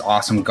this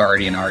awesome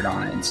Guardian art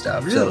on it and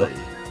stuff. Really?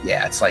 So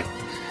yeah, it's like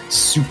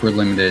super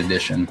limited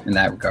edition in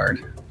that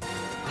regard.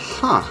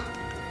 Huh.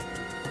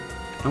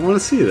 I want to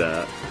see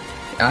that.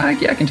 Yeah,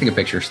 I can take a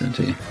picture, send it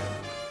to you.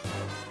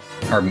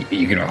 Or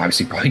you can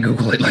obviously probably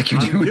Google it like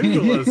you're doing.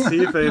 Google it,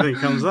 see if anything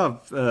comes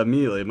up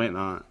immediately. It might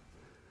not.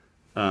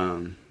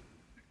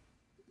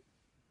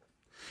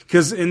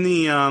 Because in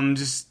the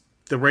just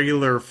the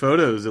regular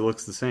photos, it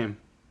looks the same.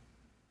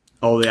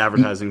 All the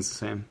advertising's the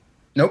same.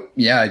 Nope.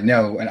 Yeah,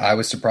 no. And I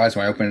was surprised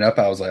when I opened it up.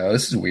 I was like, "Oh,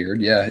 this is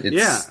weird." Yeah,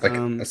 it's like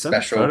a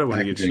special photo when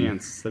you get a packaging.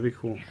 chance. That'd be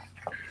cool.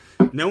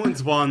 No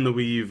one's won the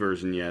Wii U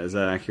version yet. Is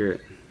that accurate?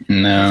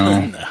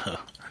 No. No.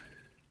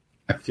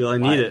 I feel I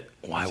need it.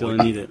 Why I feel would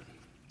I need it.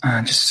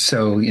 Just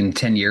so in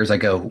 10 years I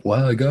go,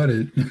 well, I got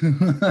it.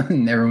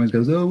 And everyone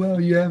goes, oh,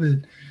 well, you have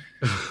it.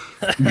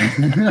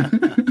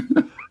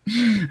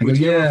 Would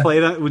you ever play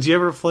that? Would you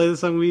ever play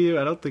this on Wii U?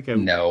 I don't think I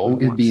would. No,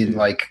 it'd be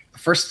like,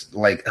 first,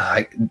 like,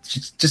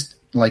 just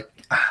like,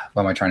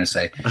 what am I trying to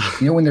say?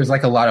 You know, when there's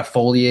like a lot of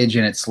foliage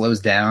and it slows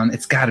down,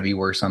 it's got to be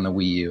worse on the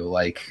Wii U.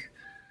 Like,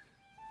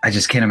 I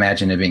just can't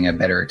imagine it being a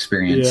better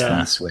experience than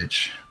the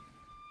Switch.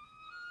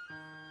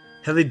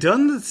 Have they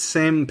done the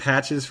same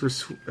patches for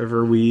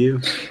Wii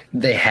U?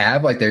 They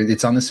have, like,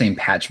 it's on the same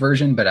patch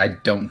version, but I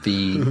don't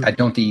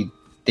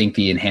think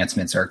the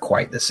enhancements are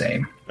quite the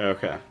same.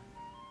 Okay.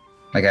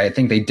 Like, I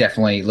think they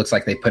definitely looks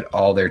like they put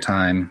all their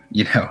time,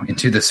 you know,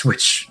 into the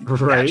Switch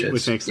patches.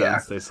 Which makes sense. Yeah.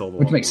 They sold,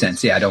 which makes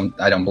sense. Yeah,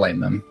 I don't blame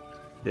them.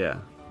 Yeah.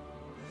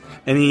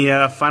 Any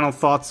final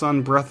thoughts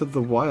on Breath of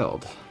the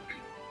Wild?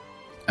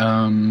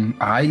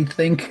 I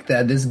think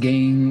that this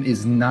game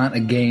is not a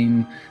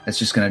game that's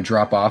just going to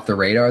drop off the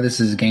radar. This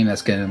is a game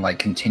that's going to like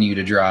continue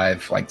to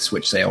drive like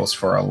Switch sales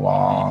for a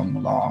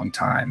long, long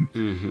time.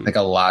 Mm-hmm. Like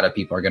a lot of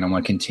people are going to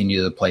want to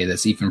continue to play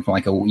this, even from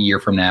like a year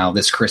from now.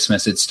 This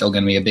Christmas, it's still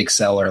going to be a big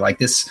seller. Like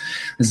this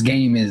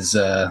game is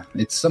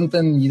it's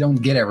something you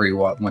don't get every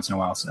once in a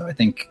while. So I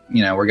think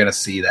we're going to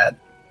see that.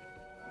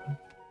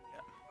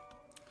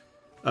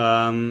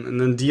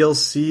 And then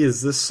DLC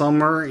is this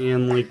summer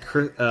and like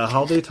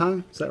holiday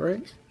time. Is that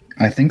right?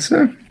 I think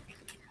so.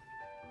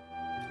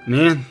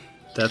 Man,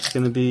 that's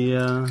gonna be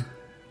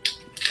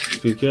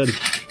good.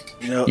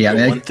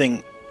 One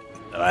thing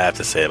I have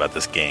to say about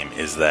this game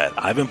is that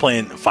I've been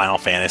playing Final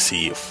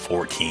Fantasy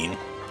 14,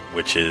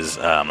 which is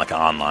like an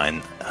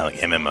online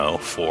MMO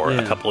for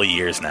a couple of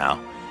years now,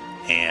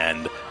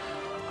 and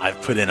I've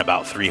put in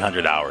about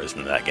 300 hours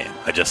into that game.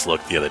 I just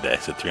looked the other day,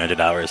 so 300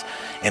 hours.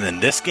 And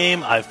in this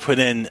game, I've put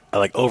in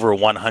like over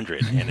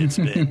 100, and it's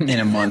been in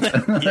a month,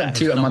 a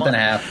month and a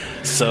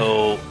half.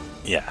 So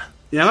yeah,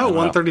 I'm at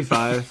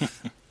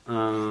 135.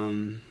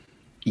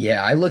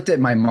 Yeah, I looked at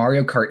my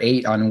Mario Kart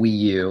 8 on Wii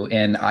U,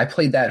 and I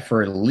played that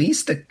for at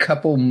least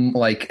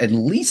at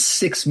least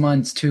 6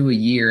 months to a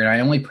year, and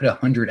I only put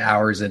 100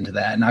 hours into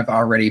that, and I've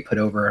already put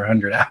over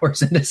 100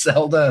 hours into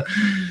Zelda.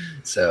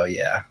 So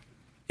yeah.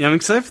 Yeah, I'm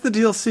excited for the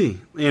DLC,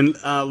 and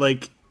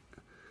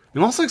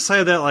I'm also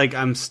excited that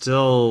I'm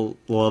still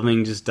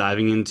loving just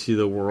diving into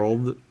the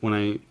world when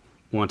I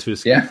want to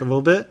escape for a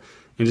little bit,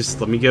 and just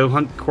let me go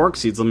hunt Quark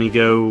Seeds, let me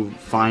go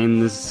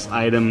find this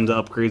item to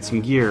upgrade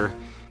some gear,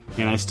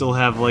 and I still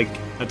have a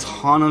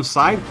ton of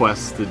side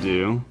quests to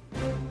do,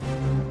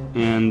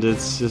 and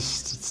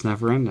it's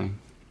never ending.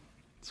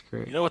 It's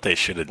great. You know what they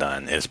should have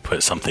done is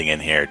put something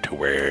in here to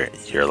where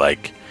you're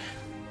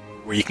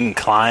where you can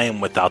climb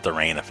without the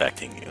rain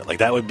affecting you.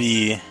 That would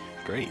be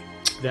great.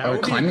 That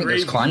would climbing, be a great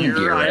there's climbing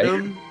gear,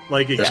 item,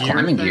 right? There's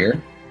climbing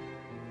gear.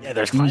 Yeah,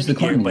 there's climbing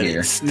gear, but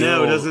it's still...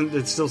 No, it doesn't.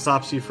 It still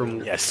stops you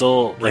from... Yeah,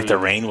 still, rain. The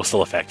rain will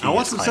still affect you. I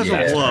want some special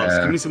gloves.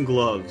 Give me some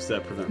gloves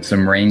that prevent...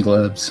 Some rain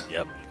gloves.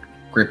 Yep.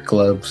 Grip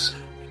gloves.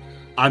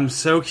 I'm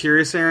so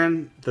curious,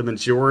 Aaron. The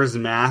Majora's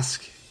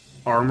Mask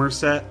armor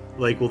set,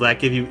 will that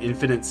give you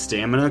infinite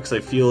stamina? Because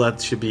I feel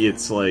that should be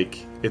its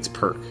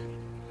perk.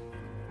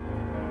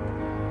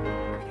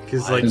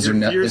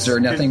 Is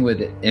there nothing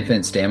with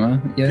infinite stamina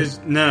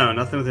yet? No,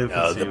 nothing with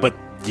infinite stamina. But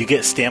you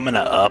get stamina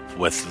up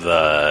with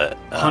the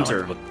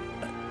Hunter.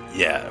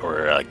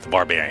 Or the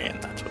Barbarian.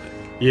 That's what it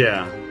is.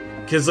 Yeah.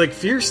 Because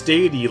Fierce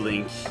Deity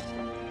Link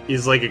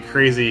is a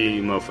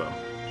crazy mofo.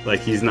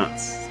 He's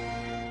nuts.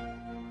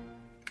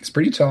 It's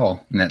pretty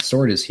tall, and that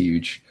sword is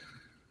huge.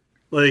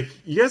 You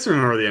guys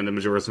remember the end of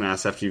Majora's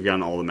Mask after you've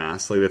gotten all the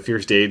masks? The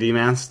Fierce Deity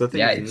Mask? That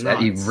thing is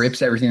nuts. He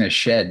rips everything to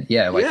shed.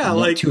 Yeah,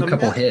 to a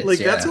couple hits.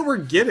 That's what we're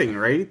getting,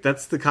 right?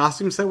 That's the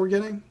costume set we're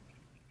getting?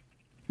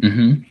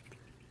 Mm-hmm.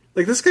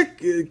 This guy,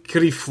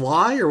 could he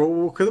fly, or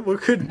what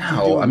could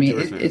No, I mean,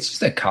 it's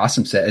just a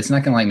costume set. It's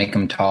not going to, make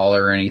him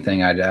taller or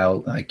anything, I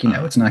doubt.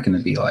 It's not going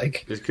to be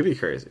It could be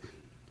crazy.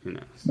 Who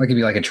knows? It could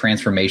be a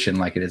transformation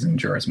like it is in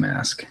Majora's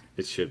Mask.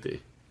 It should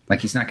be.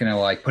 He's not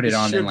gonna put it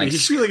on and he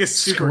should be a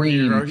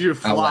superhero. You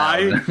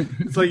fly.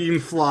 It's you can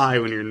fly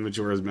when you're in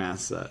Majora's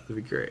Mask set. That'd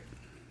be great.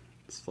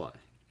 Let's fly.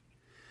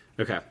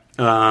 Okay.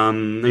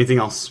 Anything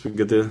else? We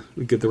good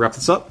to wrap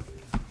this up?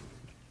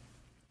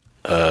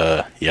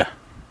 Yeah. Yep.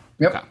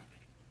 Okay.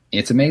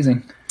 It's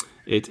amazing.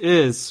 It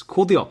is.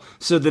 Cool deal.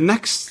 So the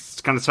next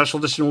kind of special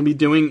edition we'll be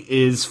doing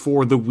is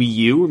for the Wii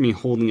U. We're going to be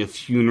holding a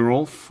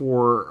funeral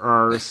for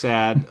our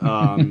sad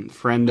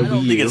friend, the Wii U. I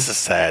don't think it's a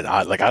sad.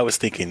 I was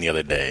thinking the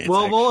other day.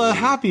 Well, a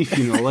happy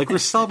funeral. Like, we're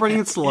celebrating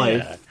its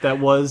life. That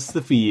was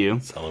the Wii U.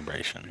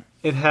 Celebration.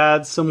 It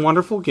had some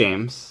wonderful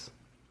games.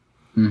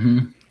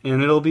 Mm-hmm.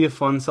 And it'll be a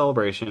fun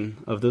celebration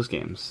of those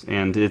games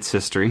and its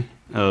history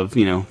of,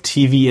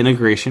 TV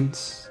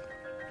integrations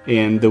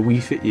and the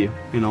Wii Fit U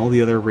and all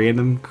the other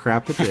random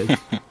crap it did.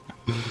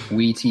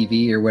 Wii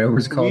TV or whatever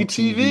it's called.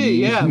 Wii TV,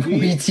 yeah.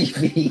 Wii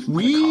TV.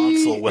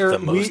 Console with the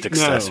most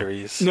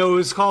accessories. No, it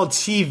was called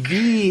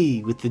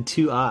TV with the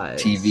 2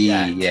 I's. TV,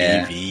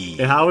 yeah. TV.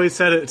 And I always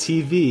said it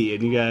TV,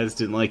 and you guys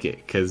didn't like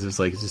it because it was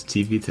like, it's just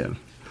TV, Tim.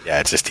 Yeah,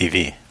 it's just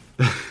TV.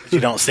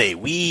 You don't say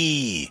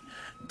Wii.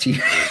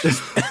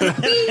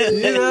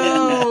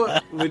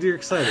 When you're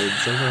excited,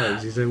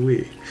 sometimes you say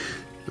we.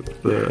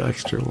 The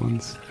extra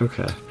ones.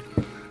 Okay.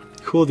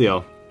 Cool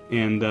deal.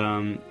 And,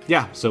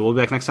 so we'll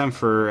be back next time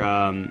for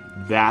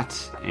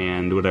that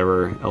and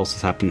whatever else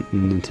has happened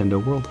in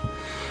Nintendo World.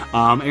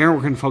 Aaron,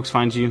 where can folks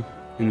find you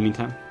in the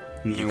meantime?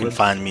 You can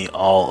find me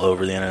all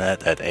over the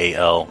internet at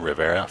AL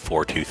Rivera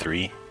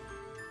 423.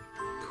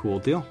 Cool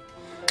deal.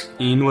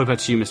 And what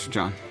about you, Mr.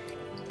 John?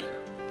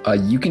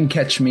 You can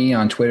catch me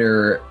on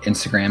Twitter,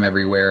 Instagram,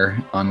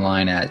 everywhere,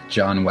 online at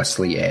John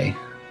Wesley A.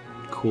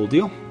 Cool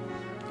deal.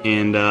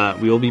 And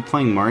we will be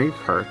playing Mario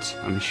Kart,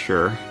 I'm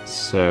sure.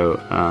 So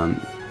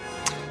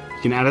you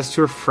can add us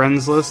to our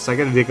friends list. I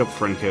got to dig up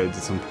friend codes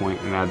at some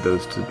point and add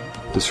those to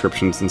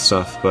descriptions and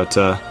stuff. But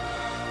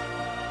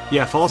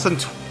follow us on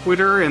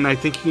Twitter, and I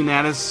think you can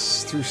add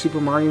us through Super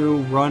Mario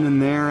Run in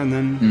there, and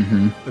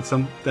then at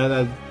some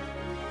but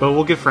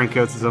we'll get friend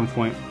codes at some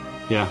point.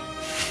 Yeah.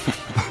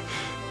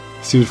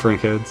 Stupid friend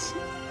codes.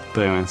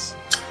 But anyways.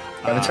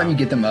 By the time you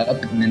get them up,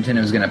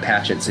 Nintendo's going to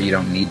patch it so you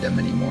don't need them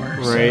anymore.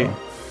 Right.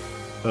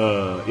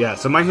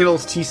 So my handle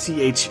is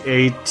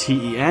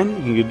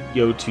TCHATEN. You can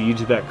go to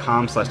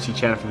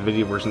youtube.com/tchannel for the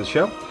video version of the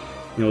show.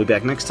 And we'll be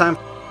back next time.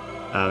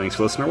 Thanks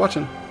for listening or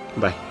watching.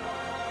 Bye.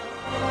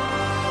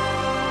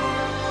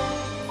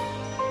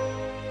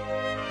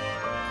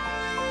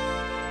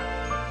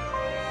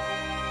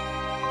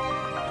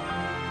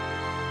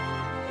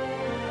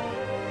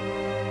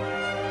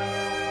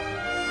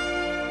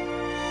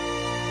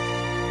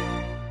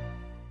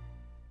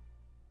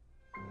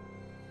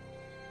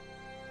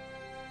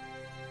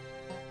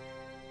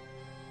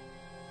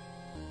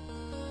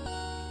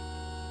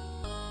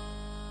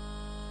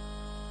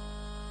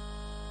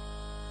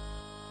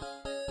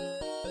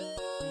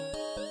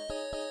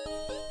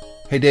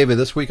 Hey, David,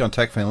 this week on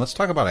TechFan, let's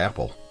talk about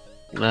Apple.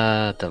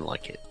 Don't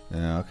like it.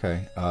 Yeah,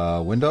 okay.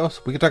 Windows?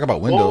 We can talk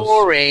about Windows.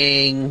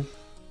 Boring.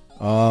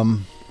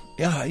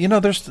 Yeah,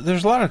 there's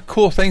a lot of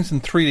cool things in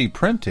 3D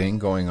printing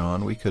going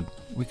on. We could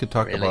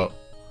talk about.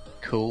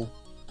 Cool?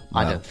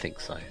 I don't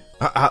think so.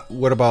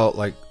 What about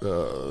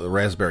the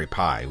Raspberry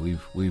Pi?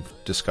 We've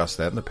discussed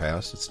that in the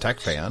past. It's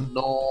TechFan.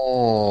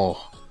 No.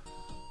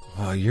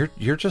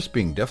 You're just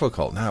being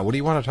difficult now. What do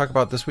you want to talk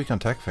about this week on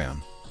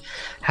TechFan?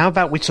 How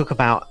about we talk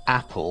about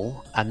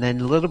Apple and then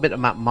a little bit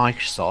about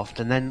Microsoft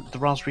and then the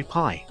Raspberry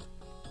Pi?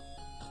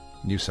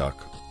 You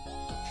suck.